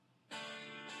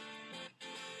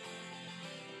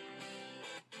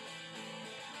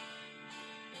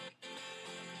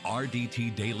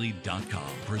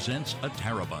RDTDaily.com presents a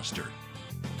Tarabuster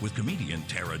with comedian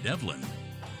Tara Devlin.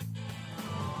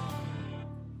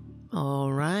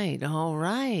 All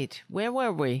right. Where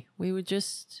were we?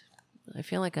 I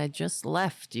feel like I just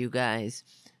left you guys.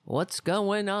 What's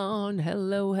going on?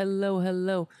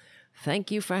 Hello. Thank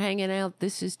you for hanging out.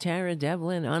 This is Tara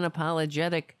Devlin,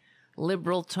 unapologetic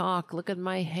liberal talk. Look at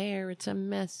my hair. It's a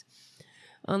mess.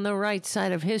 On the right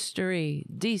side of history,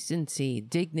 decency,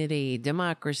 dignity,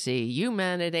 democracy,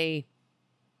 humanity.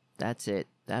 That's it.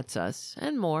 That's us.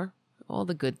 And more. All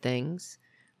the good things.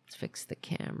 Let's fix the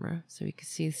camera so we can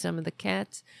see some of the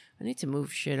cats. I need to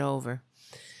move shit over.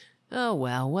 Oh,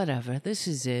 well, whatever. This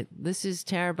is it. This is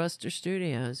Tarabuster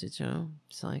Studios. It's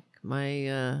like my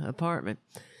apartment.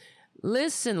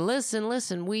 Listen.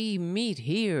 We meet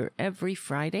here every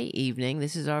Friday evening.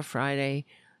 This is our Friday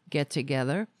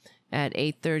get-together at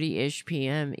 8:30-ish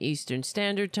p.m. Eastern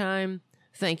Standard Time.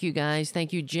 Thank you, guys.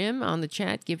 Thank you, Jim, on the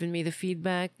chat, giving me the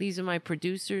feedback. These are my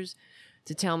producers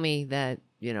to tell me that,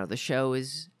 the show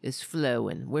is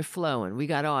flowing. We're flowing. We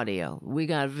got audio. We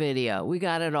got video. We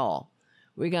got it all.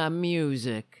 We got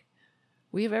music.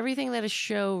 We have everything that a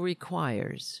show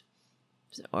requires,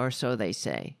 or so they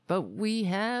say. But we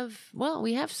have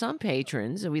some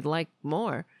patrons, and we'd like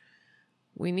more.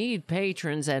 We need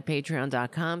patrons at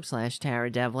patreon.com/Tara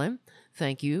Devlin.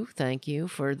 Thank you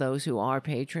for those who are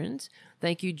patrons.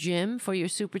 Thank you, Jim, for your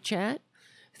super chat.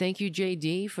 Thank you,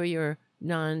 JD, for your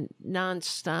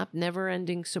non-stop,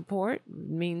 never-ending support. It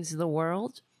means the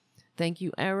world. Thank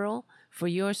you, Errol, for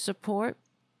your support.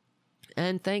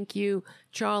 And thank you,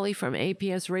 Charlie from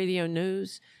APS Radio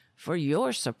News, for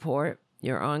your support.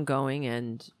 You're ongoing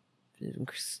and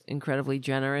incredibly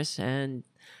generous and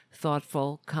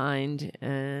thoughtful, kind,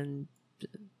 and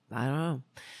I don't know.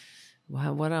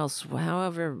 What else?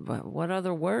 However, what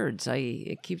other words?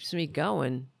 It keeps me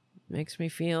going. Makes me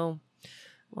feel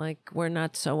like we're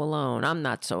not so alone. I'm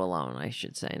not so alone, I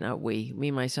should say. Not we. Me,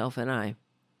 myself, and I.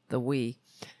 The we.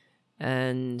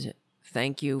 And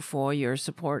thank you for your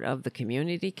support of the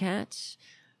community cats.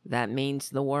 That means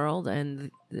the world,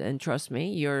 and trust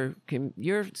me, your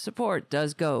support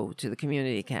does go to the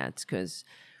community cats, because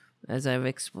as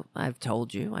I've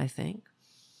told you, I think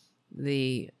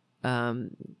the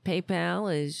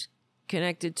PayPal is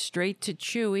connected straight to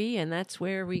Chewy, and that's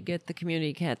where we get the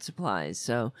community cat supplies.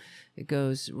 So it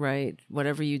goes right,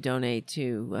 whatever you donate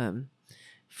to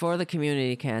for the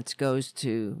community cats goes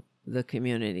to the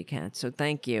community cats. So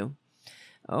thank you.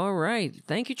 All right.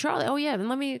 Thank you, Charlie. Oh, yeah. And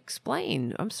let me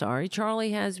explain. I'm sorry.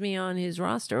 Charlie has me on his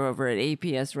roster over at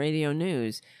APS Radio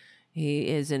News. He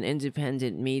is an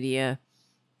independent media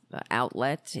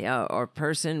outlet or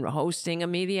person hosting a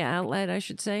media outlet, I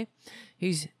should say.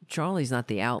 Charlie's not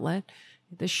the outlet.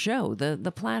 The show,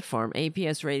 the platform,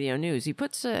 APS Radio News. He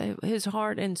puts his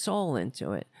heart and soul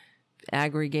into it,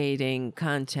 aggregating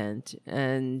content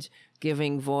and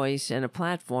giving voice and a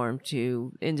platform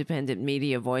to independent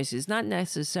media voices, not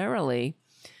necessarily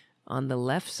on the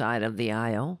left side of the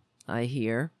aisle, I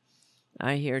hear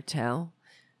tell,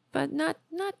 but not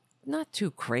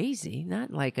too crazy,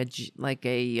 not like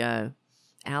a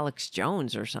Alex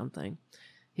Jones or something.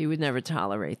 He would never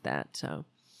tolerate that. So,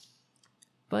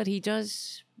 but he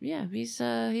does. Yeah, he's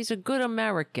a good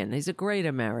American. He's a great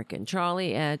American.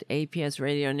 Charlie at APS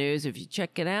Radio News. If you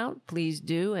check it out, please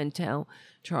do, and tell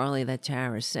Charlie that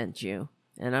Tara sent you.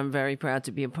 And I'm very proud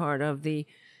to be a part of the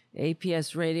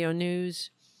APS Radio News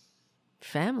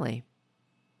family,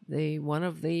 one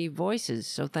of the voices.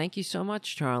 So thank you so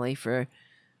much, Charlie, for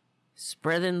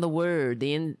spreading the word,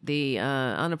 the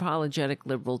unapologetic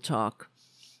liberal talk.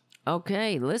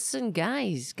 Okay, listen,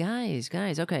 guys.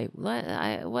 Okay,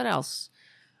 what else?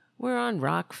 We're on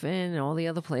Rockfin and all the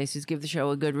other places. Give the show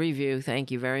a good review.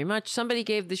 Thank you very much. Somebody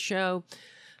gave the show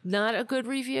not a good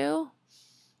review.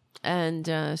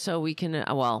 And so we can,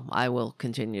 I will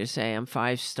continue to say I'm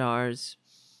 5 stars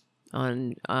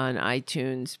on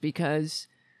iTunes, because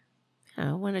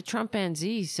when a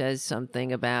Trumpanzee says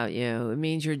something about you, it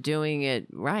means you're doing it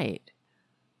right.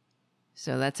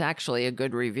 So that's actually a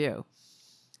good review.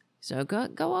 So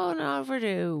go on over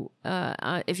to,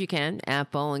 if you can,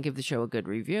 Apple, and give the show a good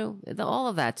review. All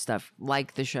of that stuff,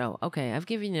 like the show. Okay, I've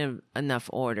given you enough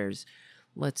orders.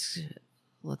 Let's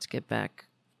get back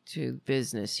to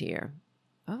business here.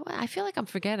 Oh, I feel like I'm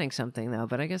forgetting something, though,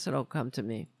 but I guess it'll come to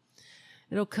me.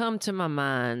 It'll come to my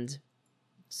mind,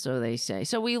 so they say.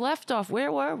 So we left off.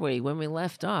 Where were we when we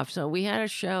left off? So we had a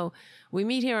show. We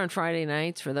meet here on Friday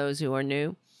nights, for those who are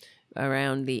new,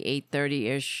 around the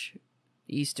 8:30-ish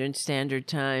Eastern Standard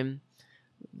Time.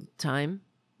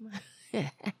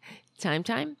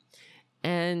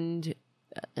 And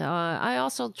I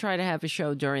also try to have a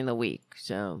show during the week.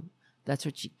 So that's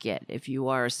what you get. If you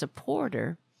are a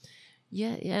supporter,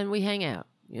 yeah, and we hang out,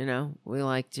 you know, we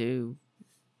like to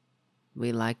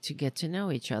get to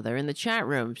know each other in the chat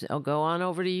rooms. I'll go on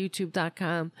over to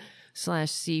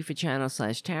youtube.com/C for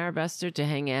channel/Tarabuster to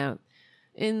hang out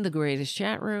in the greatest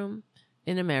chat room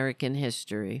in American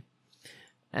history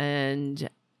and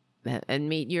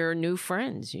meet your new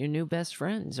friends, your new best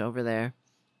friends over there.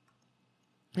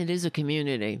 It is a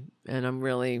community, and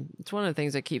it's one of the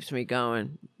things that keeps me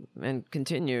going and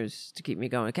continues to keep me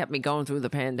going. It kept me going through the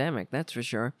pandemic, that's for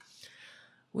sure.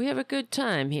 We have a good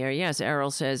time here. Yes,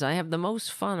 Errol says, I have the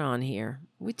most fun on here.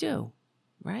 We do,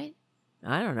 right?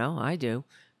 I don't know. I do.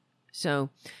 So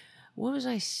what was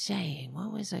I saying?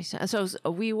 So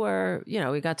we were,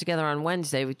 we got together on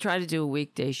Wednesday. We try to do a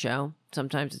weekday show.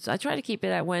 Sometimes I try to keep it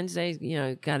at Wednesdays.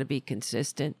 Got to be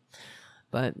consistent.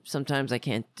 But sometimes I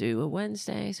can't do a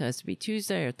Wednesday, so it has to be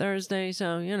Tuesday or Thursday.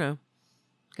 So,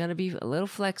 got to be a little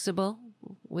flexible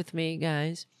with me,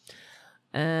 guys.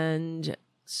 And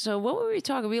so what were we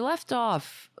talking? We left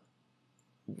off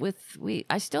with,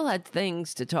 I still had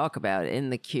things to talk about in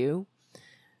the queue,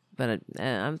 but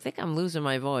I think I'm losing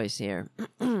my voice here.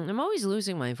 I'm always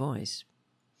losing my voice.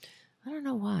 I don't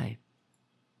know why.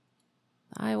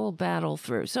 I will battle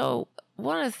through. So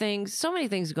one of the things, so many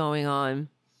things going on.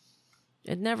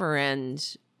 It never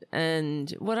ends. And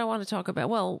what I want to talk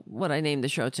about, well, what I named the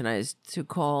show tonight is to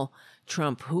call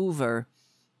Trump Hoover,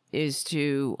 is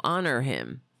to honor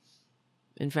him.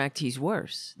 In fact, he's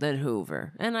worse than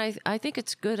Hoover. And I think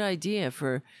it's a good idea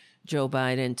for Joe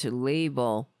Biden to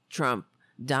label Trump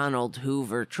Donald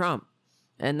Hoover Trump.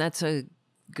 And that's a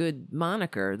good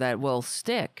moniker that will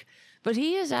stick. But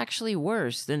he is actually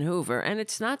worse than Hoover. And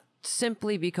it's not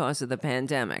simply because of the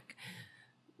pandemic,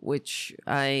 which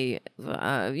he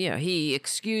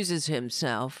excuses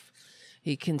himself.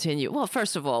 He continued. Well,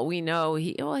 first of all, we know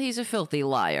he's a filthy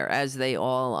liar, as they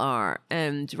all are.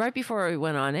 And right before we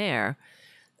went on air,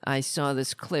 I saw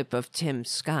this clip of Tim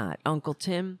Scott, Uncle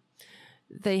Tim.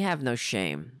 They have no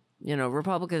shame.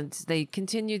 Republicans, they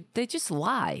just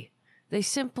lie. They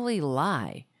simply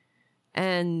lie.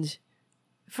 And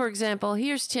for example,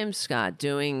 here's Tim Scott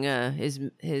doing his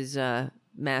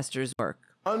master's work.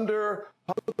 Under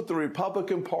the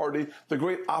Republican Party, the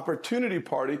great Opportunity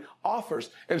Party offers.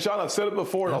 And Sean, I've said it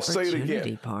before and I'll say it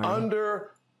again. Party.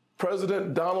 Under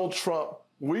President Donald Trump,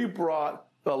 we brought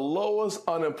the lowest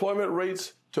unemployment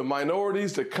rates to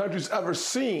minorities the country's ever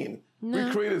seen. No.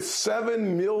 We created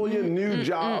 7 million new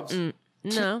jobs.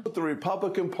 No. The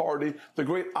Republican Party, the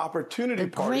great Opportunity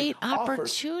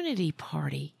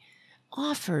Party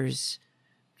offers.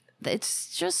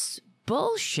 It's just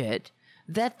bullshit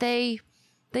that they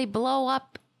blow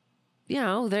up,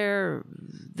 their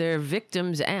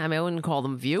victims. I mean, I wouldn't call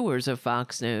them viewers of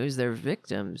Fox News. They're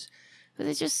victims. But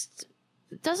it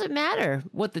doesn't matter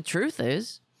what the truth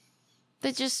is.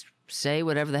 They just say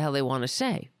whatever the hell they want to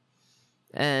say.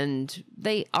 And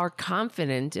they are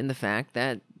confident in the fact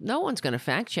that no one's going to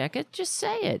fact check it. Just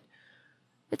say it.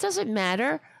 It doesn't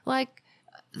matter. Like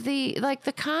the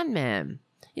con man,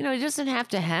 he doesn't have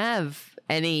to have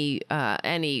any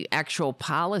actual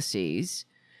policies.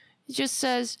 He just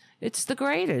says it's the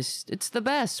greatest. It's the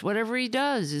best. Whatever he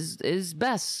does is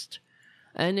best.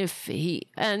 And in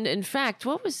fact,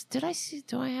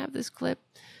 do I have this clip?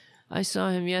 I saw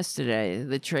him yesterday,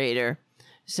 the traitor,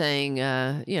 saying,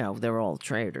 they're all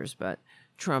traitors, but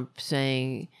Trump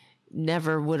saying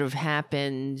never would have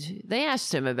happened.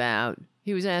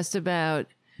 He was asked about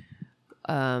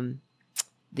the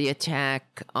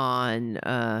attack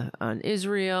on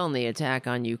Israel and the attack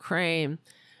on Ukraine.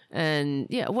 And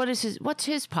what's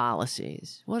his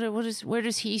policies? Where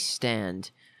does he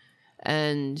stand?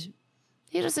 And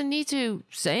he doesn't need to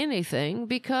say anything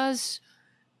because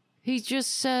he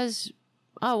just says,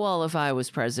 oh, well, if I was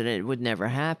president, it would never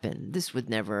happen. This would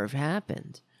never have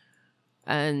happened.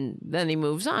 And then he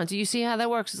moves on. Do you see how that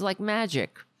works? It's like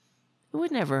magic. It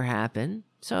would never happen.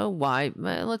 So why?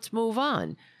 Let's move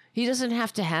on. He doesn't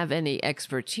have to have any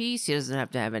expertise. He doesn't have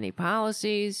to have any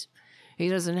policies. He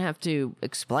doesn't have to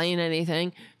explain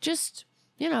anything. Just,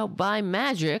 by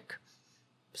magic,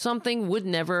 something would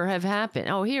never have happened.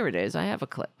 Oh, here it is. I have a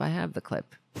clip. I have the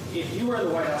clip. If you were in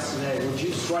the White House today, would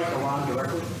you strike Iran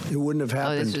directly? It wouldn't have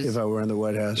happened if I were in the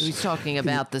White House. He was talking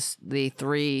about the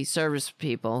 3 service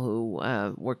people who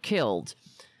were killed.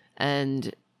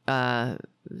 And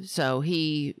so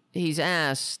he's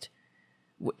asked,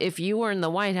 if you were in the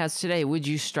White House today, would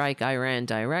you strike Iran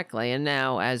directly? And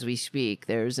now, as we speak,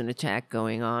 there's an attack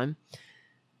going on.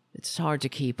 It's hard to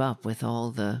keep up with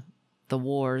all the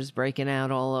wars breaking out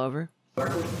all over.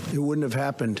 It wouldn't have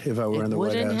happened if I were in the White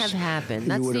House. It wouldn't have happened.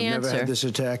 That's you would the have answer. never had this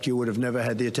attack. You would have never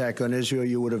had the attack on Israel.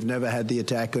 You would have never had the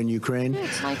attack on Ukraine. Yeah,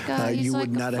 it's like, you like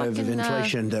would not have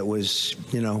inflation that was,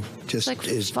 just like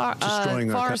is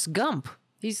destroying our Forrest Gump.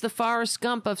 He's the Forrest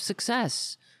Gump of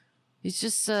success. He's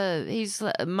just he's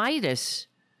Midas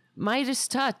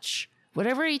touch.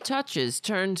 Whatever he touches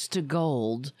turns to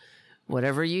gold.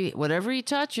 Whatever he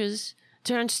touches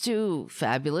turns to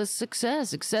fabulous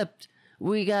success. Except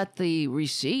we got the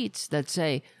receipts that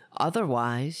say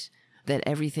otherwise, that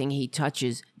everything he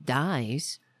touches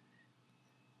dies.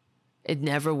 It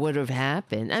never would have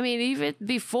happened. I mean, even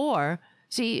before,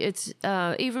 it's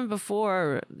even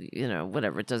before,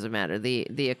 whatever, it doesn't matter,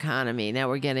 the economy. Now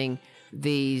we're getting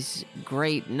these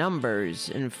great numbers.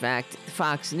 In fact,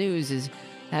 Fox News is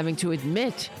having to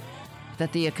admit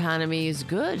that the economy is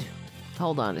good.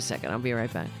 Hold on a second. I'll be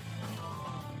right back.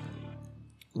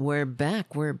 We're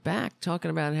back talking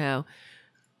about how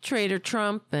Trader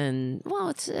Trump and,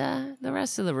 it's the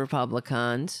rest of the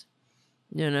Republicans,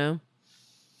 they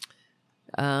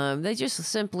just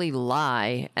simply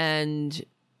lie. And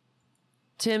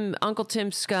Uncle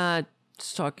Tim Scott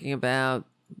is talking about,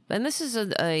 and this is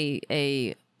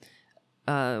a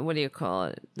what do you call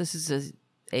it? This is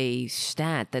a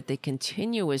stat that they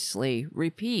continuously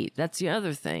repeat. That's the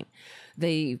other thing.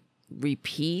 They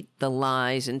repeat the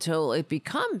lies until it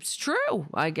becomes true,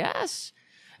 I guess.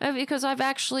 Because I've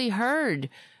actually heard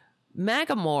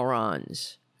MAGA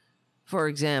morons, for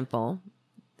example,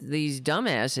 these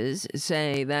dumbasses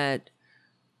say that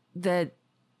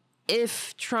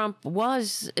if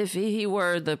he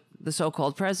were the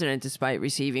so-called president, despite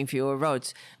receiving fewer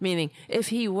votes, meaning if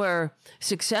he were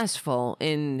successful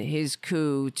in his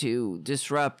coup to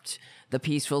disrupt the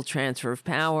peaceful transfer of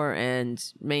power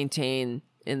and maintain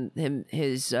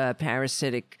his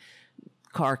parasitic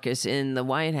carcass in the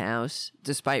White House,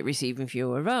 despite receiving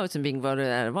fewer votes and being voted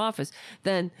out of office,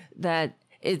 then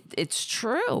it's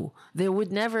true. There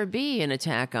would never be an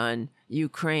attack on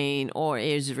Ukraine or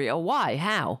Israel. Why?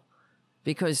 How?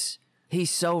 Because he's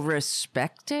so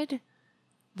respected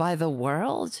by the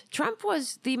world? Trump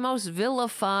was the most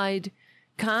vilified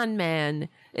con man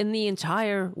in the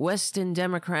entire Western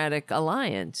Democratic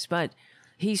Alliance, but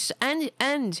he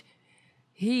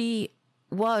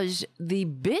was the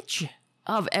bitch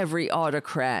of every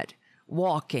autocrat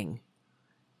walking.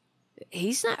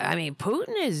 He's not,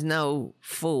 Putin is no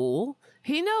fool.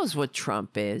 He knows what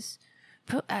Trump is.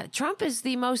 Trump is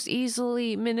the most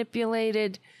easily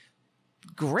manipulated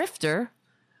grifter,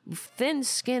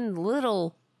 thin-skinned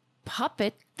little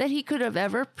puppet that he could have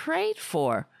ever prayed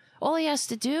for. All he has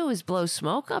to do is blow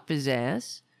smoke up his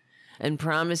ass and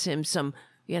promise him some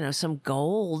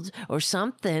gold or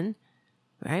something,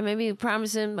 right? Maybe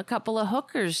promise him a couple of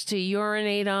hookers to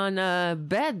urinate on a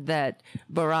bed that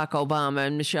Barack Obama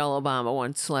and Michelle Obama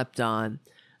once slept on.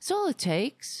 That's all it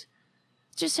takes.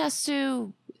 Just has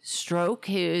to stroke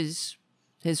his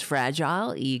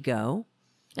fragile ego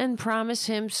and promise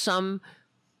him something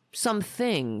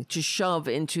to shove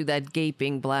into that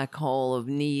gaping black hole of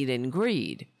need and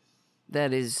greed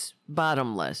that is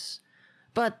bottomless.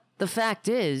 But the fact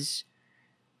is,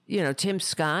 Tim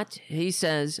Scott, he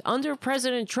says, under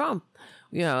President Trump,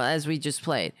 as we just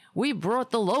played, we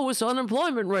brought the lowest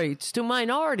unemployment rates to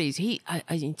minorities.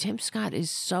 Tim Scott is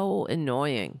so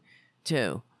annoying,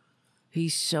 too.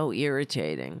 He's so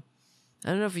irritating. I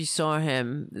don't know if you saw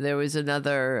him. There was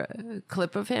another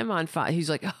clip of him on Fox. He's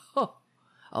like,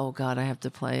 oh God, I have to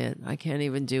play it. I can't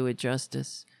even do it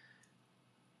justice.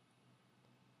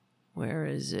 Where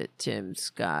is it? Tim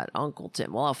Scott, Uncle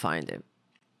Tim. Well, I'll find him.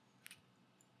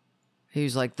 He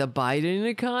was like, the Biden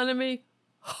economy?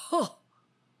 I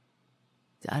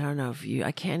don't know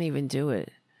I can't even do it.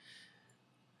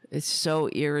 It's so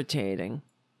irritating.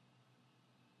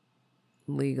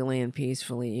 Legally and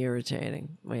peacefully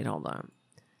irritating. Wait, hold on.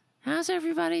 How's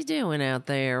everybody doing out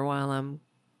there while I'm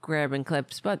grabbing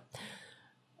clips? But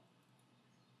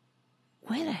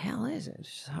where the hell is it?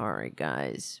 Sorry,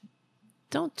 guys.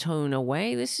 Don't tune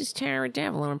away. This is Tara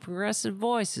Devil on Progressive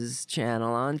Voices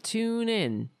channel on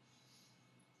TuneIn.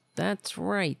 That's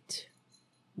right.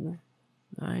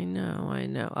 I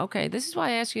know. Okay, this is why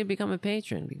I asked you to become a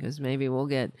patron, because maybe we'll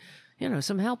get,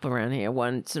 some help around here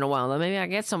once in a while. Maybe I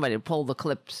get somebody to pull the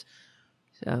clips.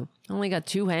 So, only got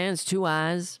 2 hands, 2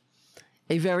 eyes,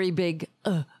 a very big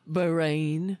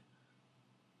brain,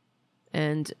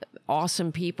 and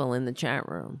awesome people in the chat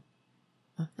room.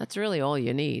 That's really all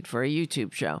you need for a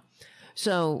YouTube show.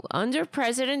 So, under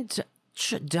President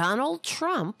Donald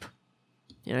Trump,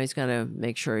 he's got to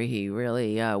make sure he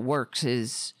really works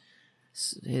his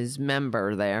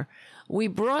member there. We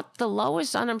brought the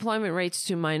lowest unemployment rates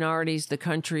to minorities the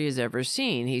country has ever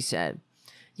seen, he said.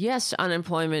 Yes,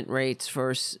 unemployment rates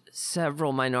for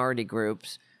several minority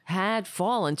groups had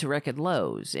fallen to record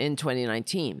lows in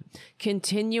 2019,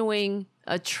 continuing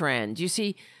a trend. You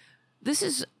see, this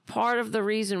is part of the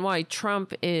reason why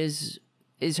Trump is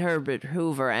Herbert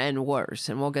Hoover and worse,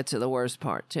 and we'll get to the worst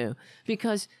part too,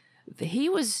 because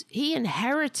he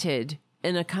inherited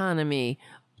an economy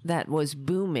that was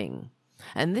booming.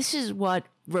 And this is what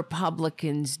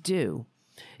Republicans do.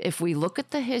 If we look at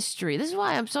the history, this is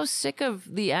why I'm so sick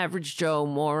of the average Joe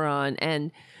moron.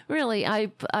 And really,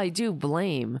 I do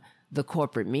blame the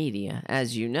corporate media,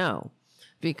 as you know,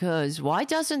 because why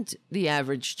doesn't the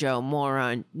average Joe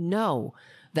moron know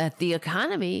that the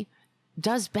economy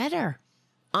does better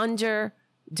under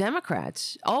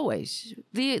Democrats? Always.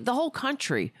 The whole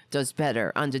country does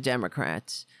better under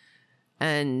Democrats.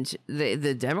 And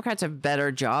the Democrats have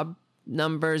better job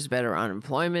numbers, better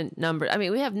unemployment numbers. I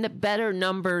mean, we have better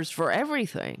numbers for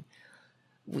everything.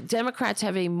 Democrats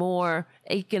have a more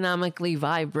economically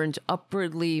vibrant,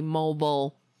 upwardly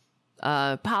mobile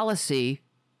policy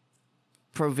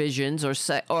provisions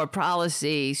or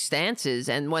policy stances.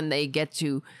 And when they get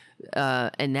to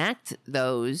enact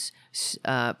those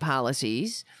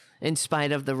policies, in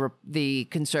spite of the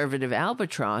conservative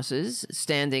albatrosses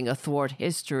standing athwart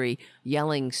history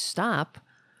yelling stop,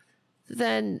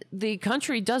 then the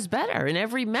country does better in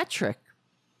every metric.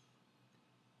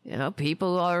 You know,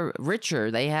 people are richer.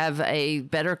 They have a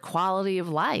better quality of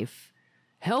life.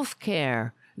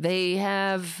 Healthcare. They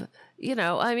have, you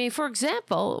know, I mean, for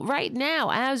example, right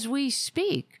now, as we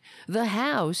speak, the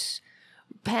House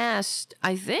passed,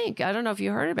 I don't know if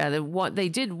you heard about it, they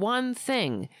did one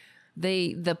thing.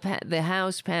 The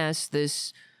House passed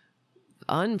this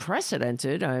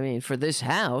unprecedented, I mean, for this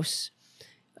House,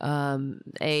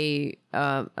 they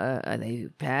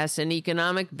passed an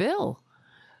economic bill.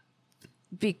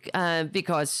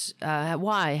 Because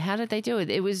why? How did they do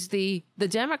it? It was the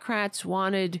Democrats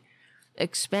wanted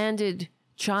expanded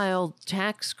child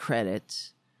tax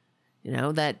credits, you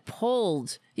know, that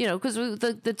pulled, you know, because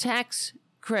the tax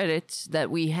credits that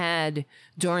we had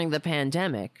during the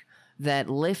pandemic that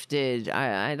lifted,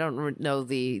 I don't know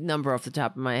the number off the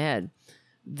top of my head,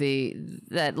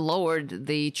 that lowered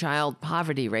the child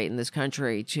poverty rate in this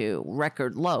country to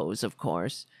record lows, of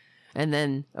course. And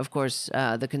then, of course,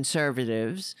 the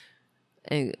conservatives,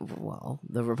 the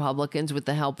Republicans, with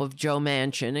the help of Joe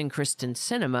Manchin and Kristen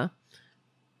Sinema,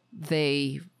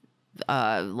 they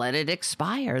let it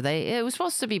expire. It was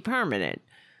supposed to be permanent.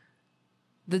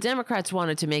 The Democrats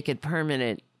wanted to make it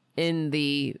permanent in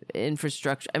the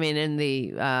infrastructure. I mean, in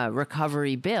the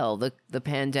recovery bill, the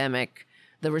pandemic,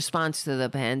 the response to the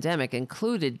pandemic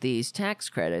included these tax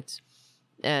credits,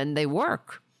 and they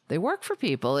work. They work for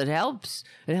people. It helps.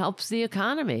 It helps the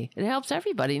economy. It helps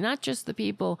everybody, not just the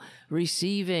people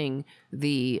receiving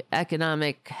the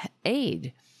economic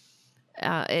aid.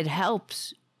 It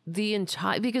helps the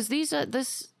entire, because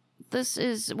this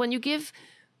is when you give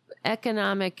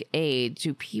economic aid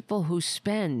to people who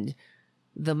spend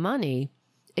the money,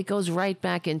 it goes right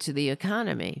back into the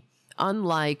economy.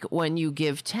 Unlike when you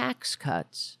give tax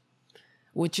cuts,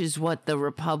 which is what the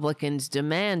Republicans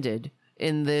demanded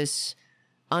in this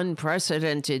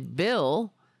unprecedented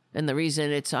bill. And the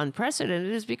reason it's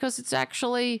unprecedented is because it's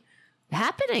actually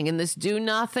happening in this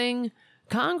do-nothing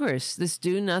Congress, this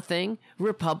do-nothing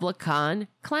Republican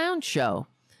clown show.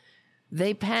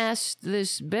 They passed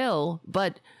this bill,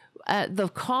 but the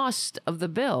cost of the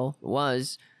bill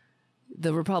was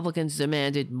the Republicans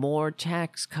demanded more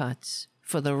tax cuts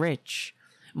for the rich,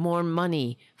 more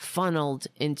money funneled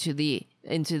into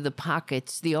the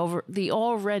pockets, the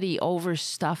already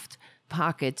overstuffed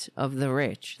pockets of the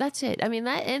rich. That's it. I mean,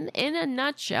 that in a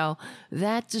nutshell,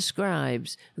 that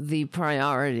describes the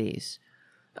priorities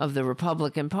of the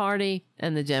Republican Party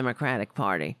and the Democratic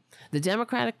Party. The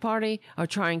Democratic Party are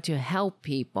trying to help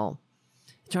people,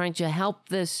 trying to help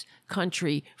this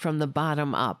country from the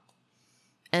bottom up.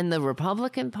 And the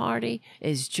Republican Party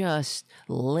is just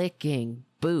licking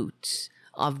boots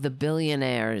of the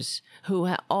billionaires who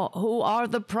are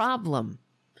the problem.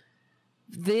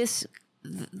 They're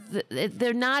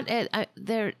not.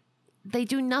 They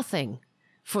do nothing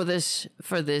for this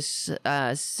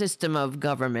system of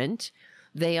government.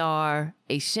 They are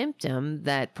a symptom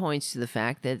that points to the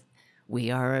fact that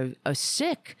we are a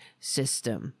sick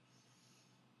system.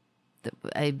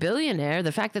 A billionaire,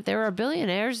 the fact that there are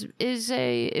billionaires is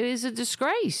a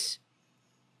disgrace.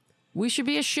 We should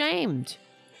be ashamed.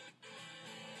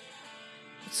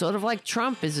 Sort of like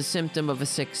Trump is a symptom of a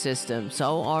sick system,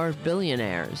 so are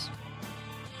billionaires.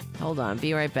 Hold on,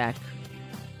 be right back.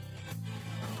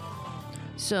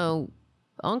 So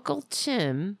Uncle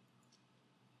Tim,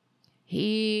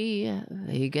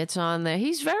 he gets on there.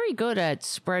 He's very good at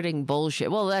spreading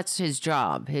bullshit. Well, that's his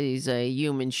job. He's a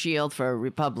human shield for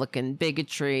Republican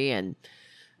bigotry, and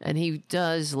he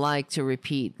does like to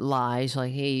repeat lies,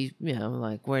 like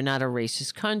like we're not a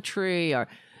racist country, or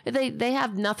they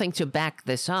have nothing to back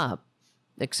this up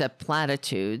except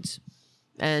platitudes.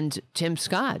 And Tim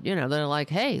Scott, they're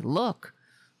like, hey, look,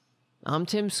 I'm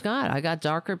Tim Scott. I got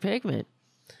darker pigment.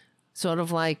 Sort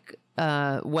of like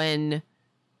when,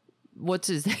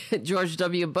 George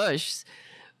W. Bush,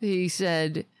 he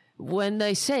said, when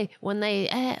they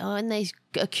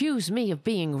accuse me of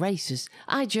being racist,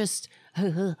 I just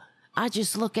point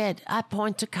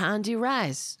to Condi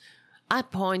Rice. I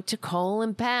point to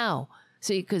Colin Powell.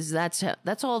 See, because that's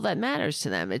all that matters to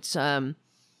them. It's, the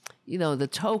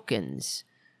tokens.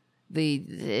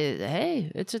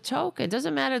 Hey, it's a token. It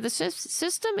doesn't matter. The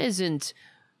system isn't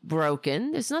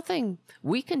broken. There's nothing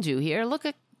we can do here. Look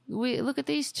at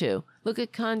these two. Look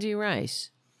at Condi Rice.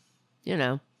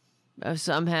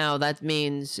 Somehow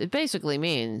it basically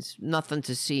means nothing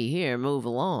to see here. Move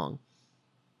along.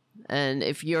 And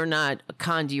if you're not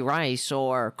Condi Rice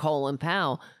or Colin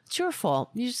Powell, it's your fault.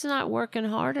 You're just not working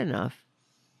hard enough.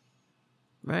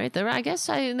 Right?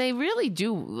 They really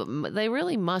do. They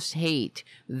really must hate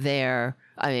they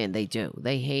do.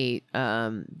 They hate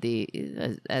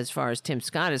as far as Tim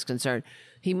Scott is concerned,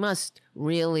 he must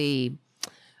really,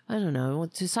 I don't know,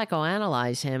 to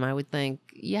psychoanalyze him, I would think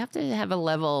you have to have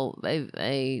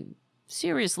a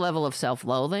serious level of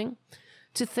self-loathing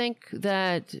to think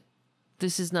that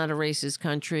this is not a racist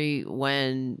country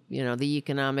when, the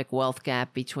economic wealth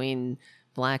gap between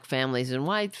black families and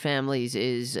white families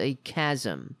is a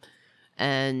chasm.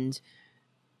 And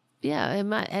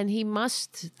he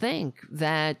must think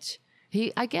that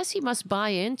I guess he must buy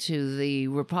into the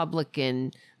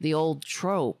old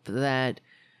trope that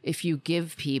if you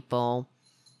give people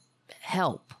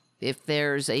help, if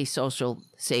there's a social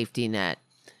safety net,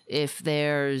 if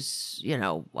there's,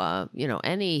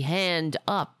 any hand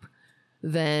up,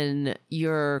 then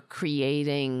you're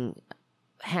creating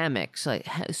hammocks, like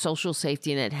social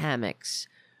safety net hammocks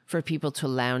for people to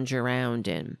lounge around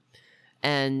in.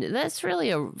 And that's really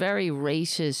a very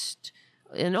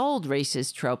an old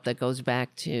racist trope that goes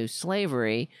back to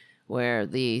slavery, where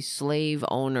the slave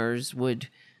owners would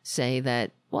say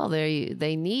that, well,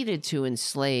 they needed to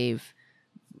enslave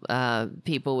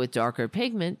people with darker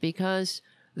pigment because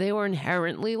they were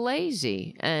inherently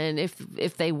lazy. And if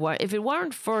it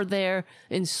weren't for their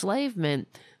enslavement,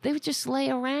 they would just lay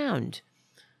around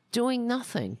doing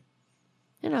nothing.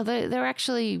 They're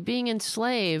actually being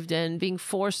enslaved, and being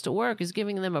forced to work is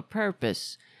giving them a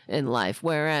purpose in life,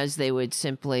 whereas they would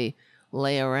simply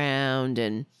lay around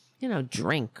and,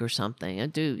 drink or something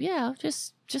and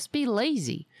just be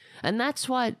lazy. And that's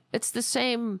it's the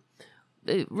same.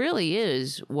 It really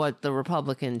is what the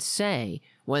Republicans say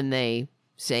when they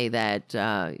say that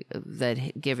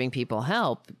giving people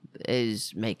help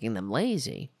is making them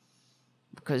lazy.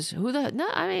 Because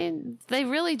they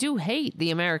really do hate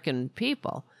the American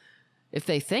people. If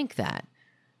they think that,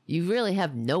 you really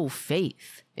have no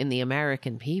faith in the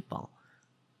American people.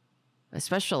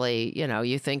 Especially,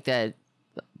 you think that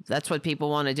that's what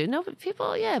people want to do. No, but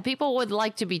people would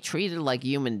like to be treated like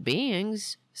human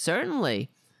beings, certainly.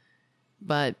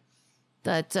 But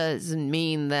that doesn't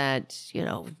mean that,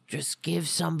 just give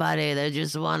somebody that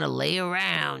just want to lay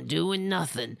around doing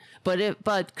nothing.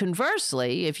 But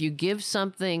conversely, if you give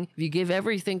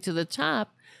everything to the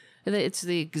top, it's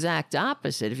the exact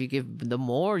opposite. If you give, the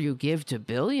more you give to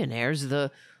billionaires, the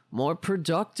more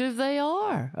productive they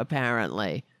are,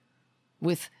 apparently.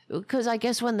 Because I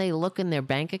guess when they look in their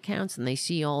bank accounts and they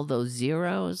see all those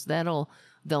zeros, they'll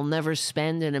never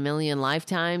spend in a million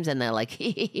lifetimes, and they're like,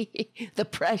 the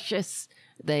precious.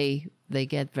 They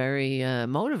get very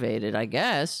motivated, I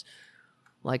guess,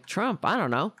 like Trump. I don't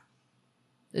know.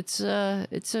 It's a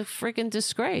freaking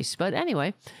disgrace. But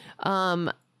anyway,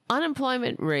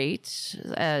 unemployment rates,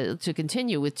 to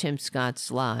continue with Tim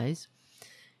Scott's lies.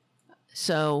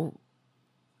 So,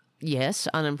 yes,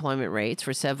 unemployment rates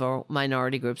for several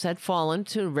minority groups had fallen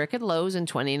to record lows in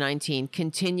 2019,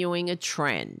 continuing a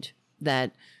trend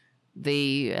that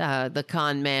the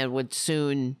con man would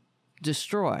soon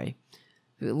destroy,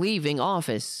 leaving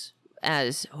office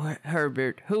as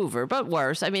Herbert Hoover. But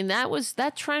worse,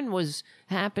 that trend was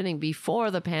happening before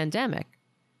the pandemic,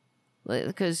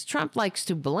 because Trump likes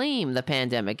to blame the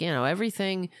pandemic.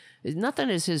 Nothing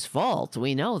is his fault.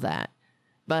 We know that.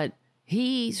 But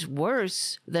he's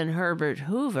worse than Herbert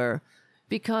Hoover,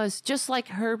 because just like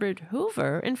Herbert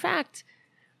Hoover, in fact,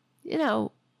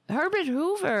 Herbert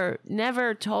Hoover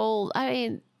never told. I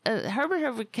mean, Herbert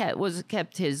Hoover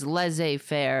kept his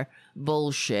laissez-faire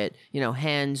bullshit,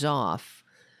 hands off,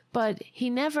 but he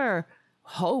never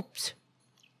hoped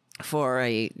for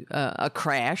a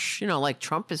crash, like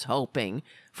Trump is hoping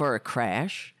for a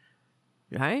crash,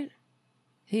 right?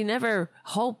 He never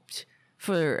hoped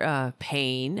for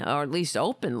pain, or at least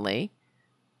openly,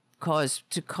 cause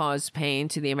pain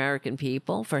to the American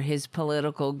people for his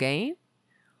political gain.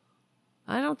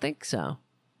 I don't think so.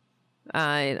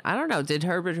 I don't know. Did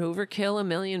Herbert Hoover kill 1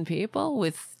 million people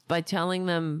by telling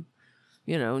them,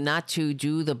 not to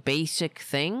do the basic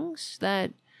things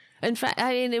that, in fact,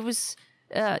 it was,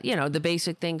 the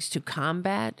basic things to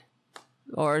combat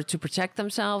or to protect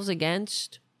themselves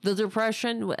against the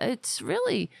Depression? It's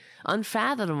really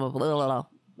unfathomable.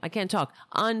 I can't talk.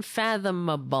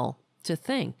 Unfathomable to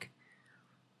think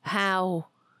how,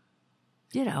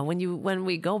 when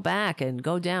we go back and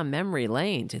go down memory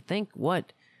lane, to think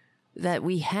that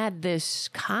we had this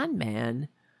con man.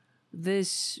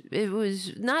 It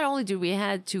was not only we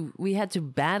had to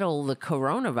battle the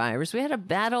coronavirus, we had to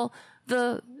battle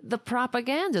the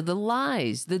propaganda, the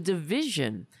lies, the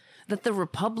division that the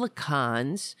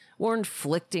Republicans were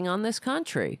inflicting on this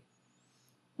country.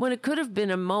 When it could have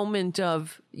been a moment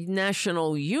of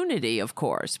national unity, of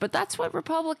course, but that's what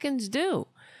Republicans do.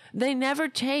 They never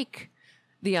take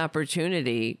the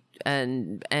opportunity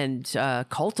and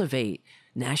cultivate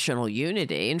national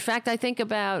unity. In fact, when I think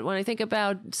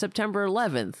about September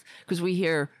 11th, because we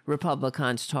hear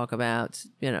Republicans talk about,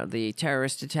 the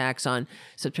terrorist attacks on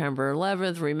September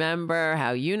 11th. Remember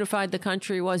how unified the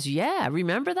country was? Yeah,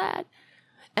 remember that?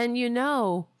 And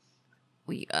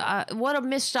what a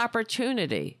missed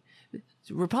opportunity.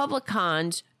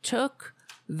 Republicans took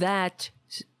that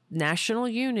national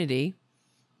unity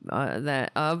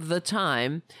of the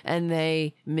time, and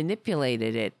they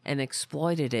manipulated it and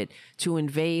exploited it to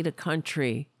invade a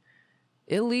country,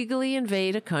 illegally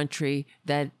invade a country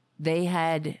that they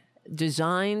had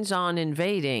designs on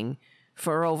invading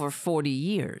for over 40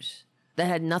 years. That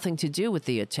had nothing to do with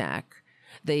the attack.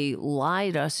 They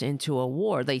lied us into a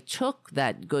war. They took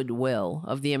that goodwill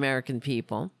of the American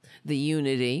people, the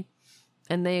unity,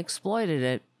 and they exploited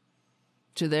it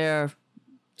to their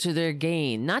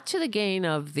gain, not to the gain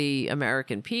of the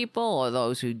American people or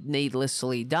those who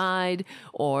needlessly died,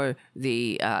 or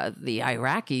the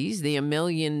Iraqis, the 1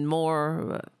 million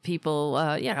more people,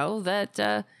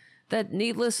 that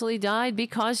needlessly died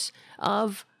because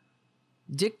of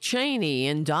Dick Cheney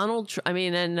and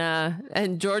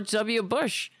and George W.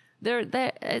 Bush.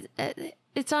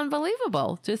 It's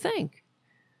unbelievable to think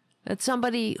that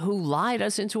somebody who lied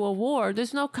us into a war,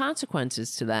 there's no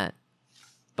consequences to that.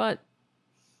 But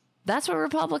that's what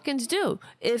Republicans do.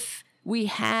 If we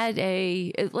had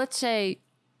let's say,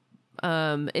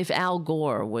 if Al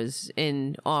Gore was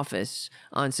in office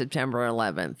on September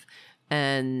 11th,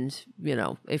 and,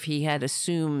 if he had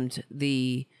assumed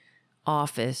the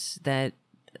office that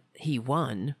he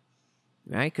won,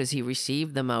 right, because he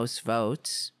received the most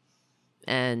votes,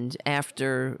 and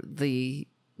after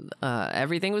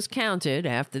everything was counted,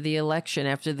 after the election,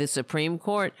 after the Supreme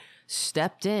Court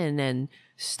stepped in and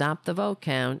stopped the vote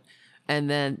count, and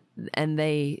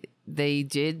they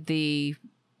did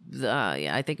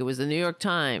I think it was the New York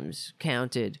Times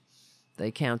counted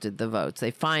the votes.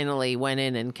 They finally went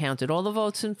in and counted all the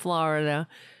votes in Florida.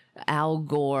 Al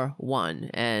Gore won,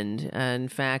 and in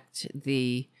fact,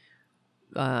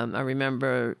 I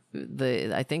remember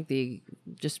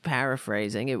just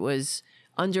paraphrasing, it was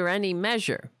under any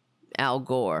measure, Al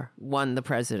Gore won the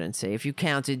presidency. If you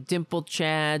counted dimple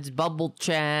chads, bubble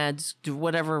chads,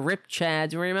 whatever, rip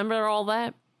chads, remember all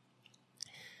that?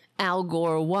 Al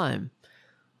Gore won.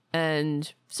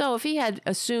 And so if he had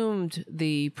assumed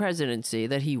the presidency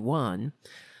that he won,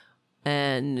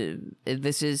 and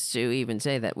this is to even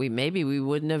say that maybe we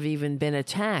wouldn't have even been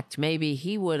attacked. Maybe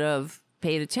he would have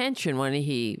paid attention when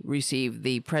he received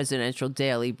the presidential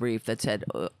daily brief that said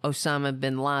Osama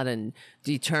bin Laden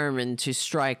determined to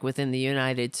strike within the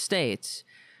United States.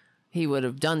 He would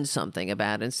have done something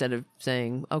about it instead of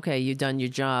saying, okay, you've done your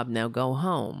job, now go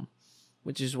home,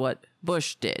 which is what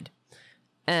Bush did.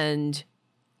 And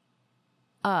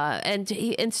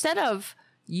instead of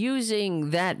using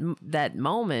that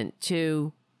moment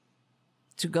to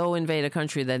go invade a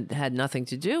country that had nothing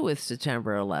to do with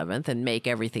September 11th and make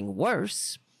everything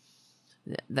worse,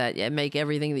 make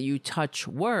everything that you touch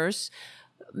worse,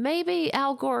 maybe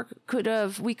Al Gore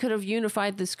we could have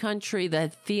unified this country,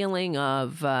 that feeling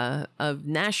of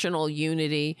national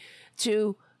unity,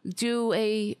 to do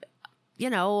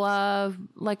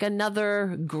like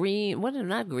another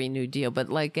not Green New Deal, but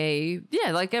like a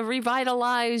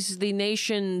revitalize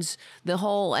the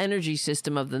whole energy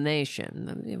system of the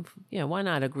nation. Why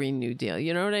not a Green New Deal?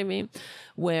 You know what I mean?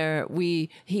 Where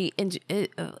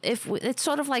it's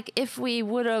sort of like if we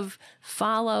would have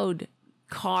followed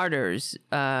Carter's,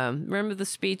 remember the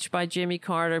speech by Jimmy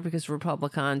Carter, because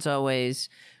Republicans always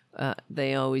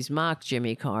mock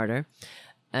Jimmy Carter.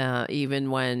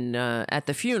 Even when at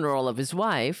the funeral of his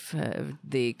wife,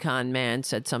 the con man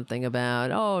said something about,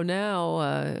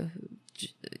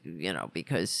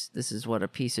 because this is what a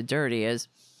piece of dirt he is.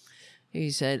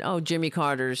 He said, Jimmy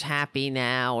Carter's happy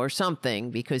now or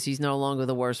something because he's no longer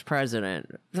the worst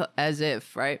president, as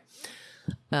if, right?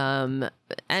 And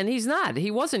he's not.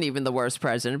 He wasn't even the worst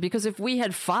president, because if we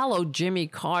had followed Jimmy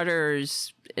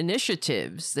Carter's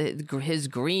initiatives, his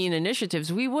green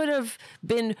initiatives, we would have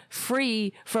been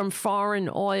free from foreign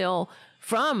oil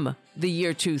from the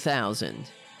year 2000.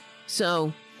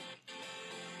 So,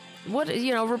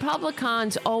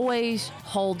 Republicans always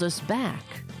hold us back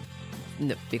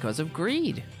because of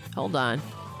greed. Hold on.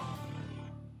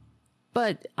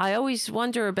 But I always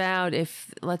wonder about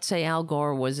if, let's say, Al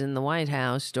Gore was in the White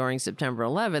House during September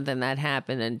 11th and that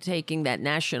happened, and taking that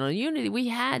national unity, we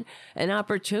had an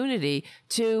opportunity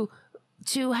to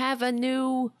have a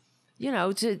new,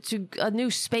 a new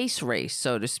space race,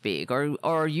 so to speak,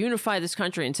 or unify this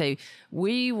country and say,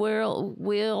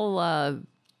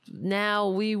 now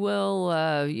we will,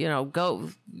 go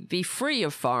be free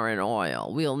of foreign oil.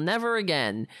 We'll never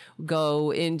again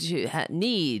go into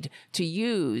need to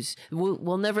use.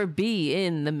 We'll never be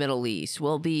in the Middle East.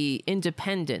 We'll be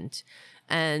independent.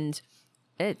 And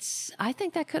I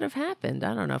think that could have happened.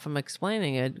 I don't know if I'm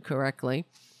explaining it correctly,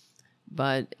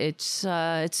 but it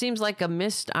seems like a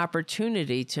missed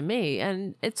opportunity to me.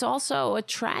 And it's also a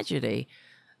tragedy.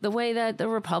 The way that the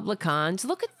Republicans,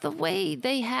 look at the way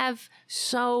they have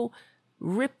so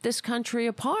ripped this country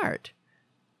apart.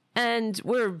 And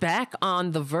we're back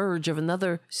on the verge of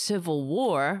another civil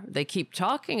war. They keep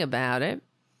talking about it.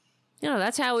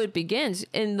 That's how it begins.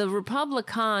 In the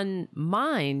Republican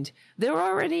mind, they're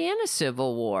already in a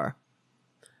civil war.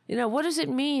 What does it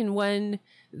mean when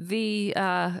the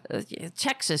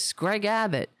Texas, Greg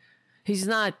Abbott, he's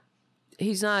not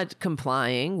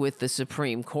complying with the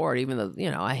Supreme Court, even though,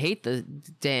 I hate the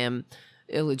damn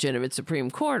illegitimate Supreme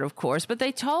Court, of course, but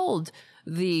they told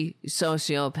the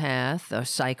sociopath or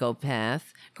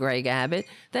psychopath, Greg Abbott,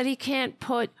 that he can't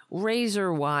put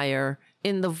razor wire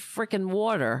in the frickin'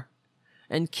 water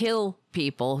and kill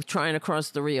people trying to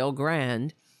cross the Rio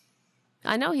Grande.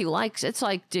 I know it's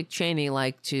like Dick Cheney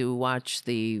liked to watch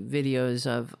the videos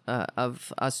of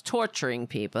us torturing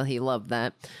people. He loved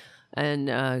that.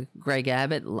 And Greg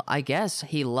Abbott, I guess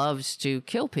he loves to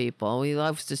kill people. He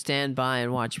loves to stand by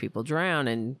and watch people drown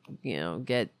and,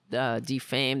 get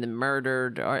defamed and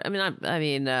murdered, or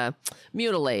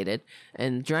mutilated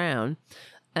and drown.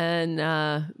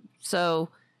 And so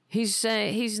he's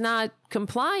saying he's not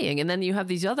complying. And then you have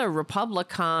these other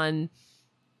Republican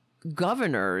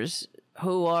governors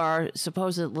who are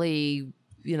supposedly,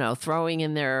 throwing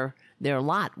in their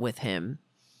lot with him.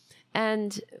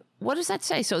 And what does that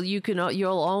say? So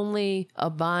you'll only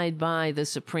abide by the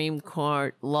Supreme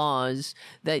Court laws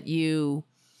that you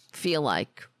feel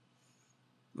like,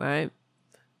 right?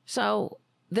 So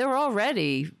they're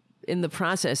already in the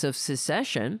process of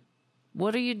secession.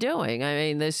 What are you doing? I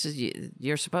mean,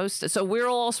 you're supposed to. So we're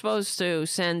all supposed to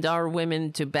send our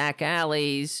women to back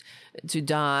alleys to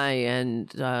die and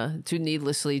to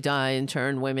needlessly die and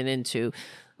turn women into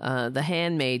the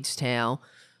Handmaid's Tale.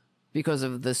 Because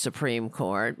of the Supreme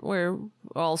Court. We're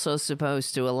also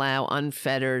supposed to allow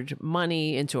unfettered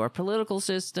money into our political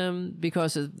system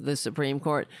because of the Supreme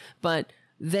Court, but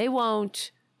they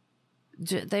won't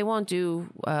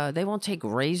take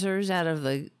razors out of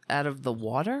the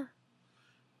water.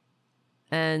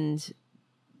 And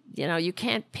you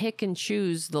can't pick and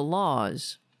choose the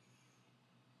laws.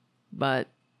 But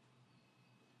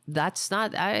that's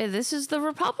not. This is the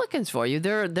Republicans for you.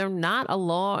 They're not a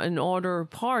law and order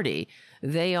party.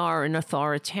 They are an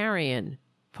authoritarian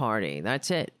party.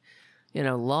 That's it.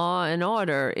 Law and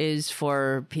order is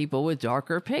for people with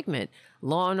darker pigment.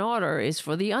 Law and order is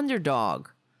for the underdog.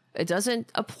 It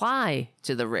doesn't apply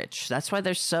to the rich. That's why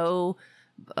they're so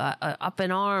up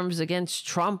in arms against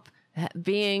Trump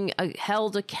being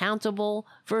held accountable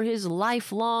for his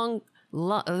lifelong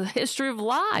history of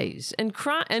lies and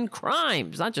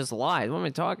crimes, not just lies. What am I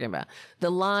talking about? The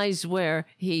lies where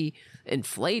he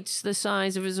inflates the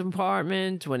size of his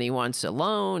apartment when he wants a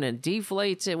loan and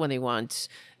deflates it when he wants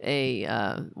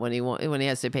when he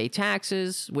has to pay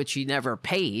taxes, which he never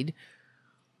paid.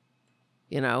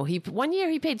 You know, one year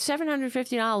he paid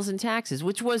 $750 in taxes,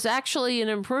 which was actually an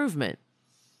improvement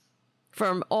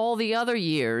from all the other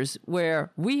years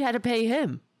where we had to pay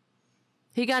him.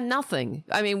 He got nothing.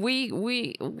 I mean,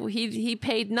 he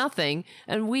paid nothing,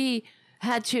 and we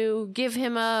had to give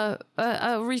him a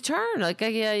return, like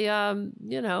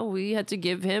you know, we had to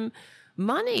give him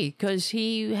money because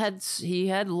he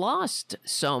had lost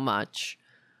so much,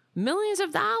 millions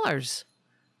of dollars.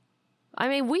 I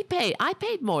mean, I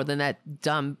paid more than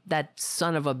that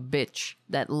son of a bitch,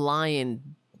 that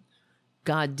lying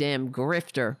goddamn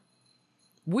grifter.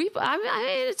 I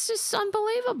mean, it's just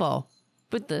unbelievable.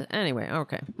 But anyway,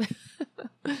 okay.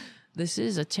 This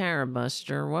is a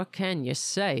Tarabuster. What can you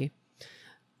say?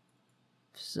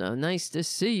 So nice to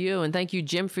see you, and thank you,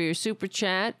 Jim, for your super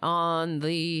chat on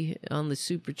the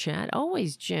super chat.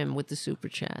 Always Jim with the super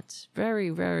chats. Very,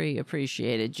 very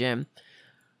appreciated, Jim.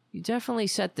 You definitely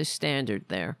set the standard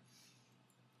there.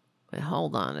 But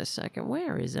hold on a second.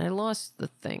 Where is it? I lost the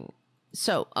thing.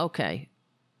 So, okay.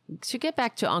 To get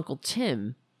back to Uncle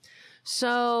Tim.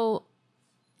 So,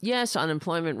 yes,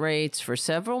 unemployment rates for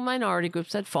several minority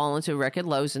groups had fallen to record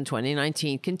lows in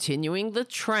 2019, continuing the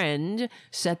trend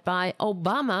set by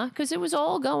Obama, because it was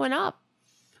all going up.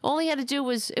 All he had to do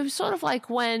was, it was sort of like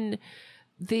when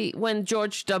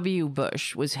George W.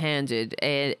 Bush was handed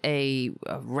a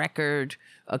record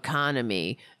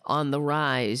economy on the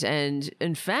rise. And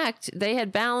in fact, they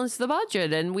had balanced the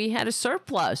budget and we had a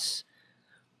surplus.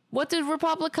 What did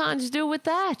Republicans do with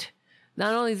that?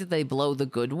 Not only did they blow the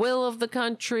goodwill of the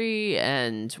country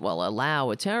and, well, allow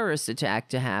a terrorist attack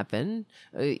to happen,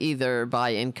 either by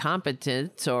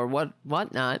incompetence or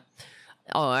whatnot,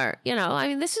 or, you know, I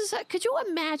mean, this is, could you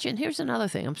imagine? Here's another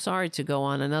thing. I'm sorry to go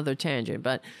on another tangent,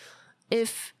 but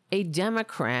if a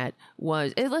Democrat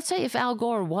was, let's say if Al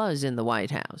Gore was in the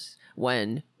White House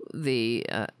when the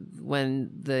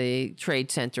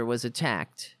Trade Center was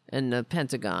attacked and the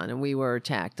Pentagon, and we were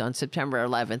attacked on September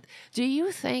 11th, do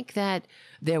you think that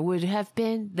there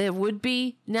would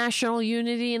be national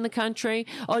unity in the country?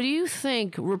 Or do you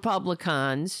think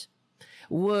Republicans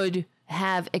would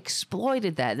have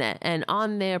exploited that, and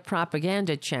on their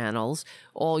propaganda channels,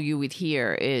 all you would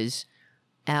hear is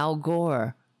Al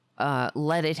Gore,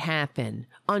 let it happen.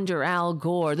 Under Al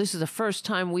Gore, this is the first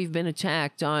time we've been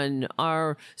attacked on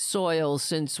our soil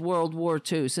since World War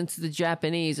II, since the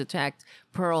Japanese attacked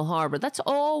Pearl Harbor. That's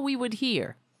all we would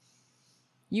hear.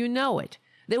 You know it.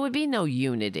 There would be no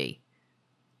unity.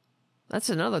 That's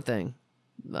another thing.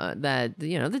 That,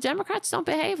 you know, the Democrats don't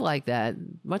behave like that,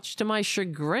 much to my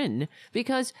chagrin,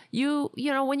 because you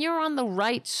know, when you're on the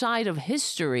right side of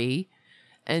history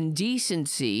and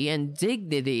decency and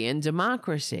dignity and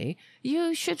democracy,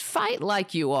 you should fight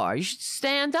like you are. You should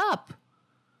stand up.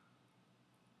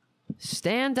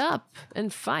 Stand up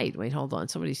and fight. Wait, hold on.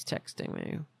 Somebody's texting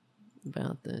me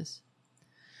about this.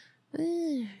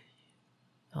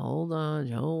 Hold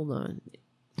on.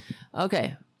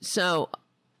 Okay, so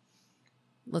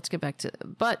let's get back to,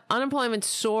 but unemployment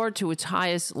soared to its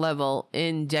highest level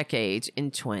in decades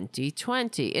in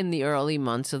 2020, in the early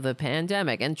months of the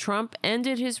pandemic. And Trump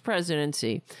ended his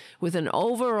presidency with an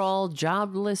overall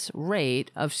jobless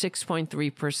rate of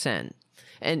 6.3%,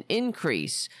 an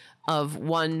increase of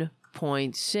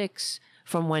 1.6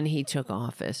 from when he took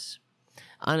office.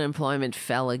 Unemployment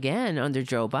fell again under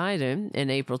Joe Biden in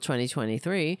April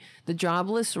 2023. The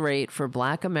jobless rate for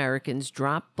Black Americans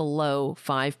dropped below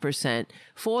 5%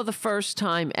 for the first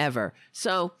time ever.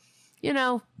 So, you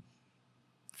know,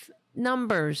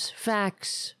 numbers,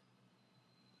 facts.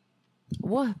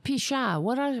 What, Pisha,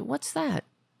 what's that?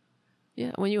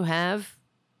 Yeah, when you have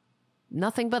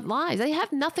nothing but lies. They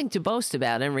have nothing to boast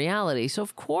about in reality. So,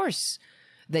 of course,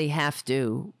 they have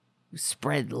to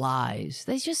spread lies.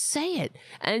 They just say it.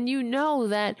 And you know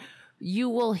that you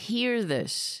will hear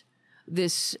this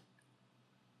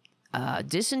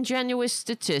disingenuous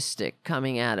statistic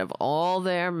coming out of all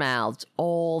their mouths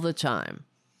all the time.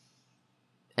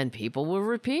 And people will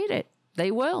repeat it.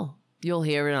 They will. You'll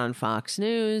hear it on Fox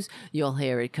News. You'll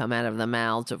hear it come out of the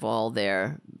mouths of all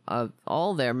their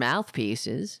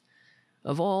mouthpieces,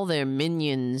 of all their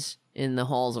minions in the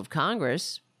halls of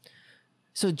Congress.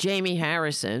 So Jamie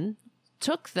Harrison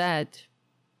took that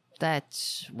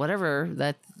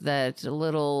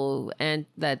little and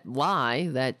that lie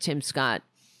that Tim Scott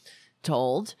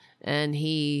told, and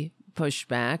he pushed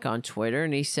back on Twitter,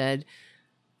 and he said,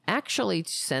 actually,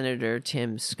 Senator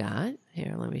Tim Scott,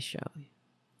 here, let me show you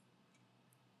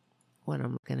what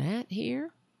I'm looking at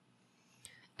here.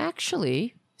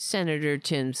 Actually, Senator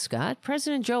Tim Scott,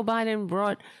 President Joe Biden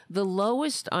brought the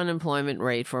lowest unemployment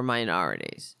rate for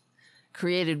minorities.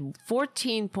 created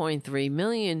 14.3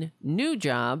 million new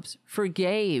jobs,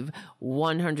 forgave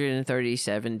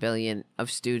 137 billion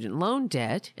of student loan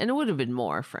debt, and it would have been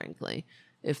more, frankly,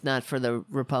 if not for the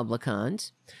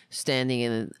Republicans standing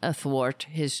in athwart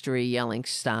history yelling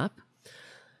stop.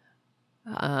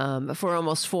 For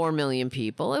almost 4 million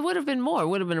people. It would have been more. It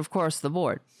would have been, of course, the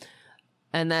board.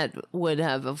 And that would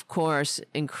have, of course,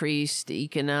 increased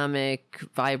economic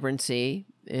vibrancy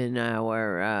in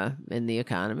the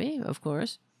economy, of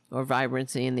course, or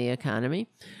vibrancy in the economy.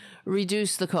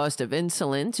 Reduced the cost of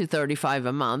insulin to $35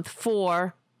 a month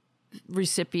for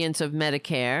recipients of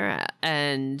Medicare,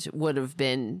 and would have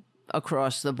been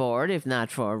across the board if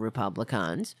not for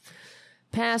Republicans.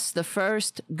 Passed the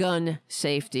first gun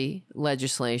safety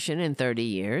legislation in 30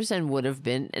 years, and would have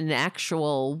been an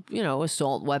actual,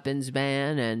 assault weapons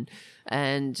ban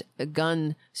and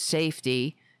gun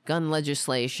safety, gun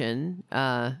legislation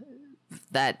that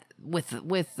that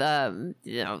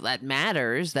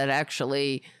matters, that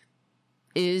actually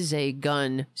is a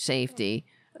gun safety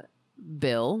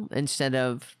bill instead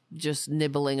of just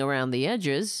nibbling around the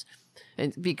edges,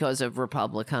 and because of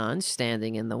Republicans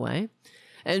standing in the way.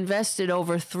 Invested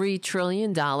over $3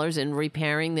 trillion in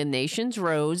repairing the nation's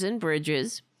roads and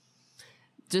bridges,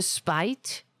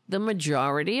 despite the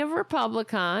majority of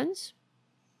Republicans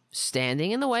standing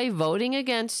in the way, voting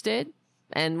against it,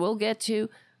 and we'll get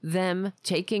to them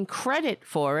taking credit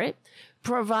for it.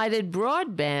 Provided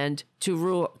broadband to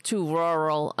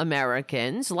rural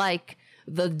Americans, like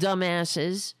the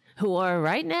dumbasses who are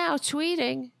right now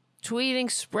tweeting,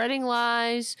 spreading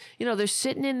lies. They're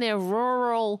sitting in their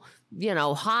rural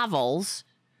hovels,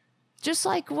 just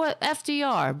like what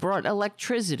FDR brought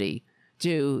electricity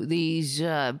to these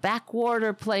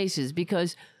backwater places,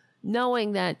 because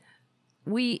knowing that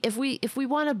if we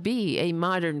want to be a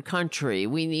modern country,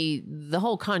 the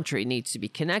whole country needs to be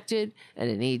connected, and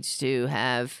it needs to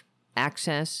have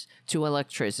access to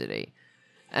electricity.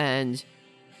 And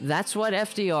that's what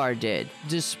FDR did,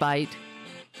 despite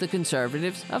the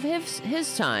conservatives of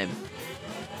his time.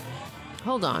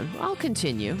 Hold on, I'll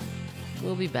continue.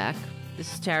 We'll be back.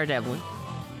 This is Tara Devlin.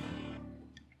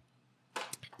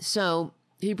 So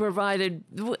he provided,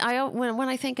 when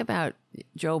I think about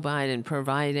Joe Biden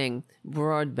providing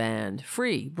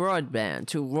free broadband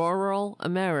to rural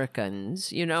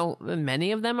Americans,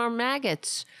 many of them are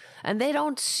maggots, and they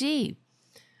don't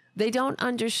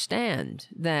understand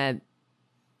that,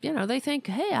 they think,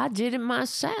 hey, I did it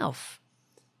myself.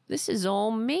 This is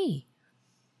all me.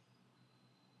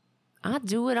 I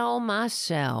do it all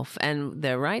myself. And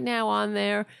they're right now on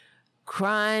there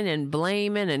crying and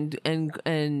blaming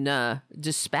and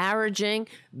disparaging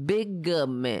big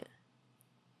government.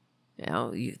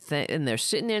 And they're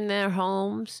sitting in their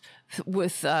homes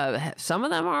with, some of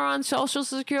them are on Social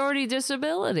Security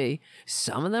disability.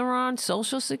 Some of them are on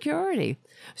Social Security.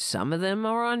 Some of them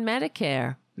are on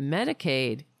Medicare,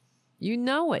 Medicaid. You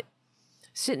know it.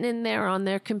 Sitting in there on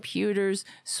their computers,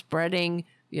 spreading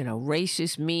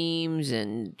racist memes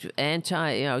and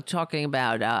talking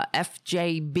about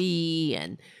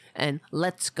FJB and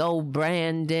let's go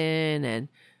Brandon, and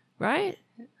right,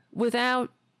 without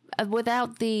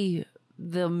the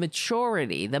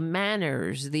maturity, the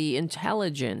manners, the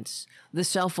intelligence, the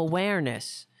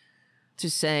self-awareness to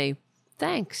say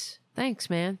thanks,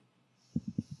 man,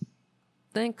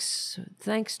 thanks,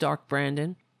 Dark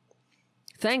Brandon,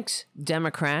 thanks,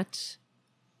 Democrats,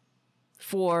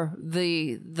 for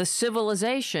the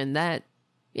civilization that,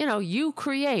 you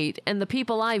create, and the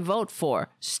people I vote for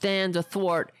stand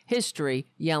athwart history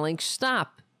yelling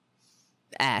stop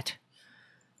at.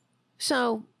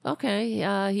 So,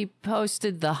 okay, he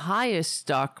posted the highest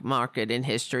stock market in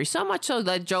history, so much so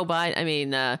that Joe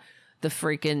Biden, the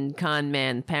freaking con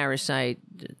man, parasite,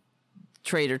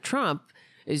 traitor Trump,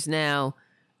 he's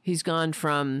gone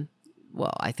from,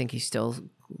 well, I think he's still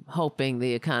hoping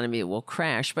the economy will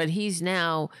crash, but he's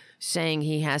now saying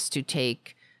he has to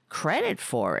take credit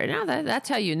for it. Now that's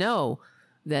how you know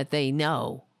that they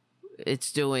know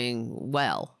it's doing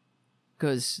well,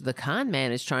 because the con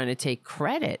man is trying to take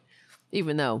credit,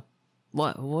 even though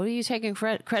what are you taking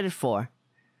credit for?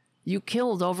 You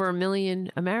killed over 1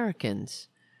 million Americans.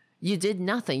 You did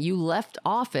nothing. You left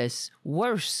office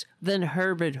worse than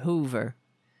Herbert Hoover,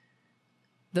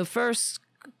 the first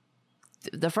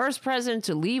president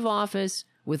to leave office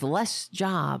with less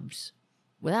jobs,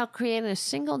 without creating a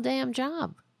single damn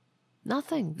job.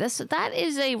 Nothing. That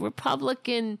is a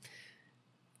Republican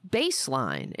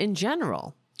baseline in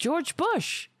general. George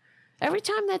Bush, every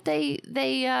time that they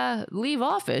leave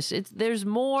office, there's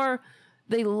more.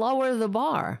 They lower the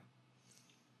bar,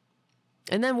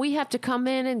 and then we have to come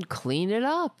in and clean it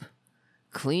up.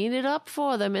 clean it up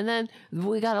for them. And then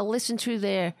we got to listen to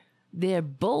their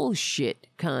bullshit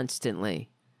constantly.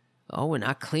 Oh, we're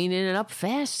not cleaning it up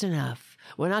fast enough.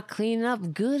 We're not cleaning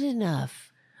up good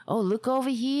enough. Oh, look over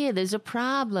here. There's a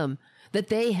problem that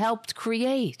they helped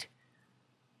create.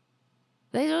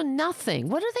 They do nothing.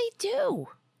 What do they do?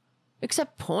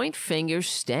 Except point fingers,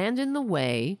 stand in the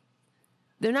way.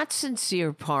 They're not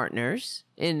sincere partners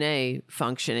in a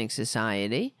functioning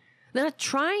society. They're not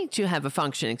trying to have a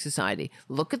functioning society.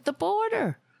 Look at the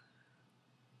border.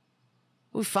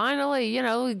 We finally,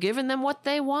 given them what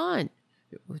they want.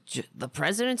 The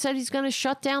president said he's going to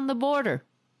shut down the border.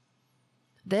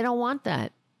 They don't want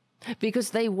that because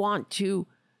they want to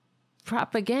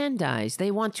propagandize.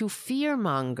 They want to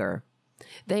fearmonger.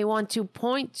 They want to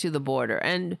point to the border.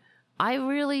 And I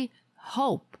really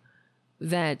hope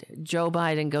that Joe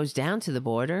Biden goes down to the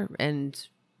border and,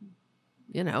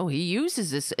 he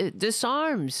uses this, it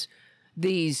disarms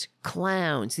these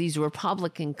clowns, these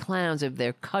Republican clowns of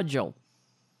their cudgel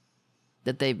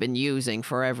that they've been using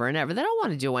forever and ever. They don't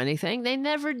want to do anything. They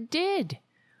never did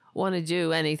want to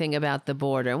do anything about the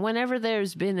border. And whenever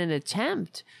there's been an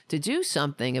attempt to do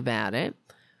something about it,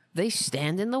 they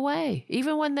stand in the way.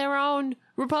 Even when their own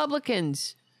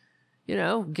Republicans,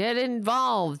 get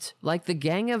involved, like the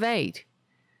Gang of Eight,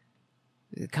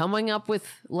 coming up with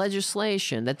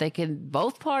legislation that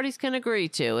both parties can agree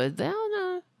to.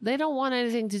 They don't want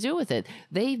anything to do with it.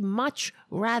 They much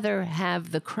rather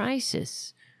have the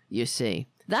crisis. You see,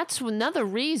 that's another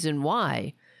reason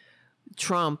why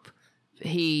Trump,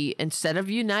 instead of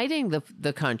uniting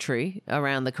the country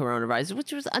around the coronavirus,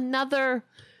 which was another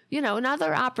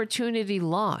opportunity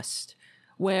lost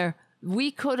where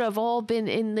we could have all been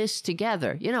in this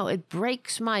together. It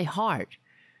breaks my heart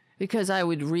because I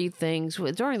would read things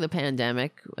during the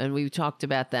pandemic, and we talked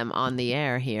about them on the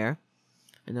air here.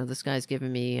 I know this guy's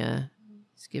giving me,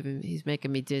 he's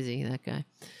making me dizzy, that guy.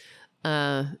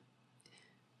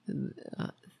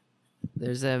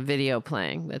 There's a video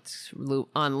playing that's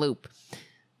on loop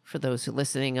for those who are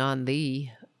listening on the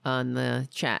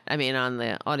chat. I mean, on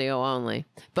the audio only.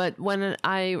 But when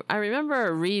I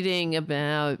remember reading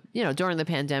about, during the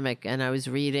pandemic, and I was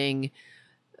reading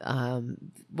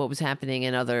what was happening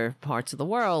in other parts of the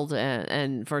world.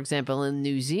 And for example, in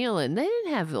New Zealand, they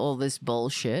didn't have all this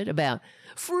bullshit about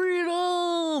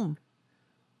freedom.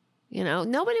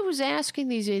 Nobody was asking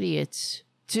these idiots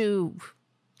to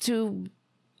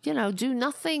do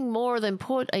nothing more than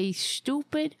put a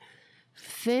stupid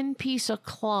thin piece of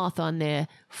cloth on their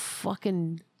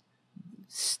fucking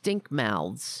stink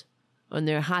mouths, on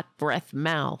their hot breath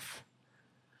mouth.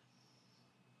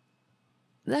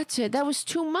 That's it. That was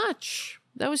too much.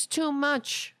 That's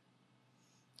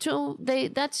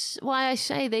why I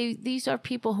say these are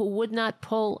people who would not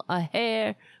pull a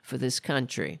hair for this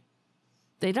country.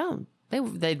 They don't.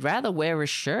 They'd rather wear a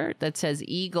shirt that says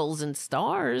eagles and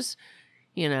stars,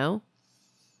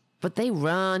 but they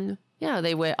run.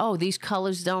 They wear, these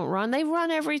colors don't run. They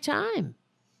run every time.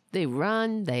 They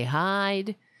run, they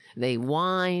hide, they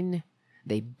whine,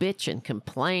 they bitch and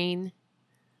complain.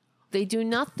 They do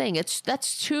nothing.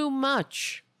 That's too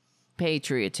much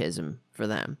patriotism for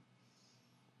them.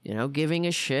 Giving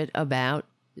a shit about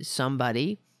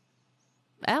somebody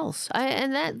else.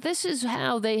 This is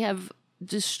how they have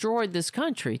destroyed this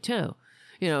country too.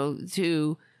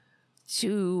 To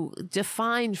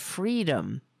define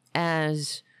freedom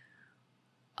as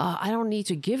I don't need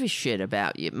to give a shit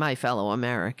about you, my fellow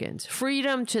Americans.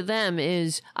 Freedom to them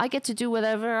is I get to do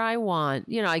whatever I want.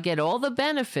 I get all the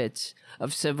benefits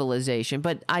of civilization,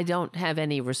 but I don't have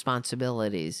any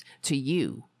responsibilities to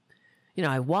you.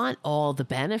 I want all the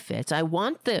benefits. I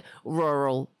want the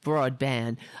rural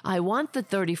broadband. I want the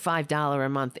 $35 a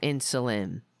month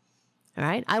insulin. All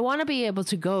right. I want to be able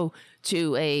to go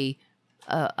to a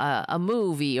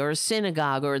movie or a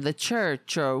synagogue or the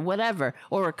church or whatever,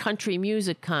 or a country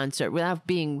music concert without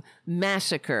being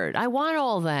massacred. I want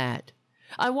all that.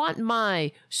 I want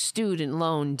my student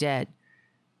loan debt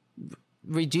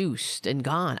reduced and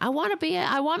gone. I want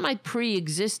my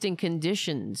pre-existing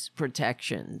conditions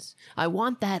protections. I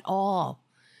want that all.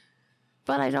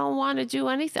 But I don't want to do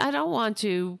anything. I don't want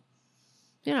to,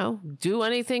 do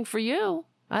anything for you.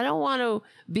 I don't want to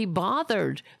be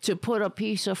bothered to put a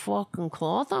piece of fucking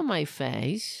cloth on my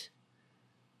face.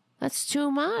 That's too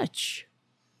much.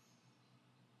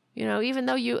 Even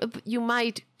though you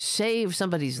might save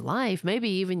somebody's life, maybe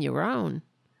even your own.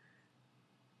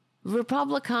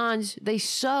 Republicans, they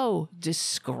so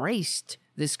disgraced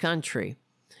this country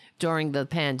during the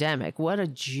pandemic. What a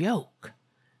joke.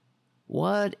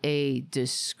 What a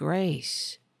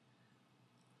disgrace.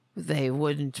 They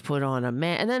wouldn't put on a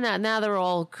mask. And then now they're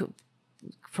all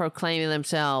proclaiming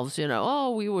themselves,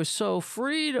 oh, we were so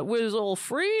freedom. It was all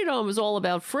freedom. It was all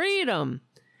about freedom.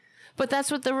 But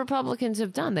that's what the Republicans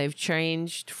have done. They've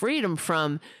changed freedom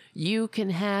from you can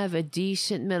have a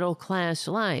decent middle class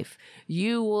life.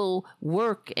 You will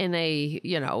work in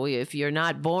if you're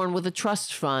not born with a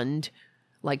trust fund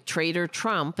like Trader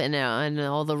Trump and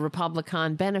all the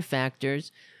Republican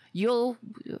benefactors, you'll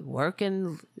work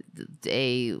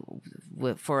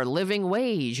for a living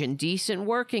wage and decent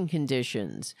working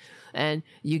conditions. And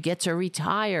you get to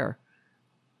retire,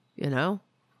 and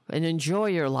enjoy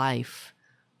your life.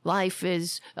 Life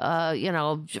is,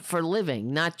 for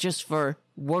living, not just for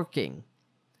working.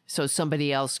 So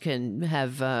somebody else can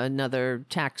have another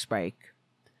tax break.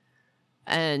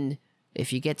 And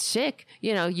if you get sick,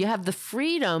 you have the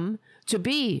freedom to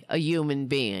be a human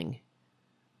being.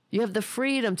 You have the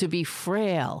freedom to be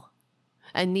frail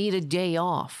and need a day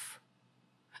off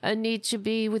and need to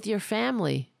be with your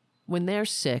family when they're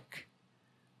sick.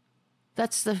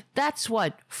 That's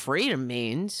what freedom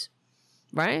means,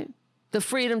 right? The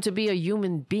freedom to be a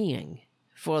human being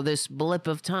for this blip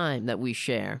of time that we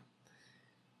share.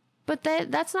 But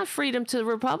that's not freedom to the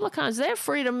Republicans. Their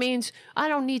freedom means I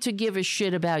don't need to give a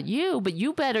shit about you, but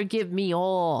you better give me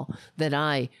all that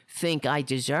I think I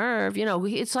deserve.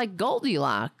 It's like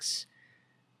Goldilocks.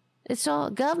 It's all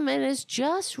government is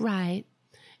just right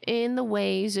in the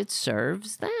ways it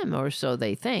serves them, or so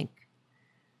they think.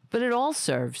 But it all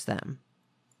serves them.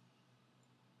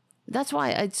 That's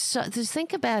why just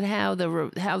think about how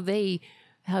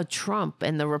Trump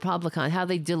and the Republicans, how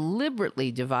they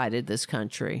deliberately divided this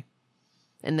country.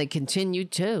 And they continued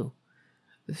to.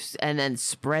 And then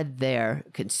spread their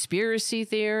conspiracy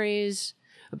theories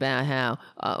about how,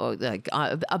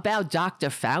 about Dr.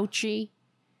 Fauci.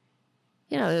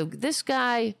 This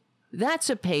guy, that's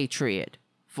a patriot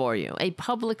for you, a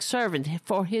public servant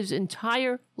for his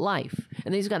entire life.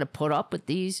 And he's got to put up with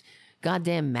these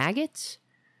goddamn maggots,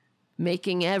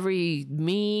 making every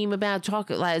meme about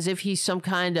talking as if he's some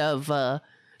kind of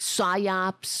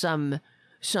psyop, some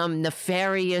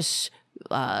nefarious,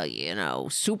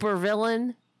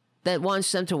 supervillain that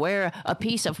wants them to wear a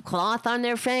piece of cloth on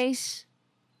their face.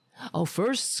 Oh,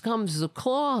 first comes the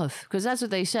cloth, because that's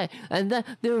what they say. And then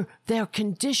they're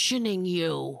conditioning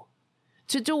you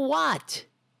to do what?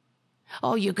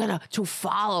 Oh, you're to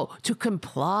follow, to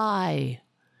comply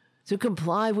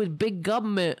with big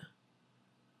government.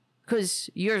 Because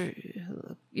you're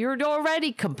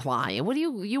already complying. What do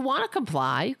you want to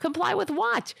comply? Comply with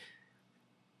what?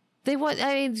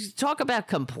 Talk about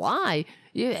comply.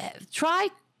 Try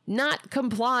not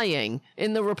complying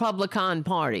in the Republican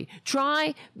Party.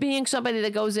 Try being somebody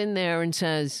that goes in there and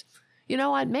says, you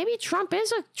know what, maybe Trump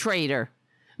is a traitor.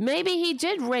 Maybe he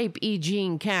did rape E.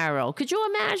 Jean Carroll. Could you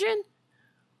imagine?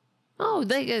 Oh,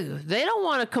 they don't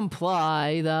want to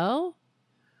comply, though.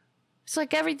 It's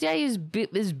like every day is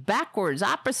backwards,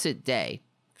 opposite day.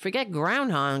 Forget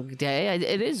Groundhog Day.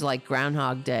 It is like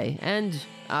Groundhog Day and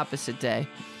opposite day.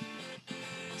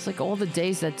 It's like all the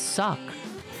days that suck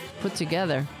put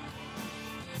together.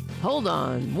 Hold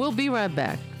on. We'll be right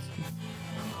back.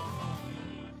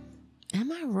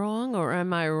 Am I wrong or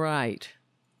am I right?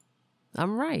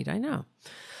 I'm right. I know.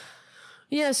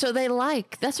 Yeah, so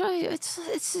that's why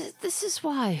this is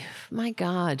why, my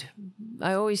God,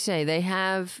 I always say they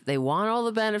want all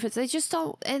the benefits. They just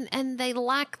don't, and they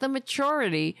lack the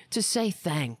maturity to say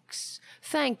thanks.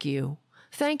 Thank you.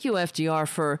 Thank you, FDR,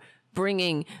 for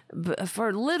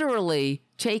literally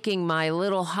taking my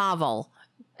little hovel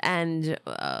and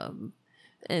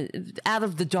out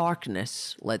of the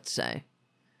darkness, let's say.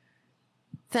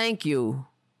 Thank you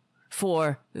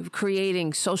for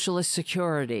creating socialist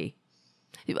security.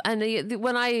 And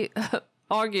when I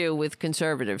argue with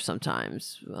conservatives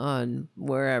sometimes on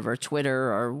wherever,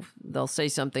 Twitter, or they'll say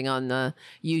something on the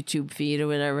YouTube feed or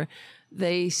whatever,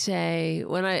 they say,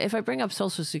 if I bring up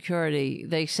Social Security,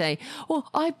 they say, well,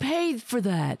 I paid for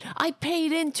that. I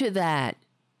paid into that.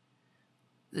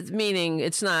 Meaning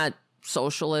it's not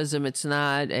socialism. It's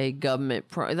not a government.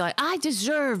 Like, I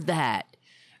deserve that.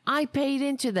 I paid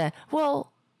into that.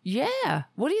 Well, yeah.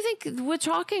 What do you think we're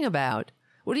talking about?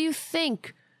 What do you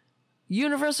think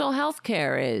universal health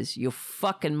care is, you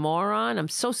fucking moron? I'm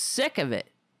so sick of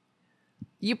it.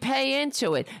 You pay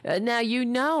into it. Now you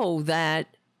know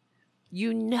that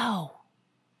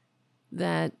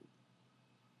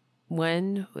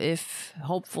if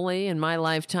hopefully in my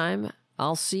lifetime,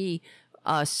 I'll see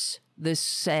us, this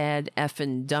sad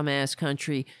effing dumbass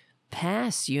country,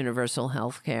 pass universal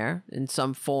health care in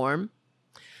some form.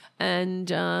 And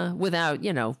without,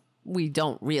 we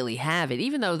don't really have it,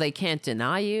 even though they can't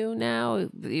deny you now,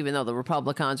 even though the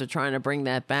Republicans are trying to bring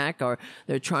that back, or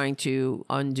they're trying to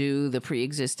undo the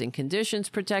pre-existing conditions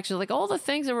protection, like all the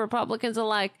things that Republicans are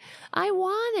like, I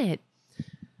want it,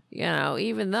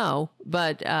 even though,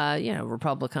 but,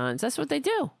 Republicans, that's what they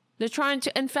do. They're trying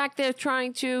to, in fact, they're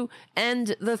trying to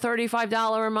end the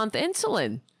 $35 a month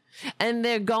insulin, and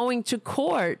they're going to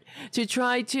court to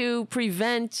try to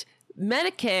prevent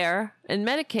Medicare and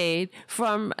Medicaid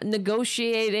from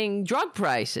negotiating drug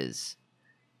prices.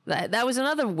 That was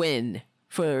another win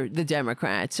for the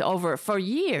Democrats for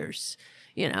years,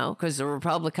 because the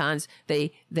Republicans,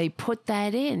 they put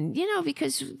that in,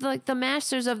 because like the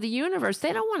masters of the universe,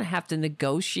 they don't want to have to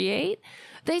negotiate.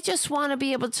 They just want to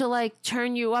be able to like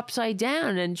turn you upside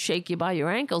down and shake you by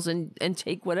your ankles and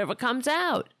take whatever comes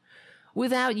out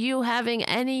without you having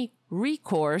any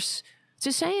recourse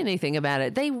to say anything about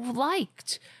it. They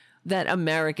liked that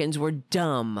Americans were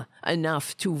dumb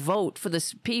enough to vote for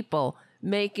this people,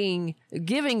 giving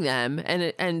them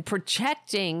and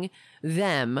protecting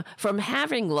them from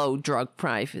having low drug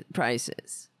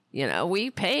prices. We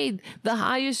paid the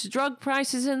highest drug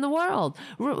prices in the world.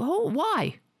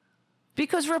 Why?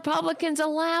 Because Republicans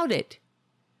allowed it,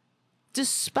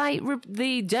 despite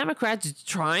the Democrats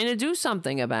trying to do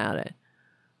something about it.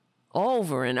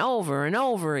 Over and over and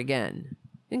over again.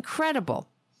 Incredible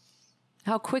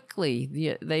how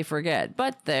quickly they forget.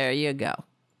 But there you go.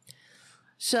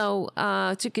 So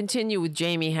to continue with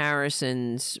Jamie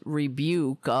Harrison's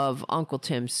rebuke of Uncle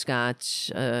Tim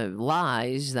Scott's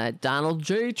lies that Donald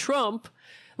J. Trump,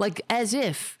 like as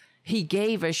if he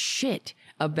gave a shit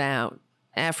about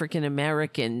African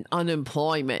American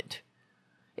unemployment.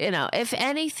 If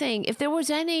anything, if there was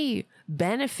any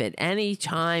benefit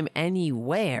anytime,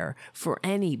 anywhere for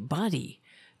anybody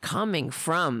coming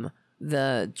from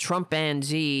the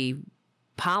Trumpanzee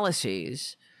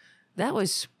policies, that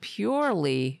was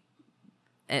purely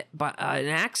an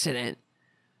accident.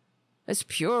 That's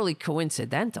purely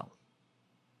coincidental.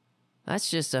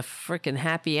 That's just a freaking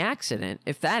happy accident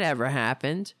if that ever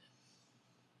happened.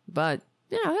 But,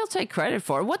 he'll take credit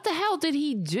for it. What the hell did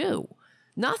he do?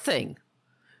 Nothing.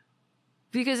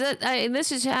 Because and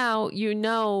this is how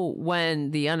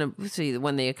when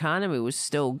the economy was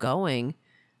still going,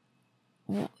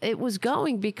 it was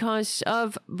going because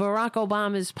of Barack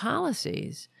Obama's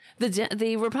policies.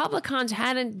 The Republicans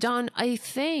hadn't done a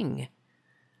thing.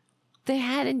 They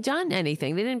hadn't done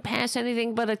anything. They didn't pass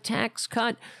anything but a tax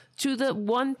cut to the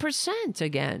 1%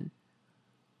 again.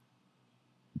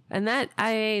 And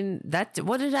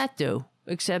what did that do?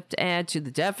 Except add to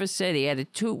the deficit. He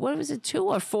added 2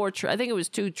 or 4 I think it was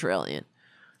 $2 trillion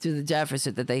to the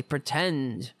deficit that they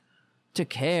pretend to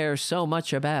care so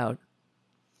much about.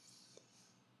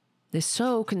 They're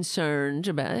so concerned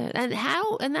about it.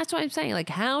 And that's what I'm saying. Like,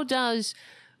 how does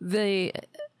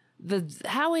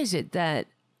how is it that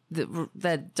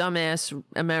that dumbass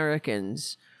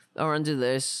Americans are under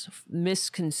this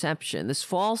misconception, this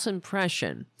false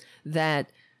impression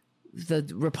that the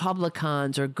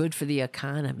Republicans are good for the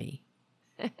economy?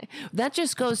 That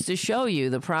just goes to show you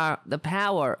the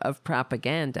power of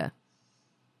propaganda.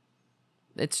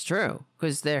 It's true,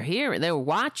 because they're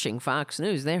watching Fox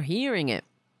News. They're hearing it.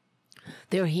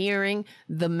 They're hearing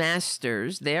their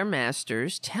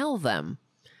masters tell them,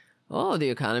 oh, the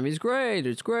economy's great.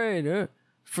 It's great.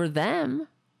 For them.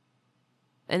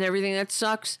 And everything that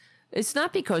sucks, it's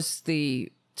not because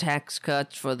the tax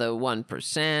cuts for the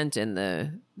 1% and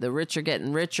the rich are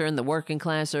getting richer and the working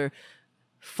class are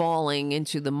falling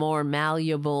into the more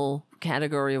malleable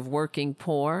category of working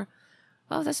poor.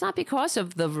 Oh, that's not because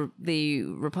of the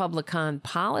Republican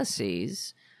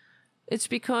policies. It's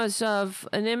because of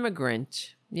an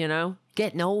immigrant,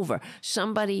 getting over.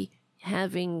 Somebody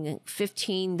having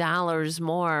 $15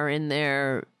 more in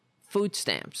their food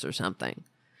stamps or something.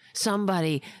 Some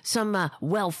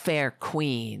welfare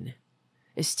queen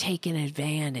is taking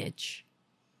advantage.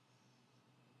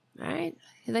 Right?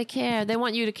 They care. They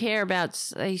want you to care about,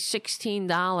 say,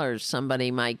 $16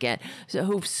 somebody might get,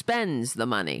 who spends the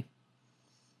money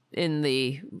in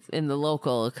the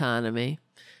local economy.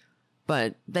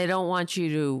 But they don't want you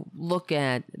to look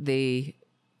at the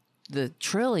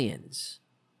trillions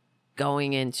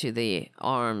going into the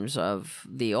arms of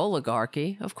the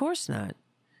oligarchy. Of course not.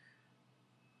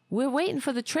 We're waiting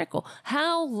for the trickle.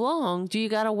 How long do you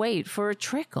got to wait for a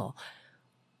trickle?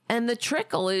 And the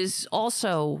trickle is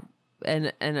also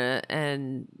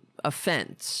an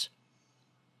offense,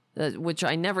 which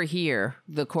I never hear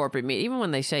the corporate media, even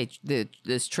when they say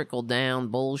this trickle down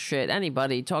bullshit.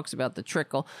 Anybody talks about the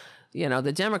trickle,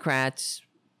 the Democrats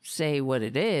say what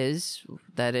it is,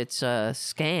 that it's a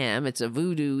scam, it's a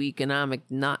voodoo economic,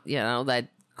 that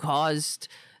caused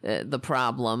the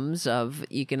problems of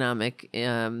economic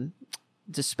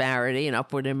disparity and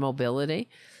upward immobility.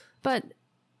 But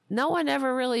no one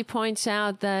ever really points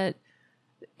out that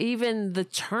even the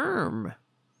term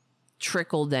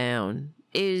trickle down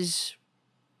is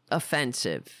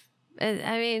offensive.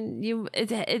 I mean,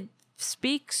 it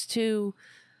speaks to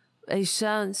a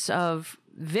sense of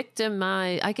it's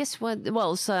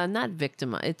not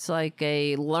victim. It's like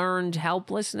a learned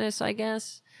helplessness, I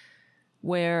guess,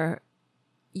 where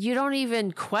you don't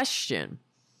even question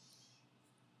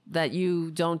that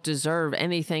you don't deserve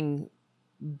anything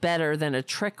better than a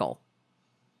trickle,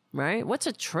 right? What's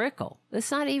a trickle?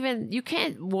 It's not even, you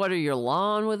can't water your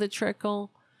lawn with a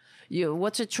trickle.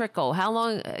 What's a trickle? How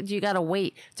long do you got to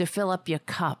wait to fill up your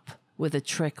cup with a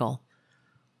trickle?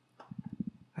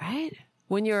 Right?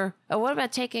 When what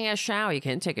about taking a shower? You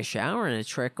can't take a shower in a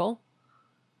trickle.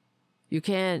 You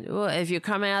can't, if you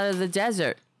come out of the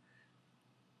desert,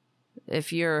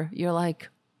 if you're like,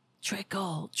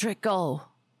 trickle,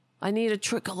 I need a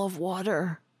trickle of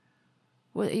water.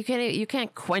 Well, you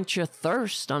can't quench your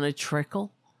thirst on a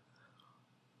trickle.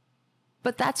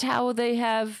 But that's how they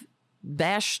have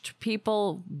bashed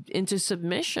people into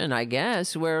submission, I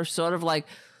guess. We're sort of like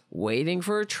waiting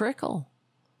for a trickle.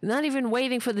 Not even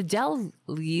waiting for the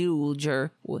deluge,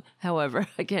 or however,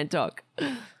 I can't talk.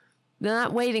 They're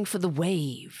not waiting for the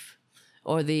wave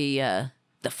or the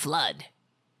flood.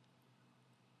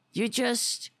 You're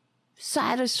just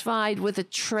satisfied with a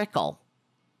trickle.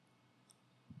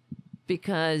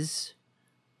 Because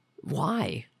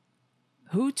why?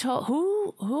 Who taught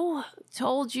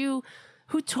you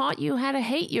how to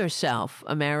hate yourself,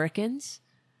 Americans?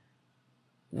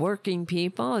 Working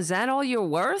people? Is that all you're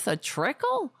worth? A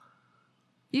trickle?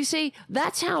 You see,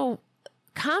 that's how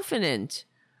confident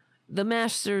the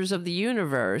masters of the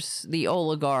universe, the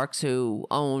oligarchs who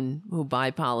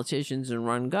buy politicians and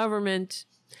run government,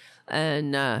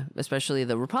 and especially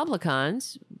the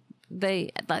Republicans,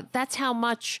 that's how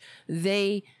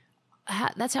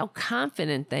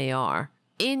confident they are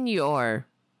in your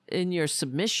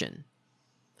submission.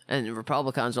 And the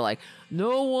Republicans are like,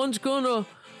 no one's gonna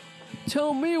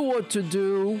tell me what to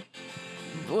do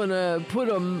when I put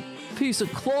a piece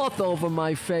of cloth over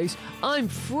my face. I'm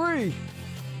free.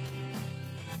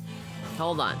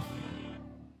 Hold on.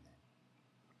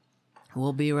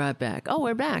 We'll be right back. Oh,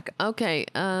 we're back. Okay,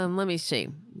 let me see.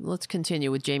 Let's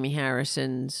continue with Jamie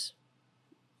Harrison's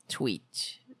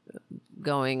tweet,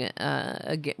 going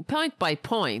again, point by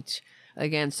point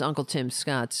against Uncle Tim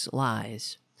Scott's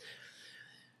lies.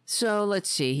 So let's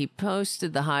see. He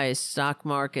posted the highest stock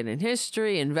market in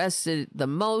history, invested the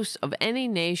most of any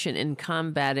nation in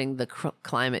combating the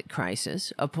climate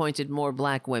crisis, appointed more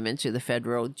black women to the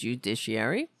federal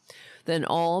judiciary than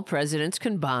all presidents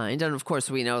combined. And of course,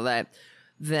 we know that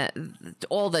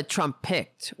all that Trump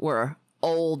picked were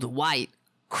old white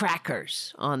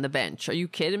crackers on the bench. Are you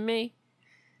kidding me?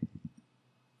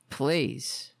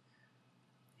 Please.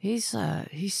 He's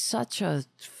such a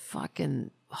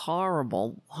fucking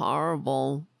horrible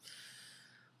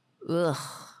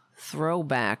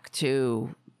throwback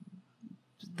to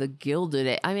the Gilded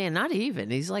Age. I mean, not even.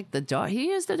 He's like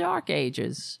he is the Dark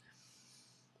Ages.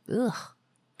 Ugh.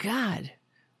 God.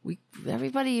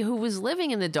 Everybody who was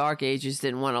living in the Dark Ages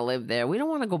didn't want to live there. We don't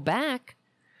want to go back.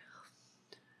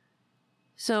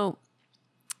 So,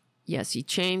 yes, he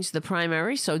changed the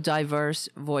primary so diverse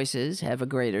voices have a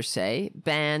greater say,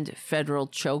 banned federal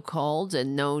chokeholds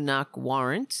and no-knock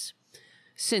warrants.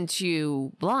 Since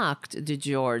you blocked the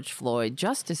George Floyd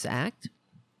Justice Act,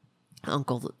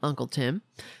 Uncle Tim,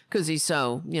 because he's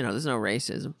so, there's no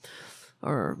racism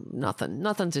or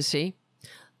nothing to see.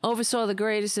 Oversaw the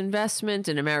greatest investment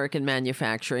in American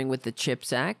manufacturing with the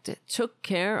CHIPS Act, took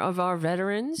care of our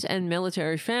veterans and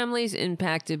military families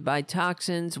impacted by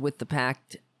toxins with the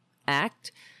PACT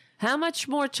Act. How much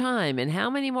more time and how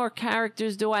many more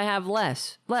characters do I have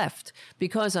left?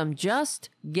 Because I'm just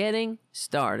getting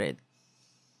started.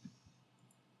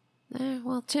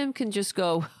 Well, Tim can just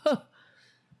go,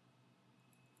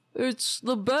 it's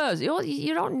the best.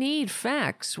 You don't need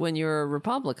facts when you're a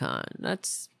Republican.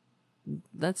 That's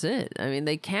it. I mean,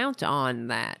 they count on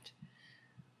that.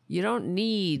 You don't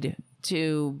need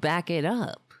to back it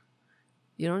up.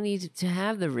 You don't need to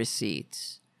have the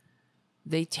receipts.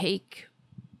 They'll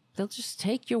just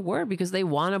take your word because they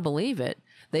want to believe it.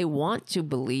 They want to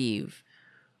believe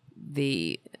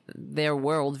their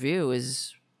worldview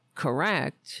is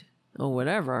correct or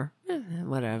whatever.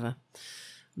 Whatever.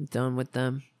 I'm done with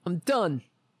them. I'm done.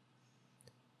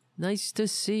 Nice to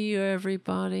see you,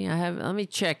 everybody. Let me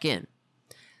check in.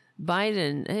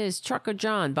 Biden is Trucker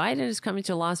John. Biden is coming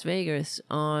to Las Vegas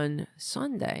on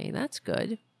Sunday. That's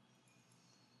good.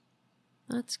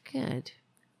 That's good.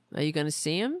 Are you going to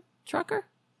see him, Trucker?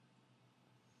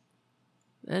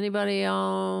 Anybody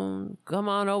come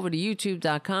on over to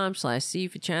youtube.com/C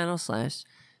for channel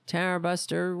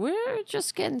 /Tarabuster. We're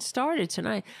just getting started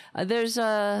tonight. There's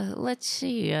let's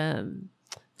see.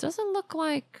 Doesn't look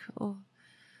like. Oh,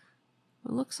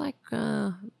 it looks like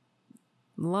a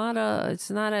lot of. It's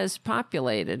not as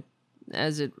populated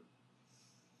as it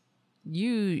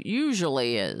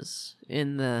usually is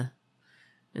in the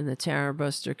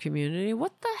Tarabuster community.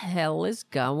 What the hell is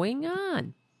going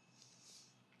on?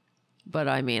 But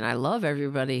I mean, I love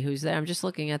everybody who's there. I'm just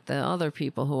looking at the other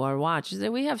people who are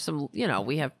watching. We have some,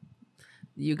 we have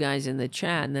you guys in the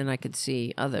chat, and then I could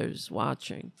see others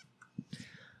watching.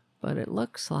 But it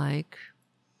looks like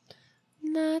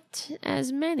not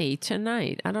as many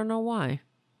tonight. I don't know why.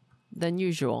 Than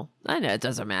usual. I know it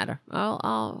doesn't matter.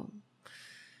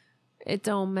 It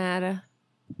don't matter.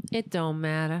 It don't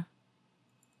matter.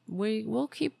 We'll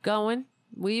keep going.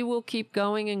 We will keep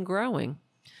going and growing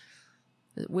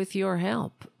with your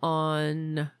help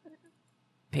on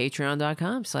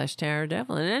patreon.com/TerrorDevil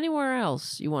and anywhere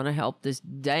else you want to help this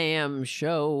damn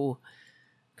show,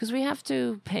 because we have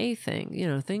to pay things.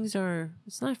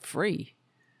 It's not free.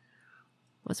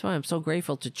 That's why I'm so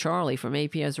grateful to Charlie from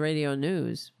APS Radio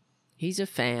News. He's a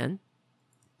fan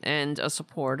and a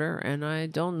supporter, and I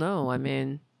don't know. I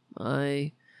mean,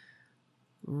 I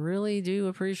really do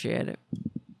appreciate it.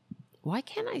 Why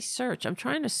can't I search? I'm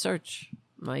trying to search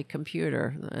my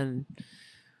computer, and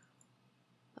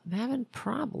I'm having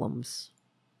problems.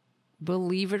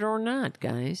 Believe it or not,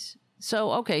 guys.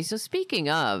 So speaking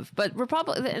of, but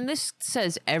and this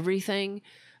says everything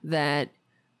that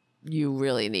you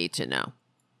really need to know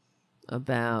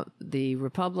about the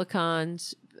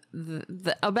Republicans,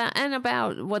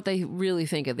 about what they really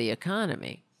think of the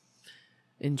economy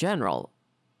in general,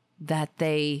 that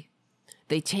they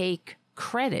take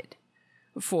credit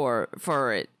for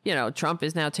it. Trump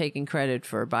is now taking credit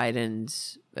for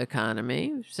Biden's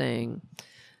economy, saying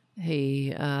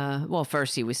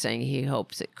first he was saying he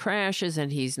hopes it crashes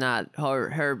and he's not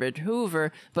Herbert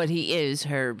Hoover, but he is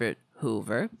Herbert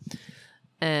Hoover.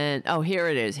 And here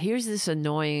it is. Here's this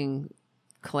annoying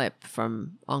clip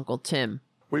from Uncle Tim.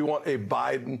 We want a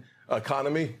Biden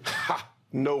economy? Ha!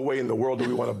 No way in the world do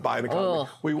we want a Biden economy.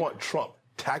 We want Trump.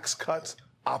 Tax cuts,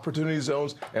 opportunity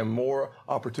zones, and more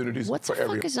opportunities for everyone.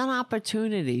 What the fuck is an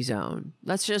opportunity zone?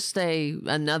 That's just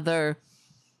another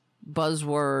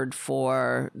buzzword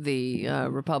for the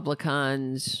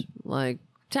Republicans, like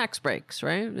tax breaks,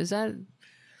 right? Is that...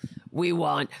 We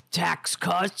want tax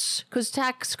cuts, because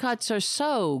tax cuts are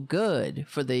so good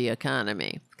for the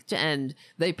economy, and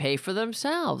they pay for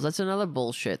themselves. That's another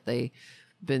bullshit they've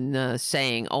been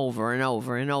saying over and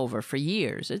over and over for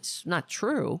years. It's not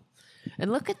true.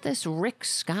 And look at this Rick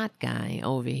Scott guy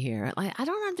over here. I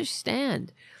don't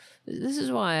understand. This is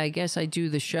why I guess I do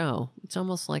the show. It's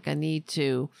almost like it's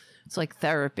like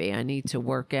therapy. I need to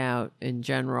work out in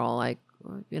general,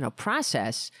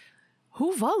 process.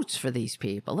 Who votes for these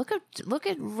people? Look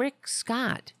at Rick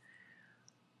Scott.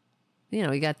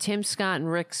 You got Tim Scott and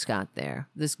Rick Scott there.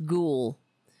 This ghoul.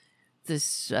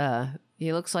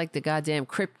 He looks like the goddamn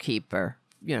crypt keeper,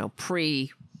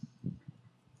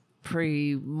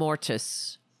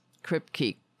 pre-mortis crypt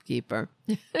keeper.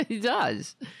 He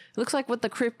does. Looks like what the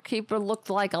crypt keeper looked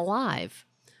like alive.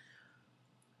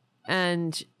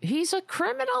 And he's a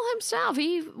criminal himself.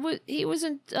 He was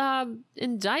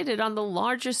indicted on the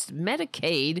largest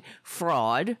Medicaid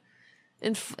fraud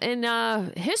in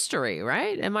history,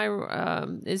 right?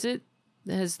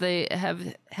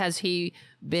 Has he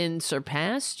been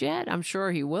surpassed yet? I'm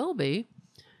sure he will be.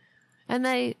 And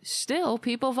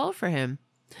people vote for him.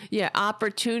 Yeah,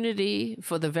 opportunity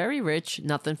for the very rich,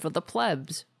 nothing for the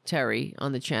plebs, Terry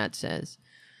on the chat says.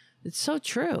 It's so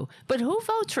true. But who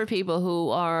votes for people who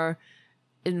are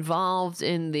involved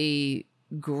in the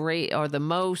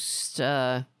most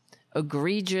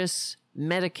egregious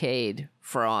Medicaid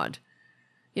fraud?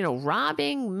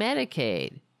 Robbing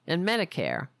Medicaid and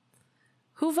Medicare.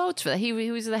 Who votes for that? He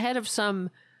was the head of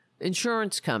some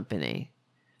insurance company,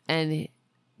 and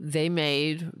they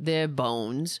made their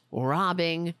bones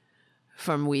robbing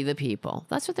from we the people.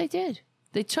 That's what they did.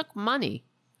 They took money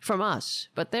from us,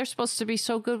 but they're supposed to be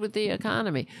so good with the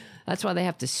economy. That's why they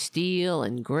have to steal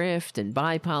and grift and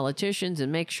buy politicians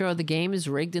and make sure the game is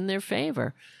rigged in their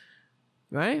favor,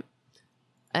 right?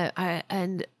 I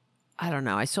don't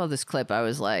know. I saw this clip. I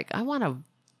was like, I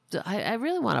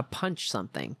really want to punch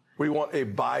something. We want a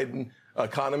Biden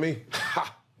economy?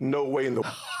 Ha! No way in the...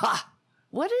 Ha!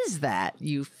 What is that?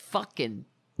 You fucking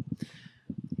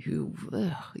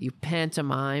you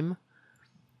pantomime.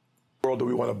 World do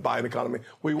we want a Biden economy?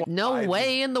 We want no Biden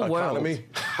way in the economy.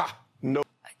 world. Ha, no.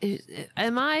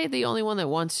 Am I the only one that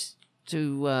wants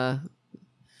to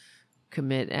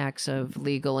commit acts of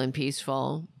legal and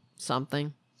peaceful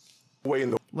something? Way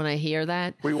in the when I hear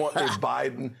that, we want a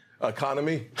Biden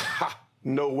economy. Ha,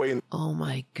 no way. Oh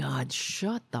my God!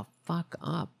 Shut the fuck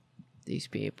up, these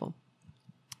people.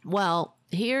 Well,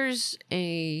 here's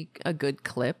a good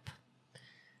clip.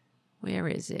 Where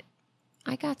is it?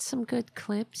 I got some good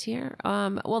clips here.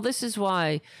 Well, this is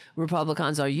why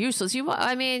Republicans are useless. You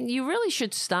really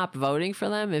should stop voting for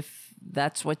them if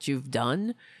that's what you've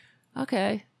done.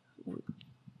 Okay.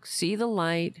 See the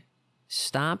light.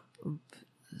 Stop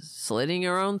slitting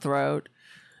your own throat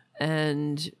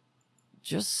and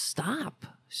just stop.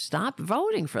 Stop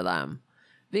voting for them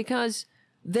because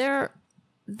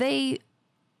they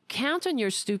count on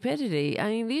your stupidity. I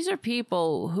mean, these are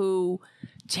people who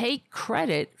take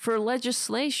credit for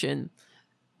legislation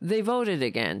they voted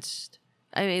against.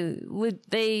 I mean,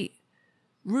 they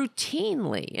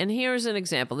routinely, and here's an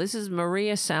example. This is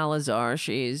Maria Salazar.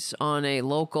 She's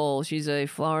a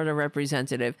Florida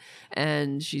representative,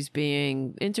 and she's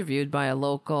being interviewed by a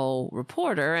local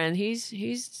reporter, and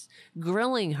he's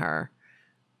grilling her.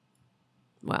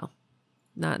 Well,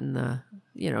 not in the,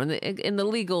 in the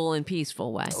legal and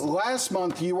peaceful way. Last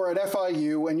month, you were at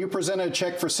FIU and you presented a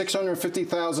check for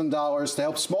 $650,000 to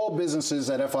help small businesses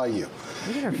at FIU.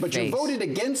 But you voted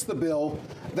against the bill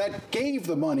that gave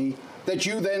the money that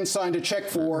you then signed a check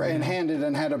for and handed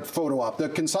and had a photo op, the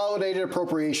Consolidated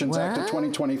Appropriations Act of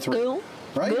 2023. Bill?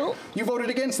 Right? Bill? You voted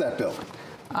against that bill.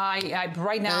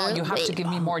 Right now, you have to give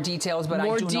me more details, but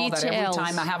I do know that every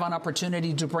time I have an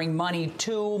opportunity to bring money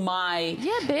to my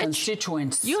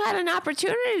constituents. You had an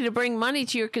opportunity to bring money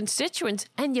to your constituents,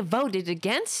 and you voted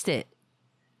against it.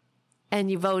 And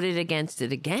you voted against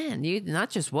it again. You not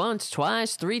just once,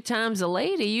 twice, 3 times a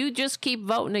lady. You just keep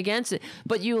voting against it.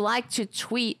 But you like to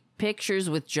tweet pictures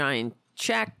with giant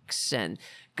checks and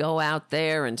go out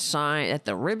there and sign at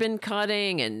the ribbon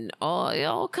cutting and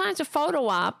all kinds of photo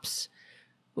ops.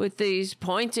 With these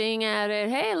pointing at it,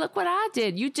 hey, look what I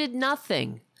did. You did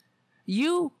nothing.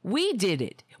 We did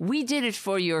it. We did it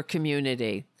for your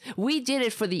community. We did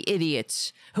it for the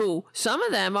idiots who, some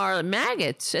of them are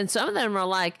maggots and some of them are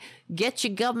like, get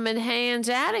your government hands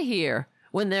out of here.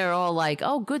 When they're all like,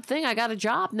 oh, good thing I got a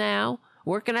job now,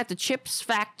 working at the chips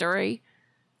factory.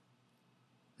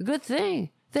 Good thing.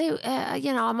 I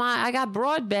got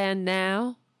broadband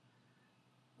now.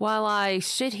 While I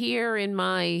sit here in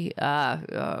my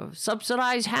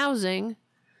subsidized housing,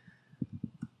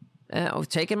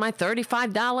 taking my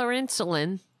 $35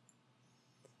 insulin.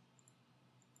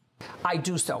 I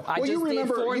do so. I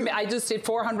just did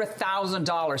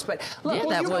 $400,000. But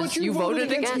look, you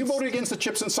voted against. You voted against the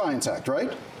Chips and Science Act,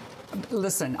 right?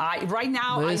 Listen, I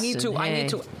need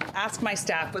to ask my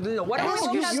staff. But what are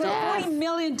we looking at? The $40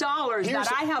 million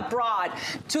that I have brought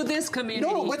to this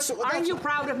community. Aren't you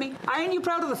proud of me? Aren't you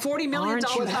proud of the $40 million?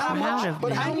 Aren't you proud of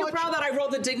me? Aren't you proud that I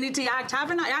wrote the Dignity Act?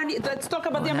 Haven't I? Let's talk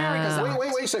about the Americas Act.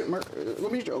 Wait a second. Let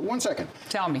me 1 second.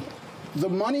 Tell me. The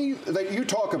money that you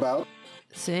talk about.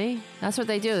 See, that's what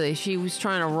they do. She was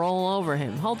trying to roll over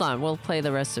him. Hold on, we'll play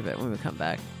the rest of it when we come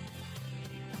back.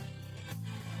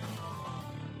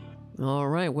 All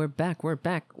right, we're back.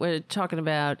 We're talking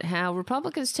about how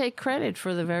Republicans take credit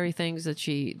for the very things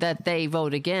that they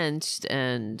vote against,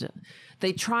 and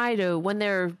they try to, when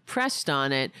they're pressed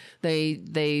on it,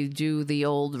 they do the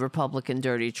old Republican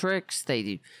dirty tricks.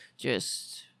 They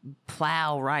just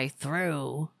plow right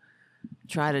through,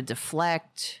 try to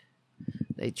deflect.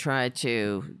 They try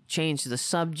to change the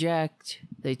subject.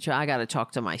 I got to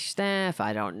talk to my staff.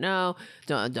 I don't know.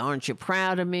 Aren't you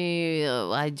proud of me?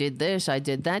 I did this. I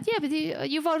did that. Yeah, but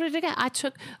you voted again.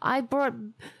 I brought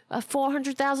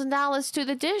 $400,000 to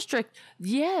the district.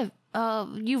 Yeah,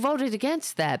 you voted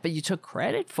against that, but you took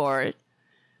credit for it.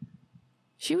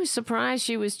 She was surprised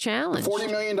she was challenged.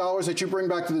 $40 million that you bring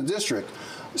back to the district.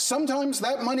 Sometimes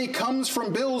that money comes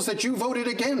from bills that you voted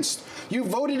against. You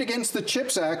voted against the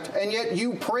CHIPS Act, and yet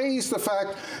you praise the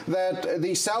fact that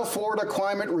the South Florida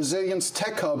Climate Resilience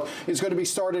Tech Hub is going to be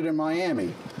started in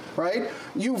Miami, right?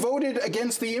 You voted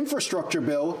against the infrastructure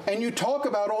bill, and you talk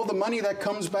about all the money that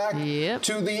comes back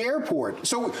to the airport.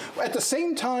 So at the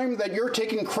same time that you're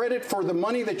taking credit for the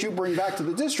money that you bring back to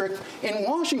the district, in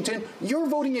Washington, you're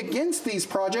voting against these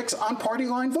projects on party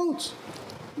line votes.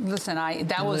 Listen, I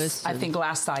think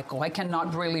last cycle. I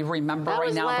cannot really remember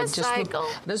right now,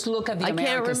 but let's look at the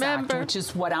Americas Act, which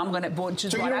is what I'm going to.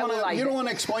 So you don't want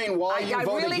to explain why you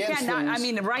voted against things. I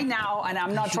mean, right now, and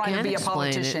I'm not trying to be a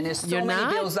politician. There's so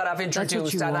many bills that I've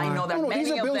introduced that I know that many of them.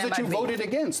 These are bills that you voted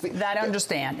against. That I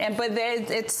understand, but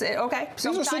it's okay.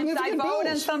 Sometimes I vote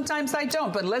and sometimes I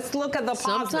don't. But let's look at the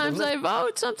positive. Sometimes I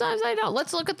vote, sometimes I don't.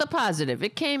 Let's look at the positive.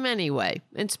 It came anyway,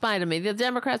 in spite of me. The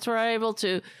Democrats were able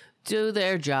to do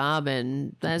their job,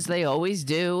 and as they always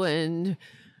do, and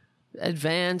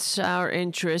advance our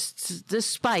interests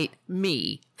despite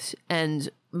me and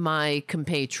my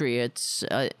compatriots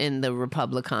in the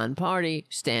Republican Party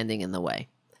standing in the way.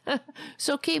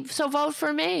 So vote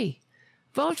for me.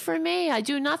 Vote for me. I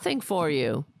do nothing for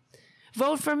you.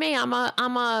 Vote for me. I'm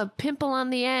a pimple on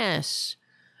the ass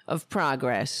of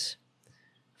progress.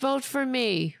 Vote for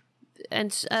me.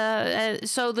 And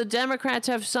so the Democrats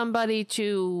have somebody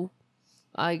to,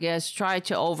 I guess, try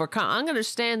to overcome. I'm going to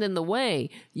stand in the way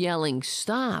yelling,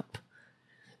 stop.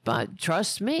 But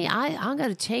trust me, I'm going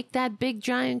to take that big,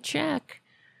 giant check.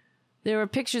 There are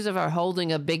pictures of her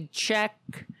holding a big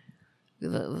check,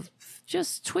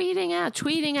 just tweeting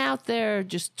out there,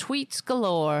 just tweets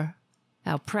galore,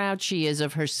 how proud she is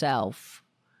of herself.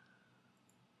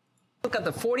 Look at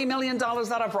the $40 million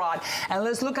that I brought, and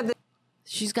let's look at the...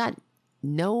 She's got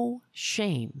no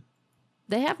shame.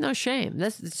 They have no shame.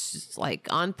 It's just like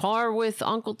on par with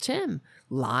Uncle Tim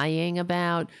lying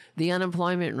about the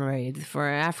unemployment rate for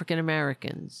African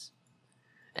Americans.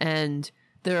 And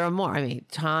there are more. I mean,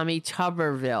 Tommy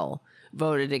Tuberville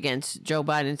voted against Joe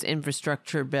Biden's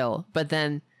infrastructure bill, but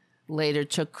then later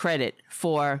took credit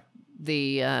for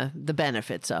the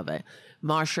benefits of it.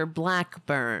 Marsha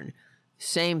Blackburn,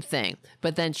 same thing.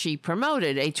 But then she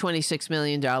promoted a $26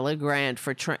 million grant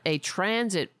for a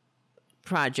transit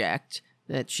project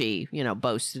that she,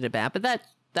 boasted about. But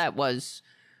that was,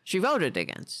 she voted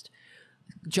against.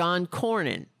 John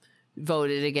Cornyn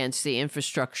voted against the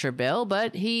infrastructure bill,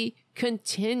 but he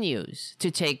continues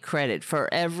to take credit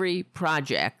for every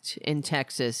project in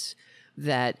Texas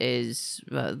that is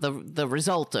the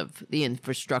result of the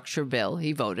infrastructure bill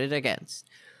he voted against.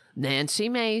 Nancy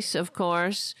Mace, of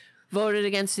course, voted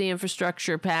against the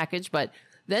infrastructure package, but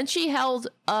then she held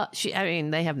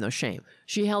they have no shame.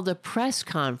 She held a press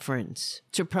conference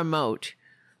to promote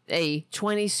a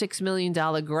 $26 million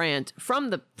grant from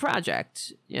the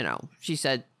project. She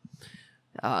said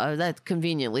that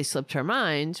conveniently slipped her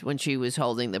mind when she was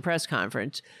holding the press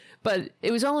conference, but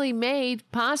it was only made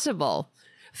possible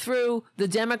through the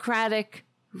Democratic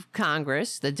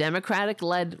Congress, the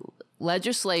Democratic-led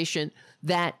legislation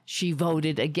that she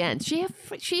voted against.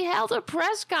 She held a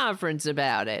press conference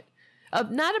about it.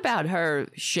 Not about her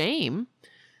shame,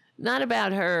 not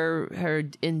about her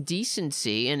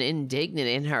indecency and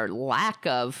indignity and her lack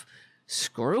of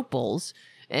scruples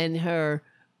and her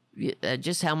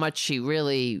just how much she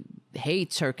really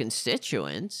hates her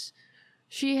constituents.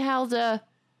 She held a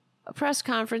press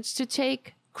conference to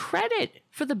take credit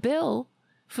for the bill,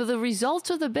 for the result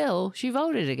of the bill she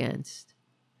voted against.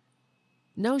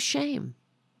 No shame.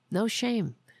 No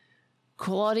shame.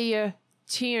 Claudia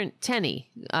Tenney,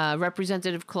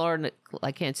 Representative Claudia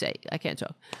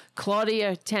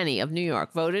Tenney of New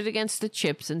York voted against the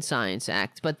CHIPS and Science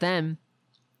Act, but then,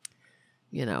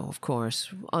 of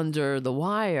course, under the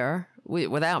wire,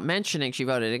 without mentioning she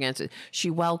voted against it, she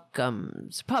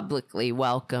publicly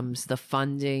welcomes the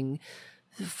funding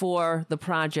for the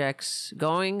projects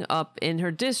going up in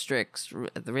her districts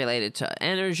related to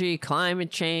energy,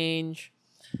 climate change.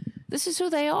 This is who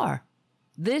they are.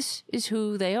 This is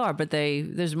who they are, but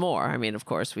there's more. I mean, of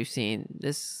course, we've seen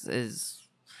this is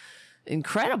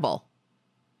incredible,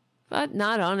 but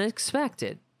not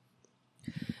unexpected.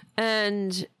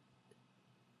 And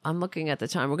I'm looking at the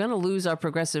time. We're going to lose our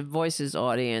Progressive Voices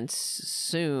audience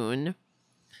soon.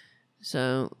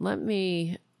 So let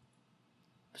me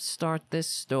start this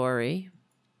story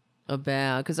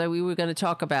about, because we were going to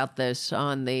talk about this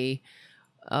on the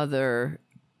other,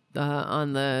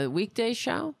 on the weekday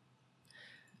show.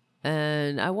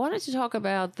 And I wanted to talk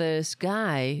about this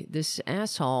guy, this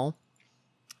asshole.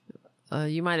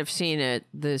 You might have seen it,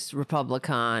 this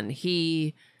Republican.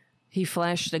 He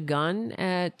flashed a gun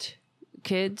at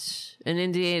kids. An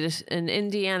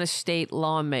Indiana state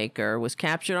lawmaker was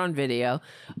captured on video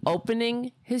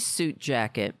opening his suit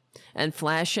jacket and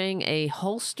flashing a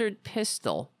holstered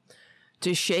pistol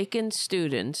to shaken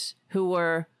students who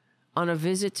were on a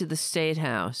visit to the State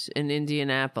House in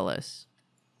Indianapolis.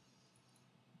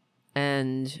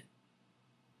 And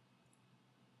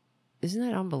isn't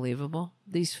that unbelievable?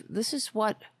 This is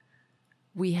what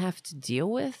we have to deal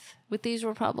with these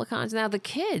Republicans. Now, the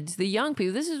kids, the young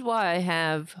people, this is why I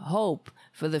have hope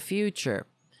for the future.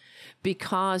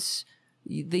 Because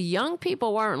the young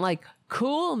people weren't like,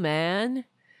 cool, man,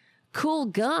 cool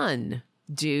gun,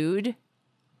 dude.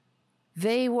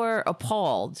 They were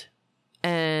appalled,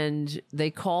 and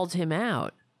they called him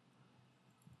out.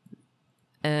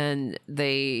 And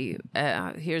they,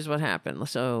 here's what happened.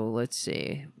 So let's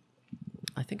see.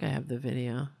 I think I have the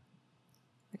video.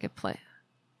 I could play.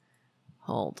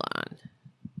 Hold on.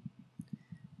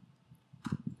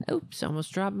 Oops,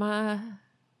 almost dropped my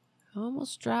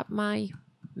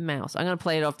mouse. I'm going to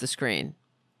play it off the screen.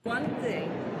 One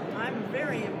thing, I'm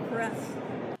very impressed.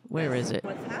 Where is it?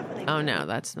 What's happening? Oh, no,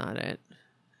 that's not it.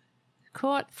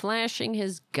 Caught flashing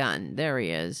his gun. There he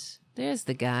is. There's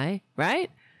the guy, right?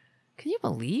 Can you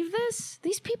believe this?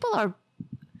 These people are,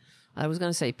 I was going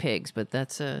to say pigs, but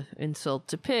that's an insult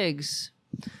to pigs.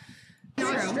 In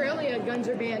Australia, guns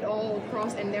are banned all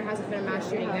across, and there hasn't been a mass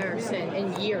shooting there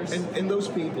in years. And those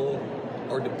people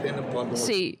are dependent upon...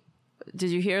 See, did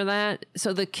you hear that?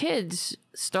 So the kids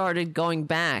started going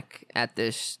back at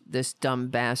this dumb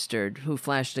bastard who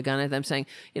flashed a gun at them, saying,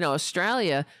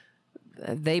 Australia,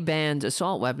 they banned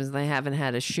assault weapons. They haven't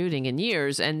had a shooting in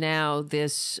years, and now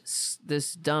this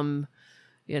dumb,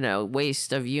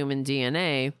 waste of human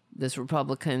DNA, this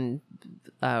Republican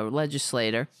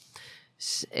legislator,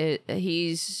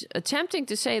 he's attempting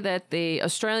to say that the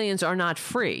Australians are not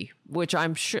free, which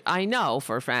I know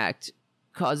for a fact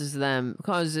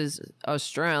causes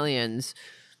Australians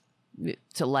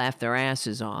to laugh their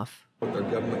asses off. Their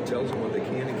government tells them what they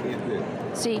can and can't do.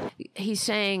 See, he's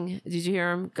saying, did you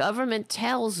hear him? Government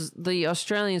tells the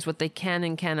Australians what they can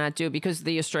and cannot do because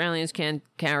the Australians can't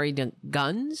carry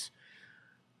guns.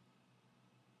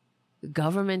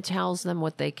 Government tells them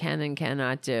what they can and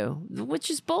cannot do,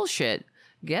 which is bullshit.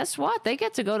 Guess what? They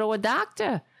get to go to a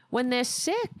doctor when they're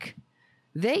sick.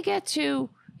 They get to,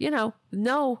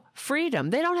 no freedom.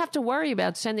 They don't have to worry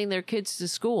about sending their kids to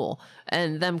school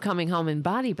and them coming home in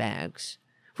body bags.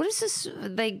 What is this?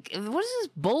 What is this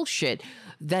bullshit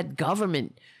that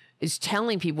government is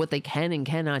telling people what they can and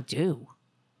cannot do?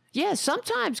 Yeah,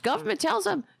 sometimes government tells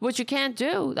them what you can't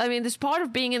do. I mean, this part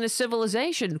of being in a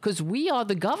civilization because we are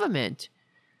the government.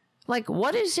 Like,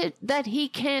 what is it that he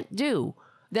can't do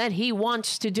that he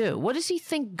wants to do? What does he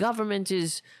think government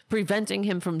is preventing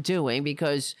him from doing?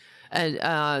 Because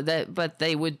but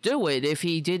they would do it if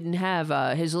he didn't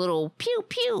have his little pew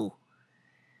pew.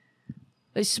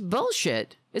 It's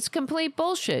bullshit. It's complete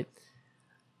bullshit.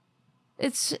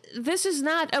 This is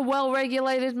not a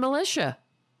well-regulated militia.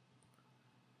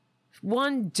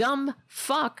 One dumb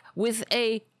fuck with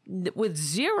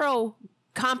zero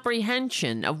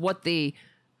comprehension of what the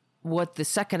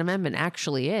Second Amendment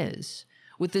actually is,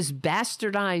 with this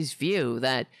bastardized view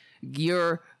that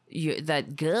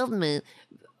that government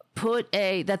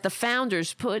that the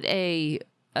founders put an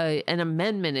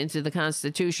amendment into the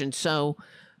Constitution so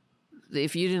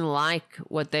if you didn't like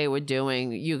what they were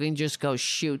doing, you can just go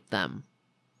shoot them.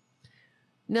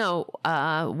 No,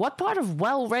 what part of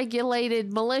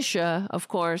well-regulated militia, of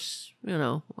course,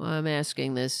 I'm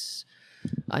asking this,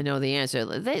 I know the answer.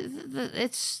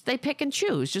 They pick and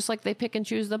choose, just like they pick and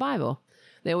choose the Bible.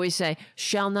 They always say,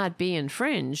 shall not be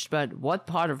infringed, but what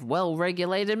part of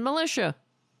well-regulated militia?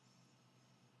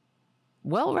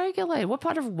 Well-regulated. What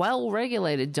part of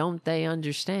well-regulated don't they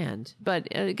understand? But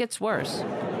it gets worse.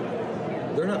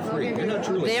 They're not free. They're not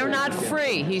truly free. They're not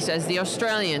free. He says the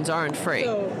Australians aren't free.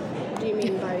 So, do you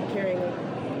mean by carrying?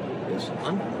 Yes,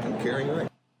 I'm carrying right.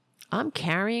 I'm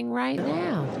carrying right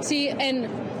now. See, and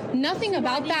nothing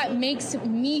about that makes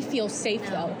me feel safe,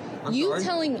 though.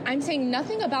 I'm saying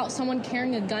nothing about someone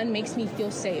carrying a gun makes me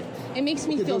feel safe. It makes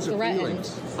me feel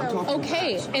threatened.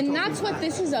 Okay, and that's what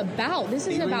this is about. This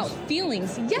is about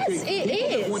feelings. Yes, it is.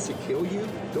 People that want to kill you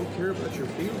don't care about your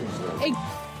feelings, though.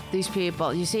 These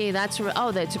people, you see, that's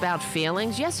about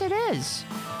feelings. Yes, it is.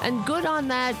 And good on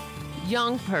that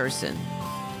young person.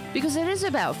 Because it is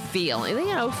about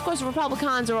feeling. Of course,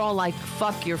 Republicans are all like,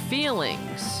 fuck your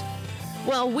feelings.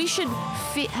 Well, we should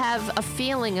have a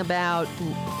feeling about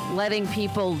letting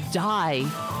people die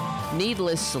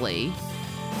needlessly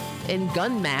in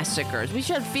gun massacres. We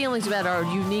should have feelings about our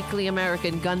uniquely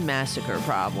American gun massacre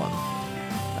problem.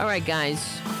 All right,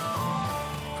 guys.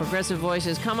 Progressive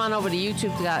Voices, come on over to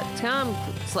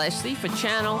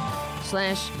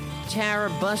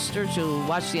youtube.com/CFA-channel/Tarabuster to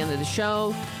watch the end of the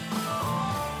show.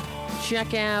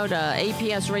 Check out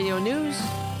APS Radio News.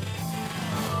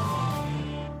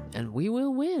 And we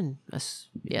will win.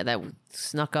 Yeah, that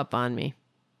snuck up on me.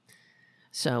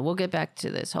 So we'll get back to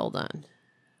this. Hold on.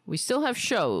 We still have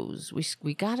shows.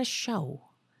 We got a show.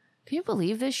 Can you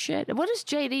believe this shit? What does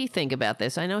JD think about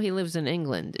this? I know he lives in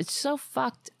England. It's so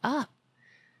fucked up.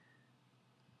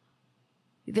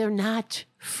 They're not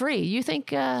free. You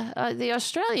think the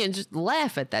Australians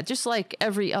laugh at that, just like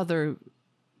every other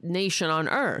nation on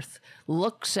earth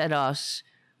looks at us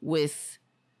with,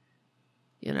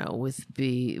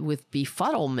 with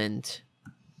befuddlement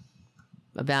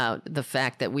about the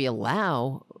fact that we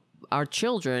allow our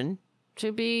children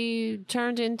to be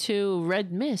turned into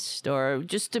red mist, or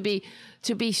just to be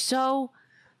so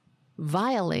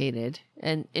violated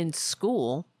and in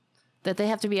school that they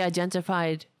have to be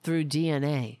identified through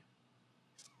DNA.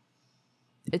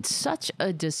 It's such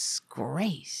a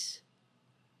disgrace.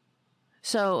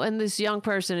 So, and this young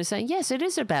person is saying, yes, it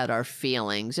is about our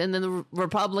feelings. And then the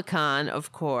Republican,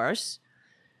 of course,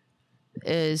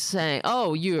 is saying,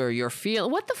 oh, you're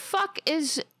feeling. What the fuck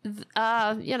is,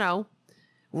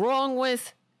 wrong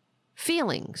with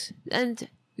feelings? And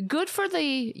good for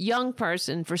the young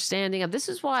person for standing up. This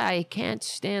is why I can't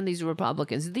stand these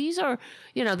Republicans. These are,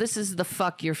 this is the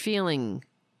fuck you're feeling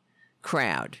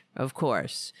crowd, of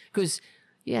course. Because,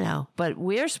 but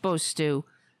we're supposed to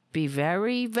be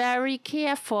very, very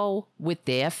careful with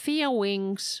their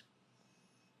feelings.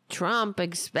 Trump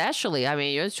especially. I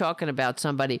mean, you're talking about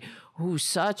somebody who's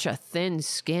such a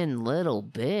thin-skinned little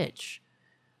bitch.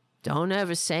 Don't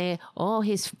ever say, oh,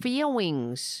 his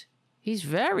feelings. He's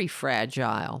very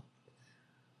fragile.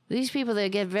 These people, they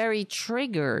get very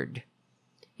triggered.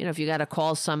 If you got to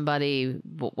call somebody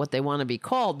what they want to be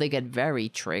called, they get very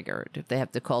triggered. If they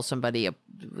have to call somebody a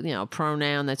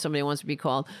pronoun that somebody wants to be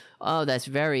called, oh, that's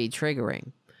very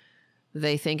triggering.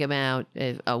 They think about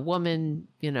a woman,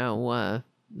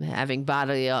 having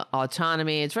bodily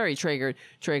autonomy. It's very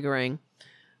triggering.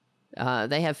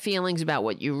 They have feelings about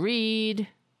what you read,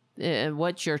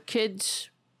 what your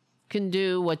kids can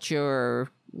do, what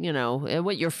your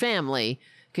family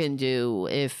can do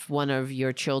if one of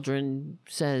your children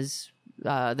says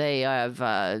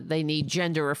they need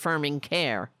gender affirming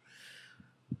care.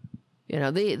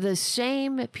 The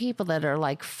same people that are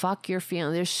like, fuck your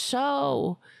feelings. They're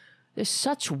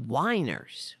such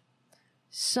whiners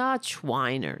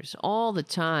all the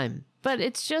time. But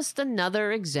it's just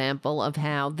another example of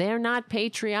how they're not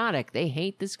patriotic. They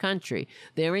hate this country.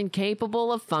 They're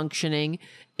incapable of functioning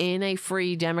in a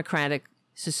free democratic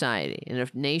society, in a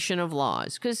nation of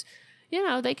laws. Because,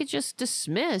 they could just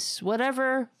dismiss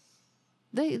whatever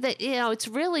they it's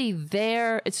really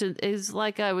it's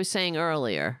like I was saying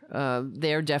earlier,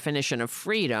 their definition of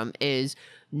freedom is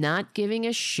not giving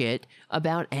a shit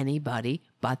about anybody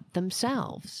but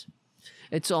themselves.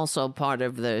 It's also part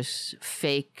of this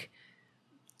fake,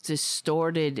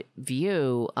 distorted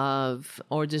view of,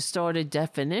 or distorted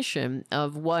definition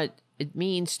of what it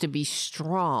means to be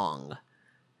strong,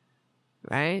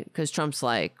 right? Because Trump's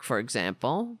like, for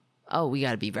example, oh, we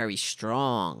got to be very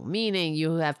strong, meaning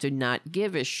you have to not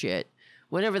give a shit.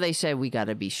 Whenever they say we got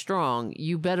to be strong,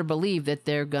 you better believe that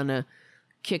they're going to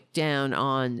kick down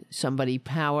on somebody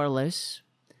powerless,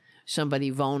 somebody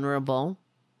vulnerable.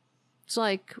 It's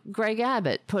like Greg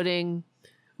Abbott putting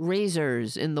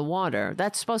razors in the water.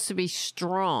 That's supposed to be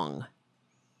strong,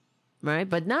 right?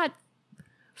 But not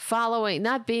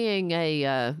being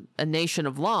a nation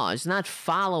of laws, not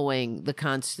following the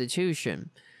Constitution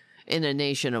in a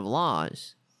nation of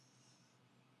laws.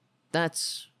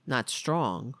 That's not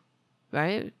strong,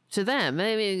 right? To them,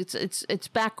 I mean, it's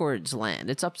backwards land.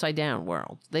 It's upside down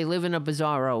world. They live in a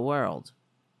bizarro world.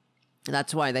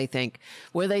 That's why they think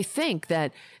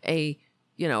that a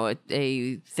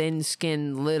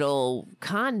thin-skinned little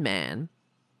con man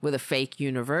with a fake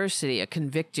university, a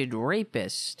convicted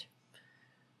rapist,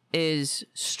 is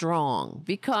strong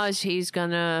because he's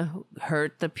gonna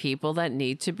hurt the people that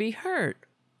need to be hurt.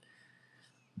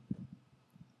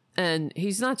 And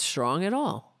he's not strong at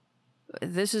all.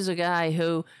 This is a guy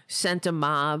who sent a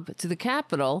mob to the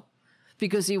Capitol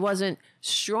because he wasn't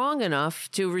strong enough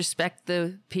to respect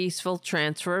the peaceful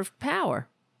transfer of power.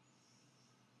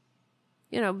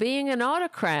 Being an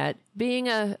autocrat, being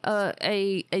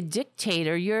a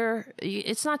dictator,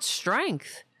 it's not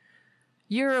strength.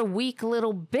 You're a weak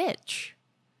little bitch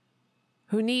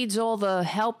who needs all the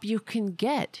help you can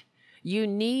get. You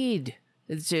need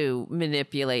to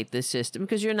manipulate the system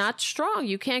because you're not strong.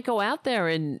 You can't go out there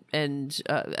and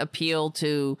appeal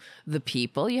to the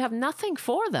people. You have nothing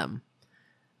for them.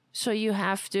 So you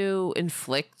have to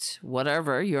inflict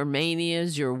whatever, your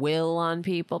manias, your will on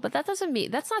people. But that doesn't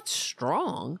mean, that's not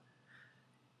strong.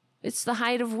 It's the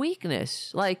height of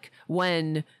weakness. Like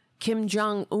when Kim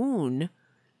Jong-un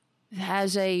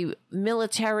has a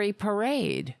military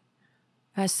parade,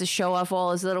 has to show off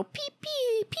all his little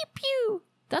pew-pew, pew-pew.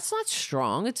 That's not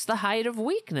strong. It's the height of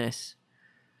weakness.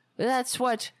 That's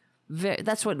what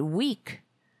weak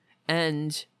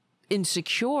and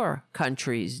insecure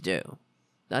countries do.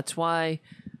 That's why,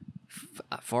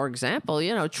 for example,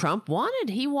 Trump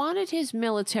wanted his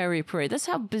military parade. That's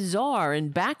how bizarre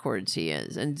and backwards he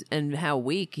is, and how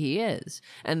weak he is,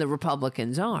 and the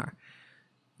Republicans are.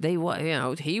 He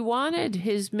wanted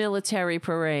his military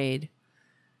parade.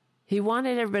 He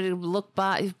wanted everybody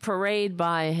to parade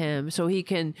by him so he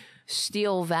can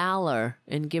steal valor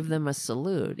and give them a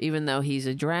salute, even though he's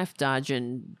a draft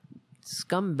dodging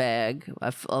scumbag,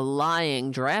 a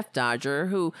lying draft dodger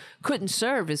who couldn't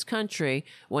serve his country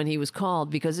when he was called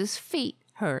because his feet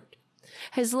hurt.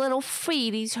 His little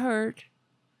feeties hurt.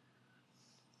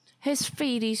 His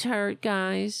feeties hurt,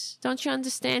 guys. Don't you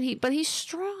understand? But he's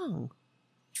strong.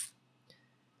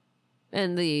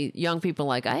 And the young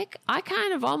people I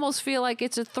kind of almost feel like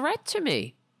it's a threat to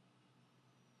me.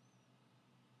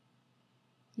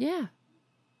 Yeah.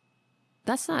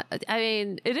 That's not,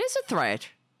 it is a threat.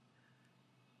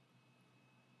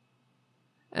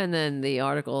 And then the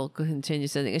article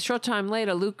continues saying, a short time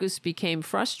later, Lucas became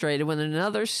frustrated when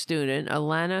another student,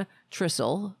 Alana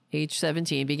Trissel, age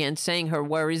 17, began saying her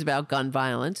worries about gun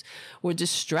violence were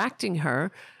distracting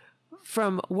her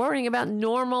from worrying about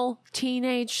normal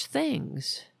teenage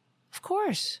things. Of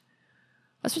course.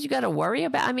 That's what you got to worry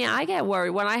about. I get worried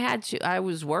when I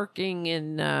was working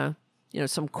in,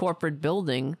 some corporate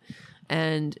building,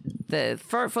 and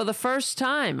for the first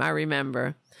time, I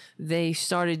remember, they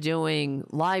started doing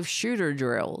live shooter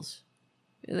drills.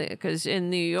 Because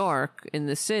in New York, in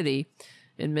the city,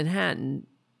 in Manhattan,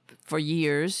 for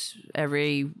years,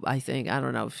 every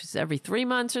 3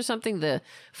 months or something, the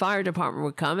fire department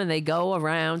would come and they go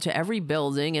around to every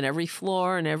building and every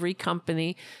floor and every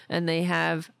company, and they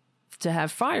have to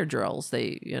have fire drills.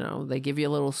 They give you a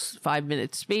little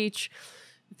 5-minute speech.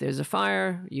 If there's a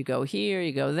fire, you go here,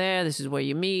 you go there, this is where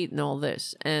you meet, and all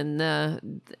this.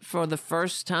 And for the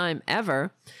first time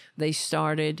ever, they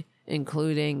started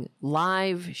including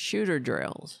live shooter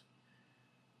drills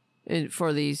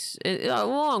for these,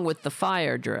 along with the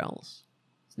fire drills.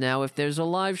 Now, if there's a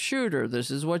live shooter, this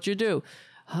is what you do.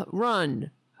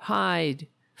 Run, hide,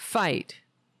 fight.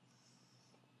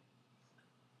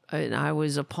 And I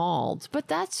was appalled. But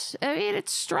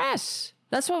it's stress.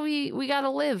 That's what we got to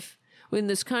live in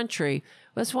this country.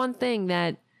 That's one thing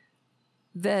that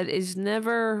is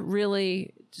never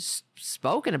really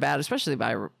spoken about, especially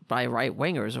by right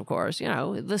wingers, of course.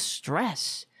 The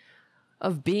stress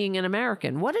of being an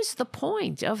American. What is the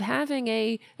point of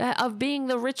of being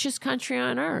the richest country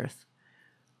on earth?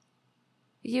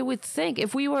 You would think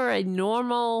if we were a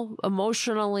normal,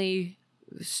 if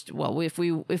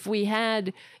we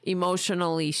had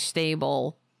emotionally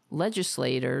stable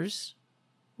legislators.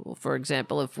 For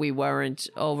example, if we weren't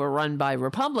overrun by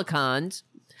Republicans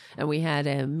and we had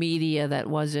a media that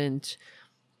wasn't,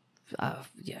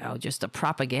 just a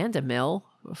propaganda mill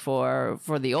for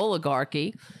the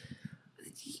oligarchy,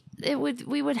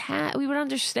 we would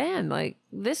understand, like,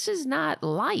 this is not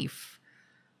life.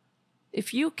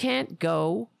 If you can't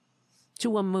go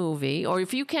to a movie, or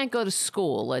if you can't go to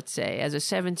school, let's say, as a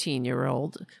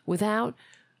 17-year-old, without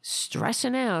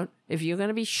stressing out if you're going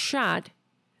to be shot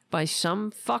by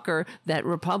some fucker that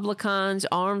Republicans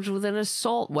armed with an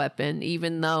assault weapon,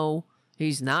 even though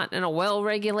he's not in a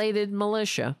well-regulated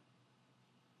militia,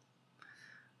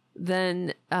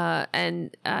 then,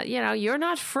 you're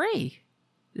not free.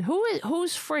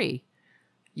 Who's free?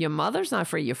 Your mother's not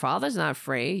free. Your father's not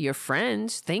free. Your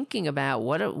friends thinking about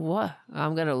what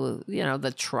I'm going to,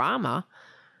 the trauma.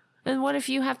 And what if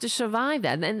you have to survive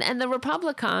that? And the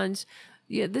Republicans,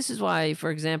 this is why, for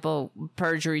example,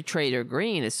 Perjury Trader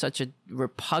Green is such a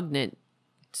repugnant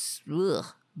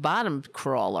bottom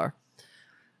crawler.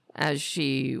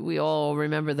 We all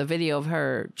remember the video of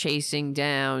her chasing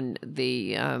down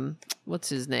the, what's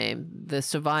his name? The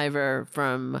survivor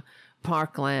from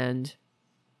Parkland,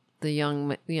 the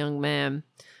young man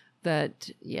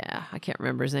that, I can't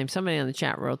remember his name. Somebody on the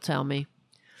chat room will tell me.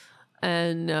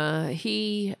 And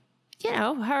he,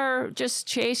 her just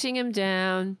chasing him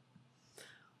down.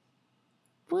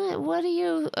 What do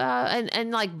you,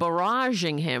 and like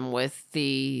barraging him with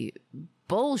the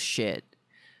bullshit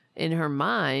in her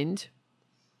mind.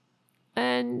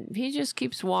 And he just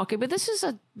keeps walking. But this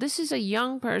is a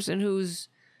young person who's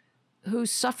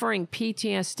suffering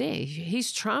PTSD.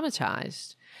 He's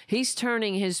traumatized. He's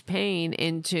turning his pain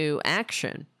into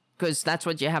action, because that's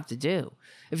what you have to do.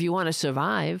 If you want to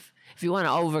survive, if you want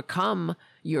to overcome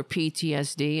your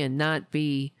PTSD and not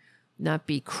be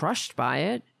crushed by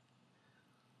it,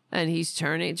 And he's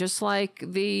turning just like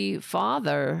the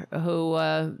father who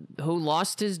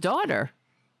lost his daughter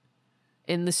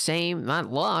in the same,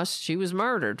 not lost, she was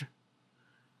murdered.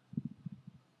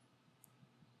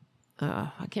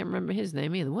 I can't remember his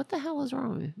name either. What the hell is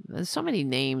wrong with me? There's so many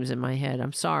names in my head.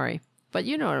 I'm sorry. But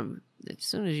you know, as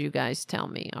soon as you guys tell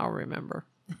me, I'll remember.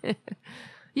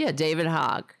 Yeah, David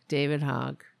Hogg. David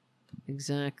Hogg.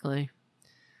 Exactly.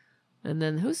 And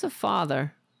then who's the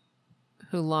father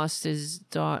who lost his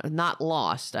daughter? Not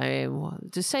lost.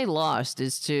 To say lost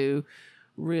is to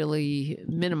really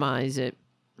minimize it.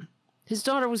 His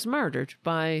daughter was murdered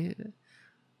by...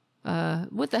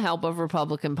 with the help of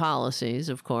Republican policies,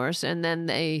 of course, and then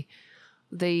they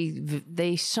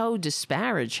so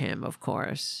disparage him, of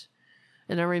course.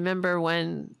 And I remember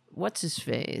when what's his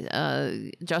face,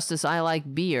 Justice I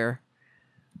Like Beer,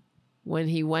 when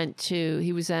he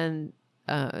was in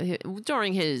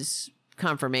during his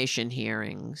confirmation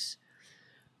hearings,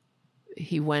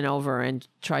 he went over and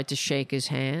tried to shake his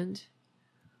hand,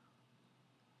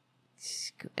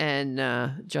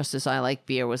 and Justice I Like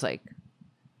Beer was like,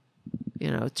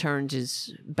 turned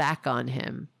his back on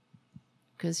him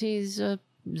because he's a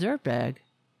dirtbag.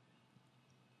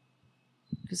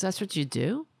 Because that's what you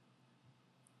do?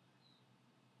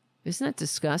 Isn't that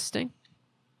disgusting?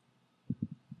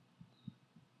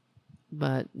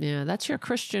 But, yeah, that's your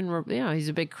Christian. Yeah, he's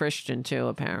a big Christian, too,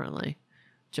 apparently.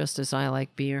 Justice I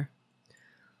Like Beer.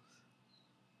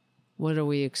 What do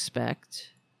we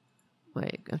expect?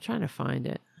 Wait, I'm trying to find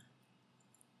it.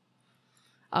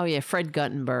 Oh, yeah, Fred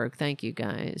Guttenberg. Thank you,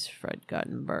 guys. Fred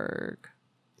Guttenberg.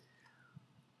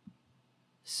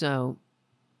 So,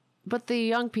 but the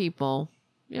young people,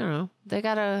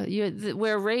 they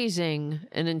we're raising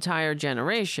an entire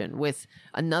generation with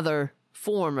another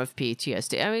form of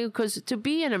PTSD. I mean, because to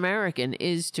be an American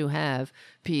is to have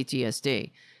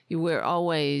PTSD. We're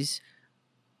always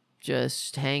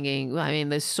just hanging. I mean,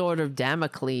 this sword of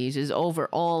Damocles is over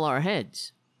all our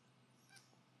heads.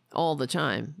 All the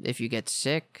time. If you get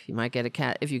sick, you might get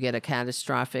if you get a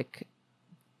catastrophic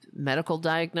medical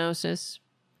diagnosis,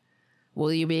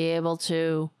 will you be able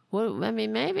to? Well, I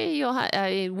mean, maybe you'll.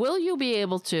 Will you be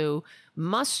able to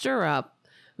muster up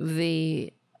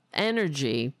the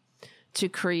energy to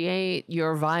create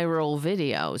your viral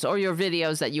videos or your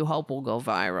videos that you hope will go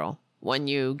viral when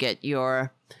you get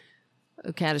your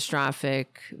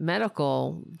catastrophic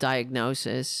medical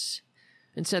diagnosis?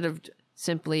 Instead of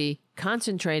simply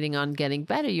concentrating on getting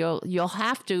better, you'll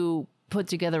have to put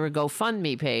together a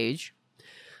GoFundMe page,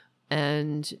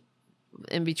 and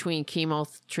in between chemo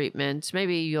treatments,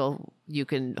 maybe you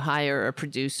can hire a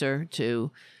producer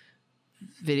to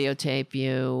videotape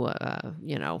you.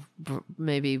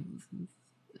 Maybe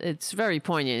it's very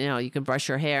poignant. You can brush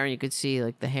your hair and you could see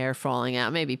like the hair falling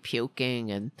out, maybe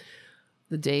puking, and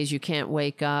the days you can't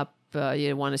wake up.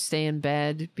 You want to stay in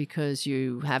bed because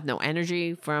you have no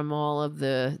energy from all of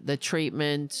the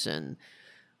treatments, and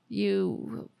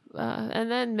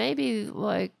and then maybe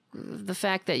like the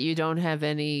fact that you don't have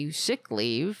any sick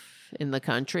leave in the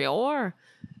country or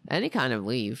any kind of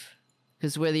leave,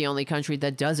 because we're the only country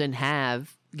that doesn't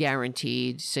have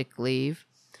guaranteed sick leave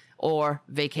or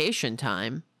vacation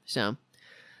time. So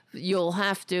you'll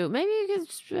have to, maybe you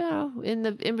can,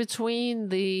 in between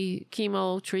the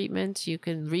chemo treatments, you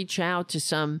can reach out to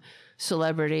some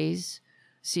celebrities,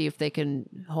 see if they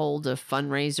can hold a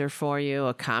fundraiser for you,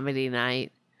 a comedy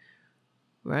night,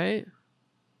 right?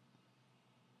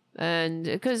 And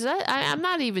because I'm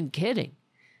not even kidding.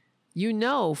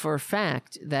 For a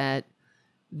fact that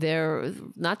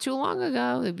not too long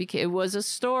ago, it was a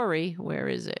story. Where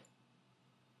is it?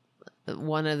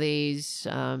 One of these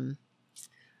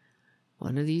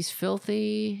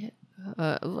filthy,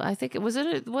 I think was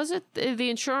it the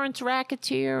insurance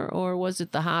racketeer, or was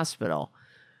it the hospital?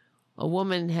 A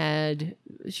woman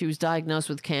she was diagnosed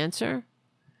with cancer,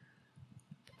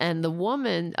 and the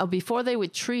woman, before they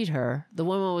would treat her, the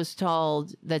woman was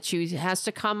told that she has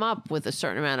to come up with a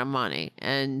certain amount of money,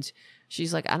 and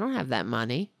she's like, I don't have that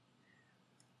money.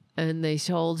 And they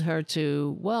told her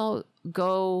to,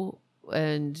 go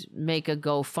and make a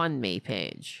GoFundMe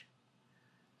page.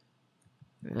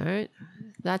 All right.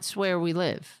 That's where we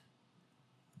live.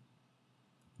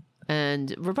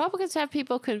 And Republicans have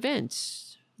people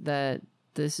convinced that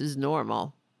this is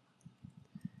normal.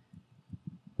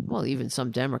 Well, even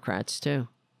some Democrats, too.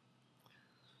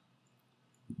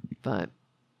 But,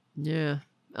 yeah.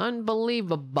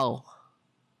 Unbelievable.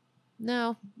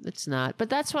 No, it's not. But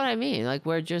that's what I mean. Like,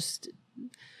 we're just...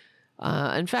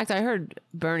 in fact, I heard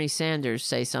Bernie Sanders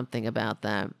say something about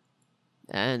that.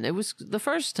 And it was the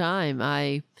first time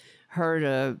I heard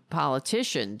a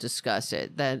politician discuss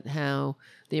it, that how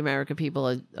the American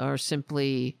people are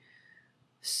simply,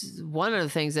 one of the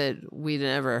things that we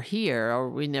never hear or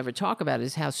we never talk about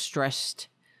is how stressed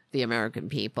the American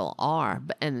people are.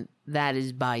 And that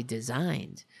is by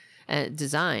design. And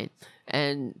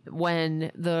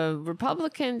when the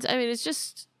Republicans, I mean, it's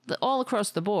just all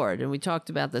across the board. And we talked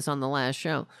about this on the last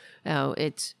show, how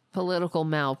it's political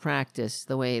malpractice,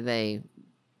 the way they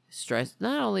stress,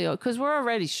 not only because we're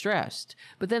already stressed,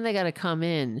 but then they got to come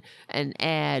in and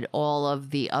add all of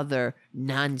the other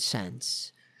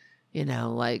nonsense,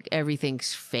 like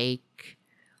everything's fake.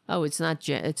 Oh, it's not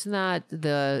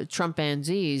the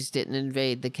Trumpanzees didn't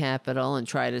invade the Capitol and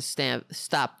try to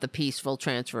stop the peaceful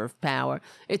transfer of power.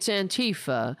 It's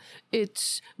Antifa,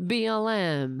 it's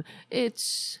BLM,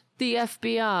 it's the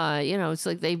FBI. It's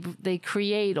like they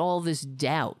create all this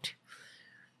doubt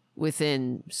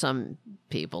within some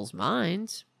people's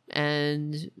minds.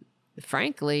 And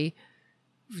frankly,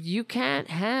 you can't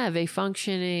have a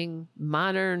functioning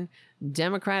modern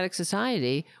democratic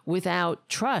society without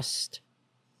trust.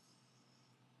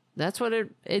 That's what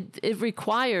it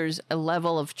requires, a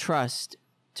level of trust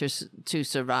to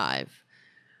survive,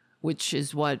 which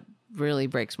is what really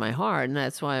breaks my heart. And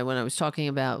that's why when I was talking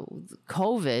about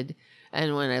COVID,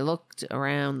 and when I looked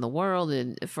around the world,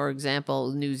 and for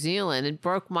example, New Zealand, it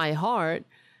broke my heart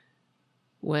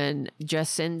when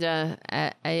Jacinda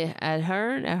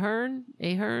Ardern,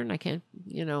 I can't,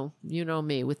 you know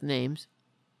me with names.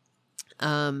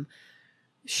 They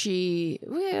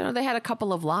had a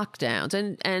couple of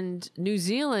lockdowns, and New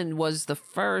Zealand was the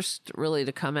first really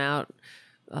to come out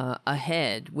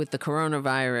ahead with the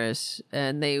coronavirus,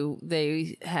 and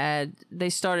they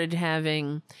started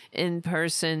having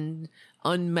in-person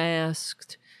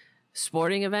unmasked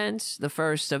sporting events, the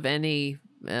first of any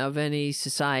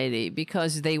society,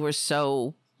 because they were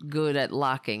so good at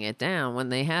locking it down when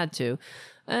they had to.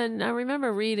 And I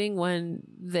remember reading when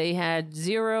they had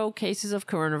 0 cases of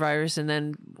coronavirus, and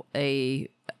then they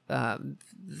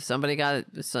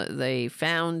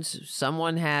found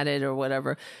someone had it or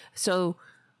whatever. So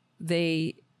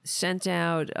they sent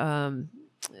out the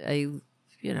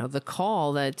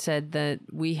call that said that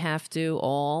we have to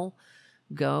all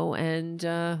go and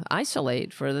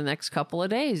isolate for the next couple of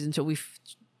days until we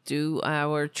do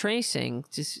our tracing.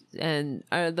 And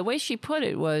the way she put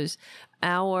it was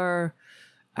our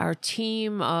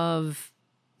team of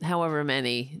however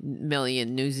many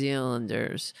million New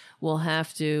Zealanders will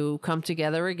have to come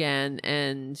together again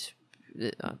and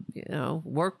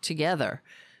work together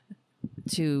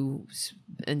to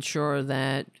ensure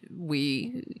that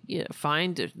we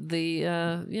find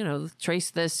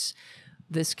trace this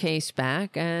case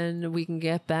back and we can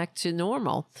get back to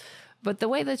normal. But the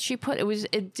way that she put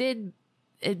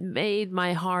it made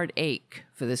my heart ache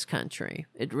for this country.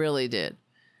 It really did.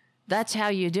 That's how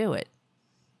you do it,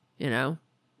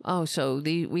 Oh, so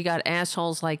we got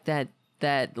assholes like that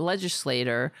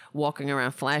legislator walking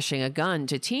around flashing a gun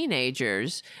to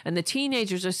teenagers, and the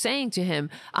teenagers are saying to him,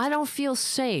 "I don't feel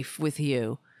safe with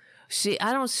you. See,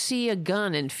 I don't see a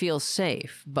gun and feel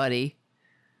safe, buddy."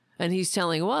 And he's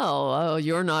telling, "Well,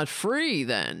 you're not free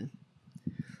then."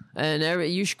 And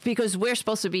because we're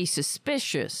supposed to be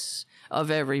suspicious of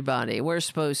everybody. We're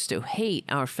supposed to hate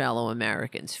our fellow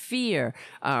Americans, fear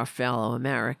our fellow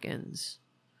Americans.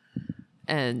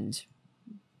 And,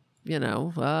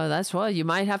 that's why you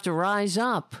might have to rise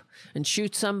up and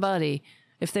shoot somebody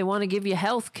if they want to give you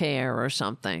health care or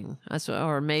something.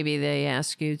 Or maybe they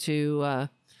ask you to,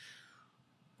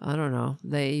 I don't know,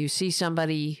 you see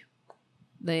somebody,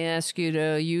 they ask you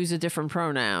to use a different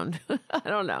pronoun. I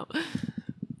don't know.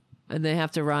 And they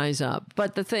have to rise up.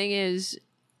 But the thing is,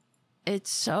 it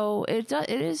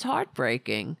is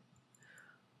heartbreaking.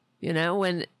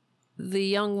 When the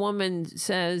young woman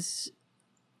says,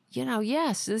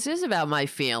 yes, this is about my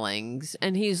feelings.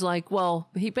 And he's like, well,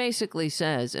 he basically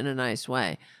says in a nice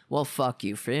way, well, fuck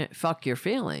you, fuck your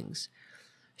feelings.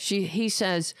 He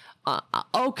says,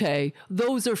 okay,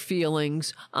 those are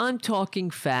feelings. I'm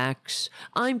talking facts.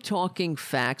 What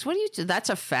do you, that's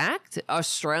a fact?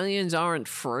 Australians aren't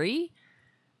free?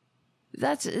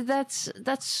 That's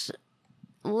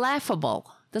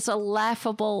laughable. That's a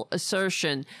laughable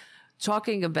assertion.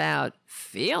 Talking about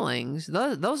feelings,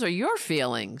 those are your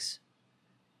feelings.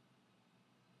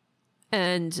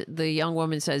 And the young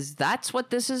woman says, that's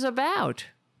what this is about.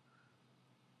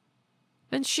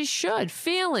 And she should.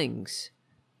 Feelings.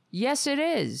 Yes, it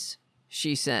is,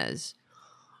 she says.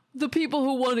 The people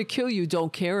who want to kill you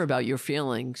don't care about your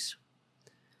feelings.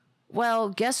 Well,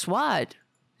 guess what?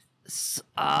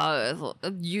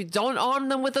 You don't arm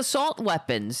them with assault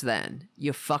weapons then,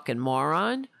 you fucking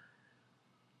moron.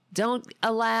 Don't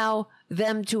allow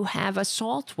them to have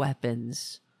assault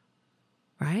weapons,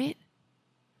 right?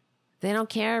 They don't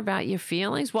care about your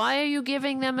feelings. Why are you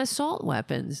giving them assault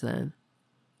weapons then?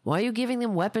 Why are you giving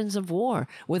them weapons of war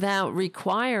without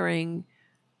requiring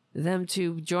them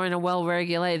to join a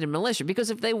well-regulated militia? Because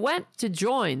if they went to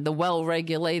join the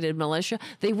well-regulated militia,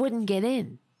 they wouldn't get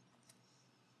in.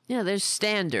 You know, there's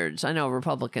standards. I know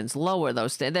Republicans lower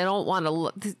those standards. They don't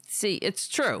want to see. It's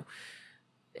true.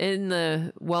 In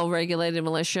the well-regulated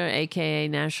militia, aka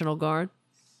National Guard,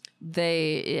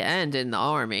 and in the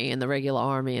Army, in the regular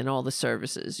Army, and all the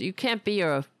services, you can't be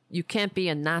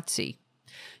a Nazi.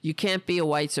 You can't be a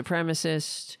white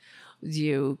supremacist.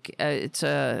 You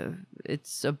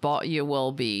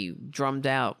will be drummed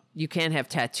out. You can't have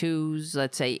tattoos.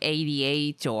 Let's say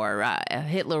 88 or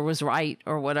Hitler was right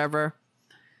or whatever.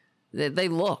 They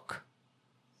look.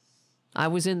 I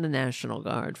was in the National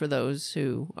Guard, for those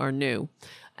who are new.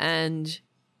 And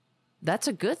that's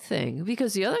a good thing,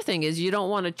 because the other thing is you don't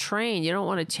want to train. You don't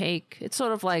want to take, it's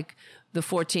sort of like the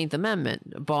 14th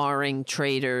Amendment, barring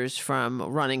traitors from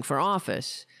running for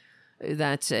office.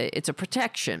 It's a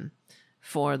protection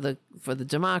for the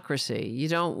democracy. You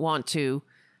don't want to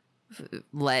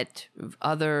let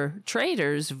other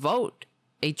traitors vote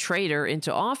a traitor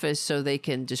into office so they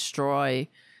can destroy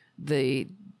the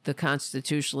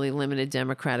constitutionally limited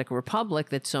democratic republic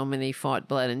that so many fought,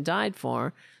 bled, and died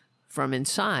for from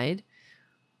inside.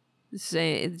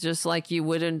 Say, just like you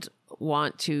wouldn't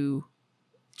want to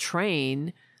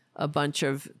train a bunch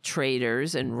of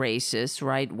traitors and racists,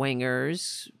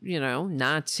 right-wingers,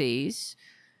 Nazis,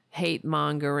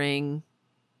 hate-mongering,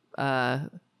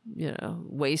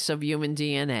 waste of human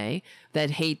DNA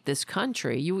that hate this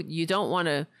country. You don't want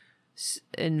to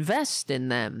invest in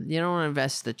them. You don't want to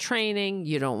invest the training.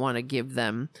 You don't want to give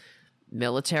them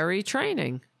military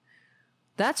training.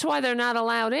 That's why they're not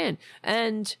allowed in.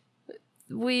 And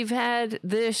we've had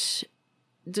this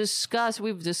discussed.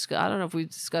 I don't know if we've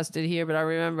discussed it here, but I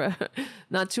remember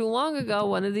not too long ago,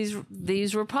 one of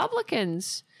these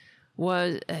Republicans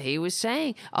was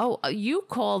saying, "Oh, you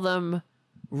call them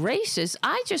racist.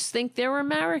 I just think they're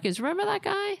Americans." Remember that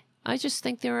guy? I just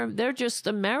think they're just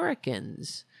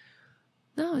Americans.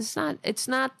 No, it's not. It's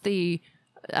not the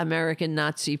American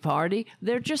Nazi Party.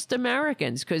 They're just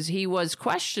Americans, because he was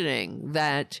questioning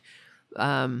that,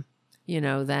 that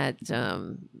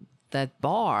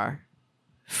bar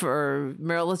for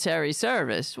military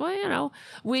service. Well,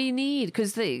 we need,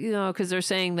 because they're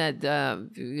saying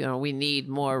that we need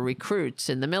more recruits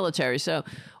in the military. So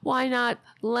why not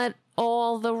let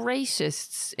all the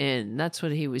racists in? That's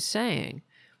what he was saying.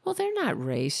 Well, they're not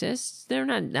racists. They're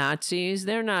not Nazis.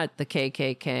 They're not the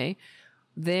KKK.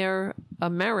 They're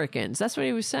Americans. That's what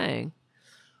he was saying.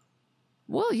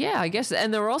 Well, yeah, I guess.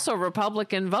 And they're also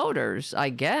Republican voters, I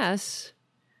guess.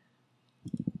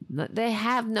 They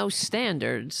have no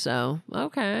standards, so,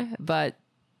 okay. But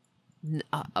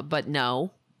no,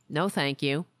 thank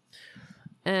you.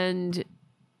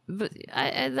 But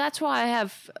that's why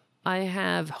I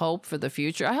have hope for the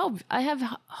future. I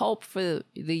have hope for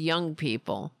the young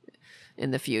people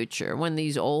in the future when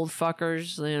these old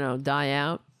fuckers, die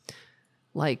out,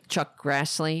 like Chuck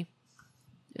Grassley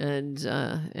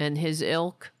and his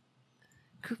ilk,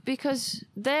 because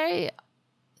they're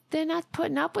not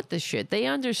putting up with this shit. They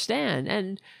understand,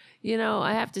 and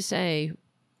I have to say,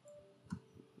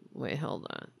 wait, hold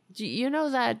on. Do you know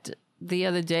that the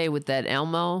other day with that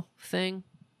Elmo thing?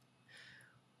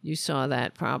 You saw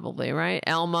that probably, right?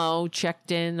 Elmo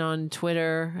checked in on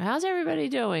Twitter. How's everybody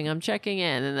doing? I'm checking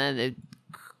in. And then it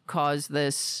caused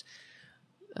this,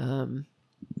 a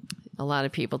lot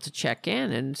of people to check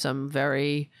in, and some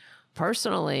very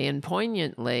personally and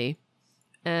poignantly.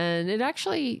 And it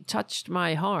actually touched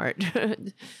my heart.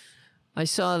 I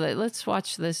saw that. Let's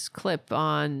watch this clip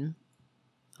on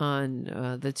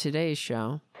the Today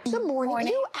Show. Good morning.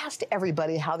 You asked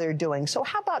everybody how they're doing, so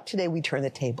how about today we turn the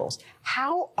tables?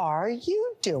 How are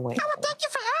you doing? Oh, well, thank you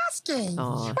for asking.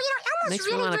 Well, Elmo's makes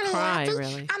really, me want to cry, happy.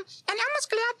 really. And Elmo's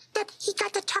glad that he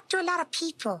got to talk to a lot of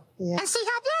people and see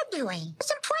how they're doing.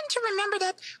 It's important to remember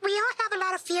that we all have a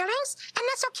lot of feelings, and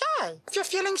that's okay. If you're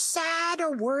feeling sad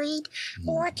or worried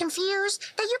or confused,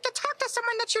 then you can talk to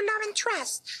someone that you love and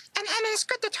trust, and it's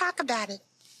good to talk about it.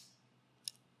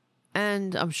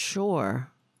 And I'm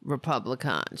sure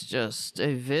Republicans just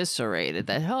eviscerated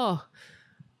that. Oh,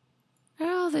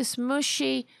 this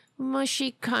mushy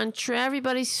country.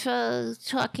 Everybody's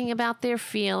talking about their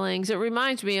feelings. It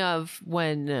reminds me of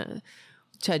when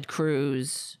Ted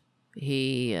Cruz,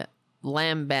 he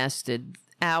lambasted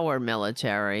our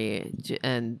military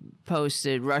and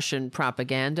posted Russian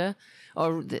propaganda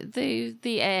Or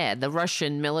the ad, the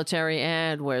Russian military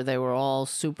ad where they were all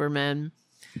supermen.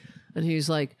 And he's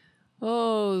like,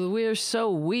 oh, we're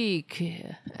so weak.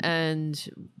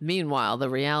 And meanwhile, the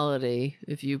reality,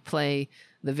 if you play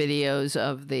the videos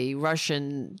of the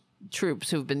Russian troops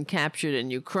who've been captured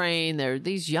in Ukraine, they're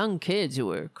these young kids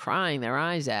who are crying their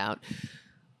eyes out.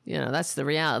 You know, that's the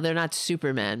reality. They're not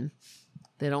supermen.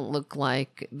 They don't look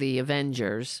like the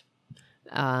Avengers.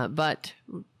 But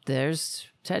there's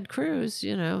Ted Cruz,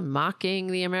 you know, mocking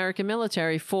the American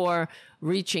military for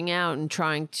reaching out and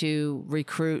trying to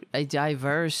recruit a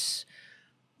diverse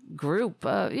group,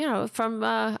 you know, from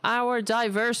our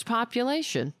diverse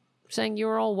population, saying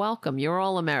you're all welcome. You're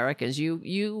all Americans.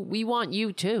 We want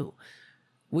you too.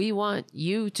 We want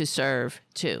you to serve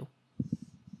too.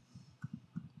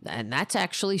 And that's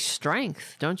actually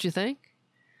strength, don't you think?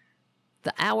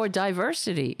 Our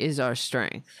diversity is our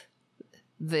strength.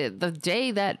 The day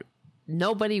that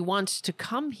nobody wants to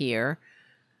come here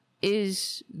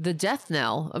is the death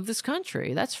knell of this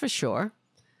country. That's for sure.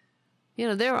 You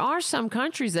know, there are some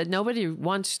countries that nobody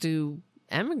wants to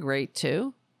emigrate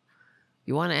to.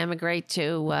 You want to emigrate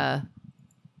to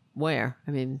where?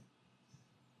 I mean,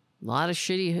 a lot of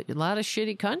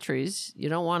shitty countries you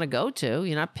don't want to go to.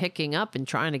 You're not picking up and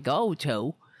trying to go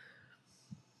to.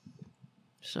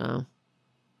 So,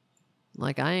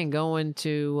 like, I ain't going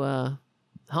to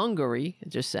Hungary,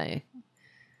 just say.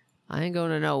 I ain't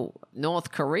going to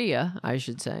North Korea, I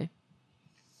should say.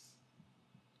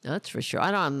 That's for sure.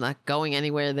 I'm not going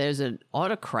anywhere there's an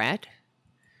autocrat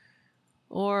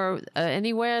or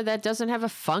anywhere that doesn't have a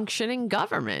functioning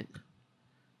government.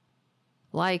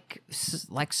 Like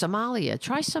Somalia.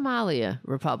 Try Somalia,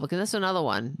 Republican. That's another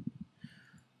one.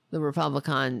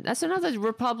 That's another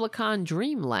Republican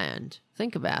dreamland.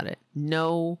 Think about it.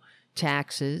 No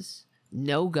taxes,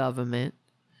 no government.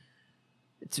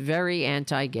 It's very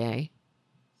anti-gay,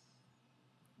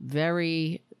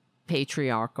 very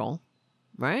patriarchal,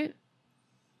 right?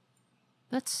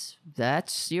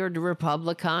 That's your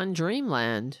Republican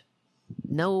dreamland.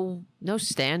 No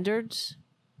standards,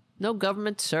 no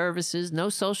government services, no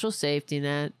social safety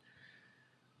net,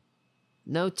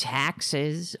 no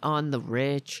taxes on the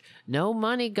rich, no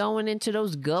money going into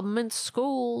those government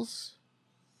schools.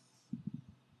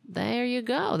 There you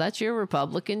go. That's your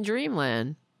Republican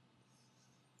dreamland.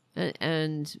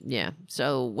 And yeah,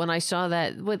 so when I saw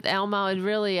that with Elmo, it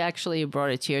really actually brought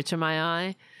a tear to my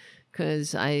eye,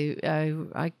 because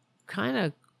I kind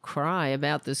of cry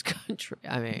about this country.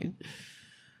 I mean,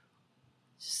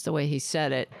 just the way he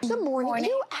said it. Good morning.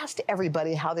 You asked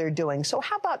everybody how they're doing, so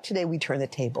how about today we turn the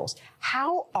tables?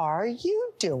 How are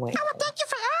you doing? Oh, well, thank you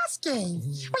for asking.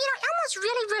 Well, Elmo's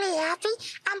really, really happy.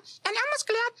 And Elmo's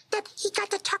glad that he got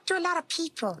to talk to a lot of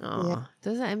people. Oh,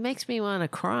 yeah. It makes me want to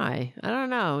cry. I don't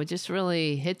know. It just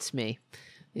really hits me,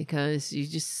 because you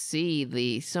just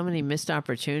see so many missed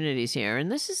opportunities here.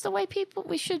 And this is the way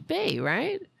we should be,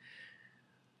 right?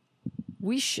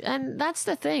 And that's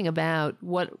the thing about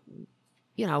what,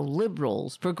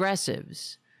 liberals,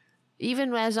 progressives,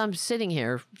 even as I'm sitting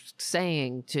here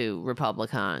saying to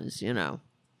Republicans,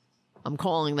 I'm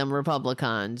calling them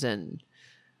Republicans, and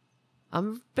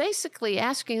I'm basically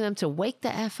asking them to wake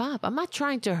the F up. I'm not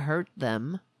trying to hurt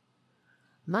them.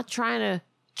 I'm not trying to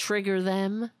trigger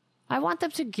them. I want them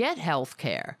to get health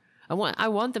care. I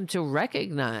want them to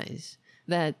recognize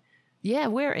that, yeah,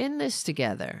 we're in this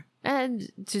together.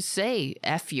 And to say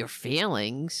F your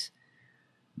feelings,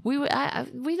 we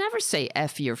never say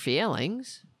F your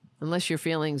feelings, unless your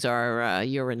feelings are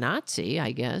you're a Nazi,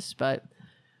 I guess, but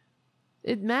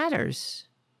it matters.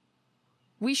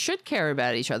 We should care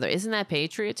about each other. Isn't that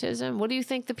patriotism? What do you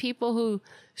think the people who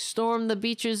stormed the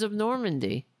beaches of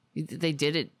Normandy, they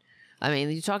did it? I mean,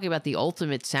 you're talking about the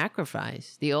ultimate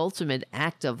sacrifice, the ultimate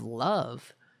act of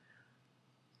love.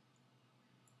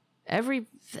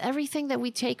 Everything that we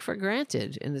take for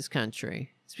granted in this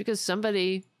country, it's because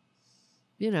somebody,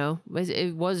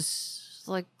 it was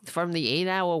like from the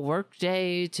 8-hour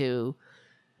workday to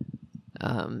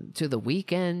the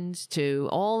weekends to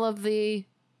all of the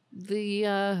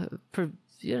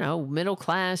middle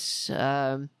class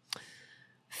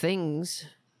things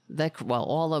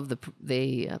all of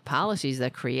the policies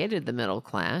that created the middle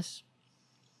class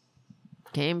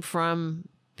came from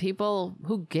people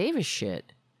who gave a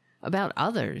shit about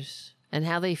others and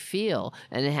how they feel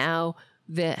and how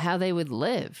they would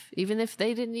live, even if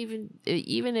they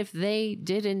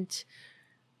didn't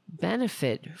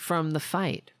benefit from the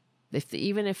fight,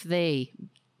 even if they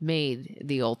made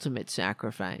the ultimate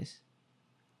sacrifice.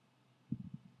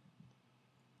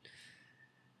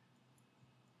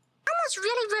 was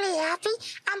really, really happy.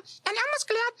 And I was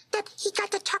glad that he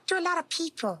got to talk to a lot of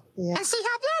people and see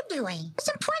how they're doing. It's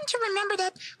important to remember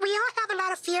that we all have a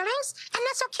lot of feelings, and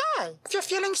that's okay. If you're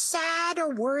feeling sad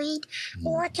or worried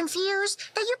or confused,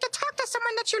 that you can talk to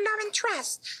someone that you love and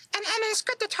trust. And it's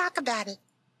good to talk about it.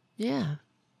 Yeah.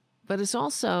 But it's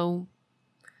also,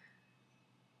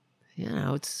 you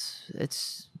know,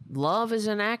 it's love is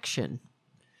an action.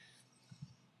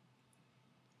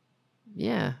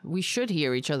 Yeah, we should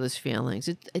hear each other's feelings.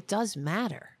 It does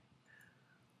matter.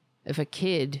 If a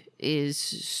kid is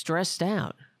stressed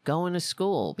out going to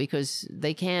school because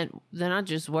they're not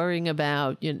just worrying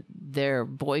about their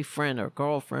boyfriend or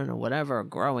girlfriend or whatever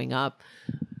growing up,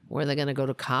 where they're going to go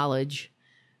to college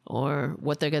or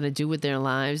what they're going to do with their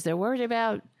lives. They're worried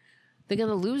about they're going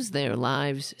to lose their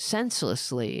lives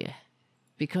senselessly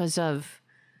because of,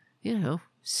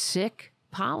 sick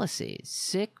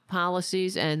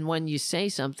policies. And when you say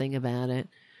something about it,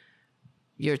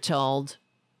 you're told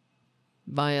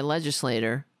by a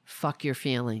legislator, fuck your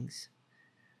feelings.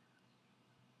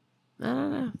 I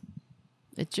don't know.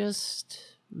 It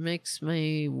just makes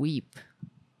me weep.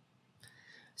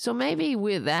 So maybe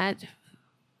with that,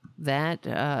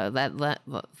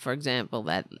 for example,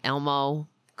 that Elmo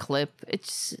clip,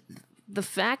 it's the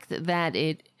fact that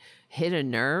it hit a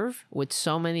nerve with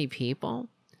so many people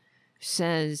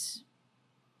says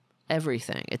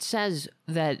everything. It says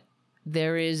that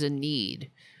there is a need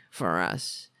for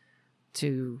us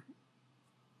to,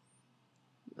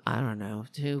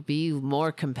 to be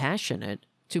more compassionate,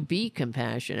 to be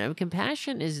compassionate.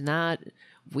 Compassion is not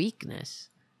weakness.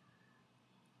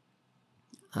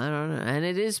 I don't know. And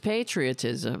it is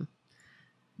patriotism.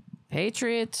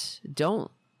 Patriots don't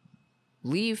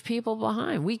leave people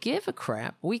behind. We give a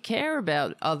crap. We care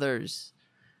about others.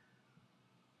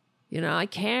 I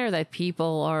care that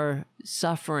people are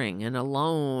suffering and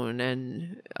alone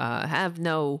and have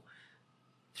no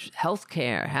health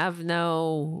care, have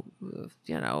no,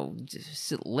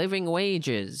 living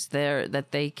wages,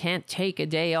 that they can't take a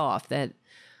day off, that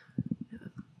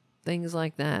things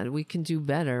like that. We can do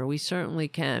better. We certainly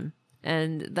can.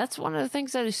 And that's one of the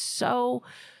things that is so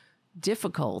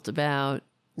difficult about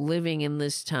living in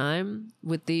this time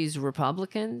with these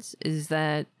Republicans is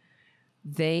that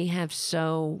they have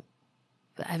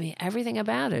everything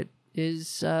about it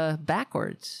is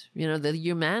backwards. The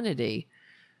humanity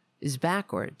is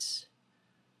backwards.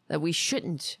 That we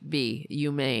shouldn't be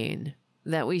humane.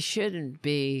 That we shouldn't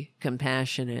be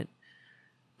compassionate.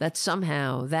 That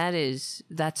somehow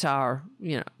that's our,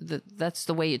 that's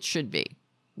the way it should be.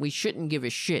 We shouldn't give a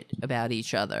shit about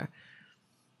each other.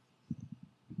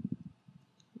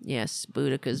 Yes,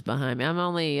 Boudica's behind me. I'm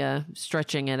only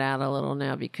stretching it out a little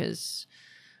now because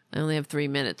I only have 3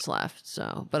 minutes left.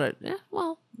 So, but you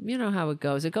know how it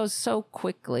goes. It goes so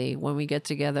quickly when we get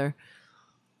together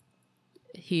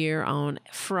here on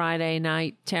Friday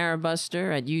night.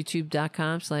 Tarabuster at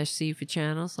youtube.com/C for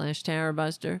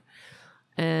channel/Tarabuster.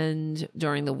 And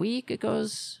during the week, it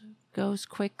goes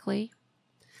quickly.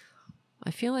 I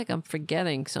feel like I'm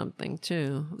forgetting something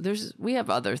too. We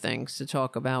have other things to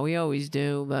talk about. We always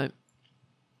do, but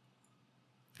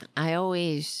I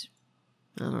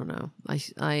don't know.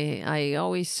 I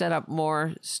always set up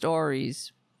more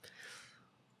stories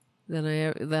than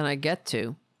I get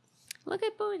to. Look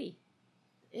at Booty.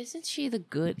 Isn't she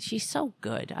she's so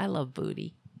good. I love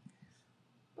Booty.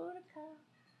 Boudica.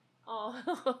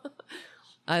 Oh.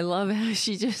 I love how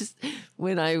she just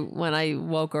when I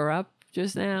woke her up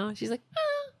just now, she's like,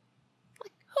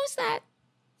 who's that?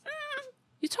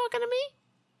 You talking to me?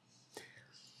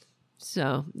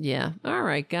 So, yeah. All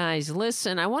right, guys.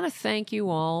 Listen, I want to thank you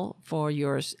all for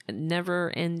your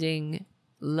never-ending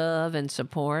love and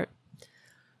support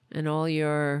and all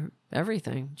your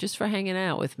everything, just for hanging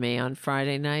out with me on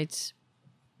Friday nights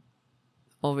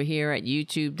over here at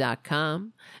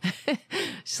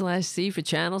youtube.com/C for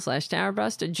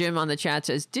channel/Tarabuster. Jim on the chat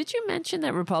says, did you mention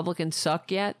that Republicans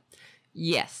suck yet?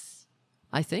 Yes,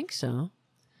 I think so.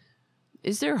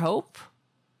 Is there hope?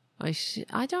 I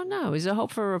don't know. Is there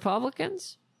hope for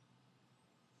Republicans?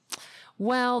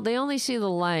 Well, they only see the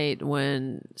light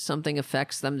when something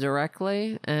affects them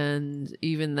directly, and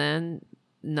even then,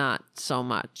 not so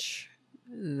much.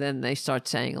 Then they start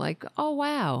saying like, oh,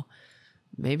 wow,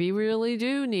 maybe we really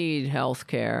do need health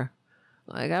care.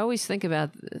 Like I always think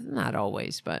about, not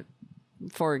always, but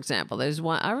for example, there's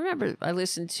one, I remember I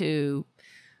listened to,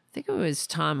 I think it was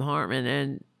Tom Hartman,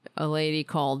 and a lady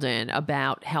called in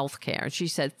about healthcare. She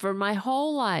said, for my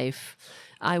whole life,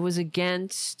 I was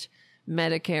against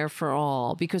Medicare for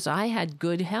all because I had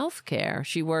good health care.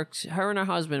 Her and her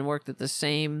husband worked at the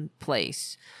same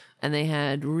place. and they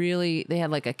had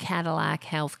like a Cadillac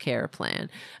healthcare plan.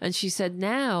 And she said,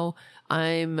 now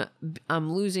I'm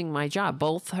losing my job.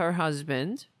 Both her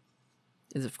husband,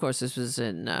 of course, this was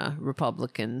in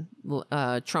Republican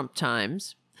Trump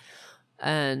times.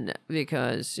 And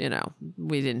because,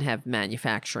 we didn't have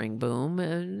manufacturing boom,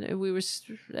 and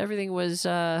everything was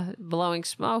blowing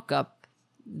smoke up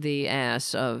the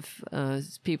ass of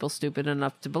people stupid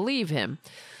enough to believe him.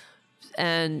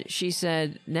 And she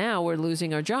said, now we're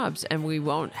losing our jobs and we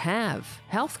won't have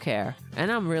health care.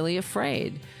 And I'm really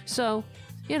afraid. So,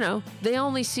 they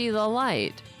only see the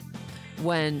light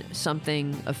when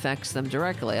something affects them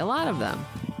directly. A lot of them.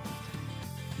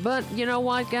 But you know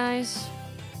what, guys?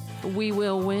 We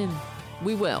will win.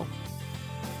 We will.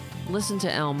 Listen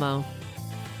to Elmo.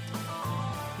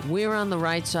 We're on the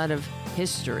right side of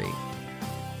history.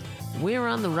 We're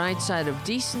on the right side of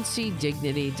decency,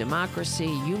 dignity, democracy,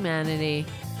 humanity.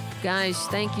 Guys,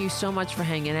 thank you so much for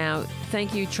hanging out.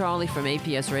 Thank you, Charlie from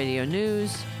APS Radio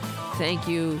News. Thank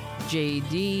you,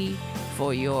 JD,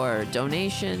 for your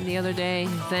donation the other day.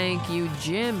 Thank you,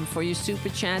 Jim, for your super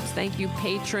chats. Thank you,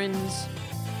 patrons.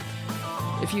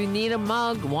 If you need a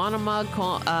mug, want a mug,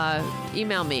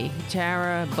 email me,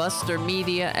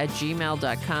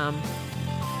 tarabustermedia@gmail.com.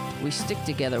 We stick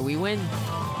together, we win.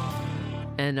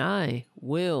 And I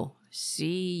will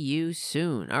see you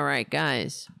soon. All right,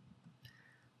 guys.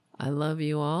 I love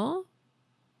you all.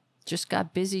 Just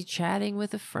got busy chatting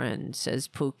with a friend, says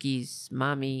Pookie's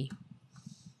mommy.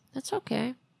 That's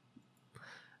okay.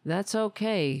 That's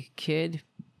okay, kid.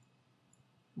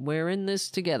 We're in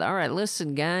this together. All right,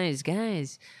 listen, guys.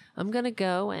 I'm going to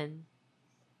go and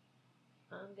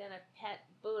I'm going to pet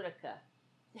Boudica.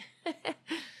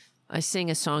 I sing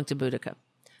a song to Boudica.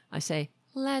 I say,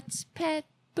 let's pet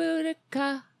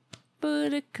Boudica,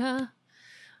 Boudica.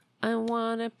 I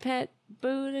want to pet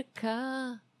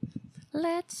Boudica.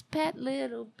 Let's pet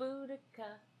little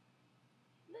Boudica.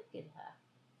 Look at her.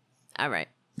 All right.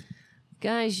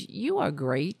 Guys, you are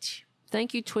great.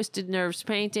 Thank you, Twisted Nerves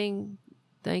Painting.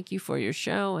 Thank you for your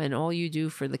show and all you do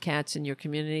for the cats in your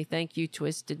community. Thank you,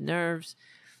 Twisted Nerves.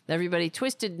 Everybody,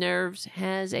 Twisted Nerves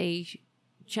has a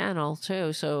channel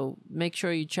too, so make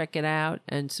sure you check it out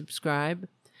and subscribe.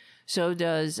 So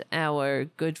does our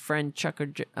good friend Trucker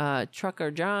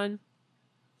John.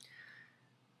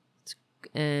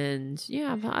 And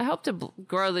yeah, I hope to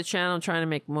grow the channel, trying to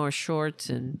make more shorts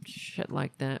and shit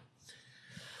like that.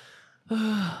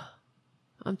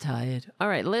 I'm tired. All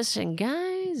right, listen,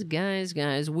 guys,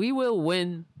 we will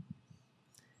win.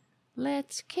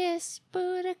 Let's kiss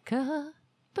Boudica,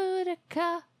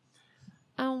 Boudica.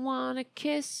 I want to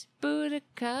kiss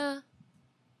Boudica.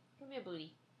 Come here,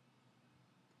 booty.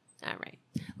 All right.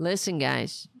 Listen,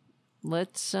 guys,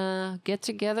 let's get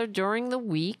together during the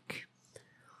week.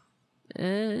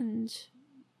 And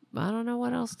I don't know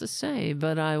what else to say,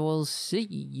 but I will see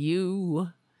you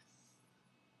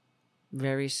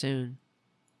very soon.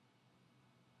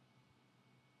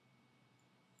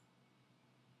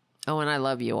 Oh, and I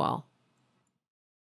love you all.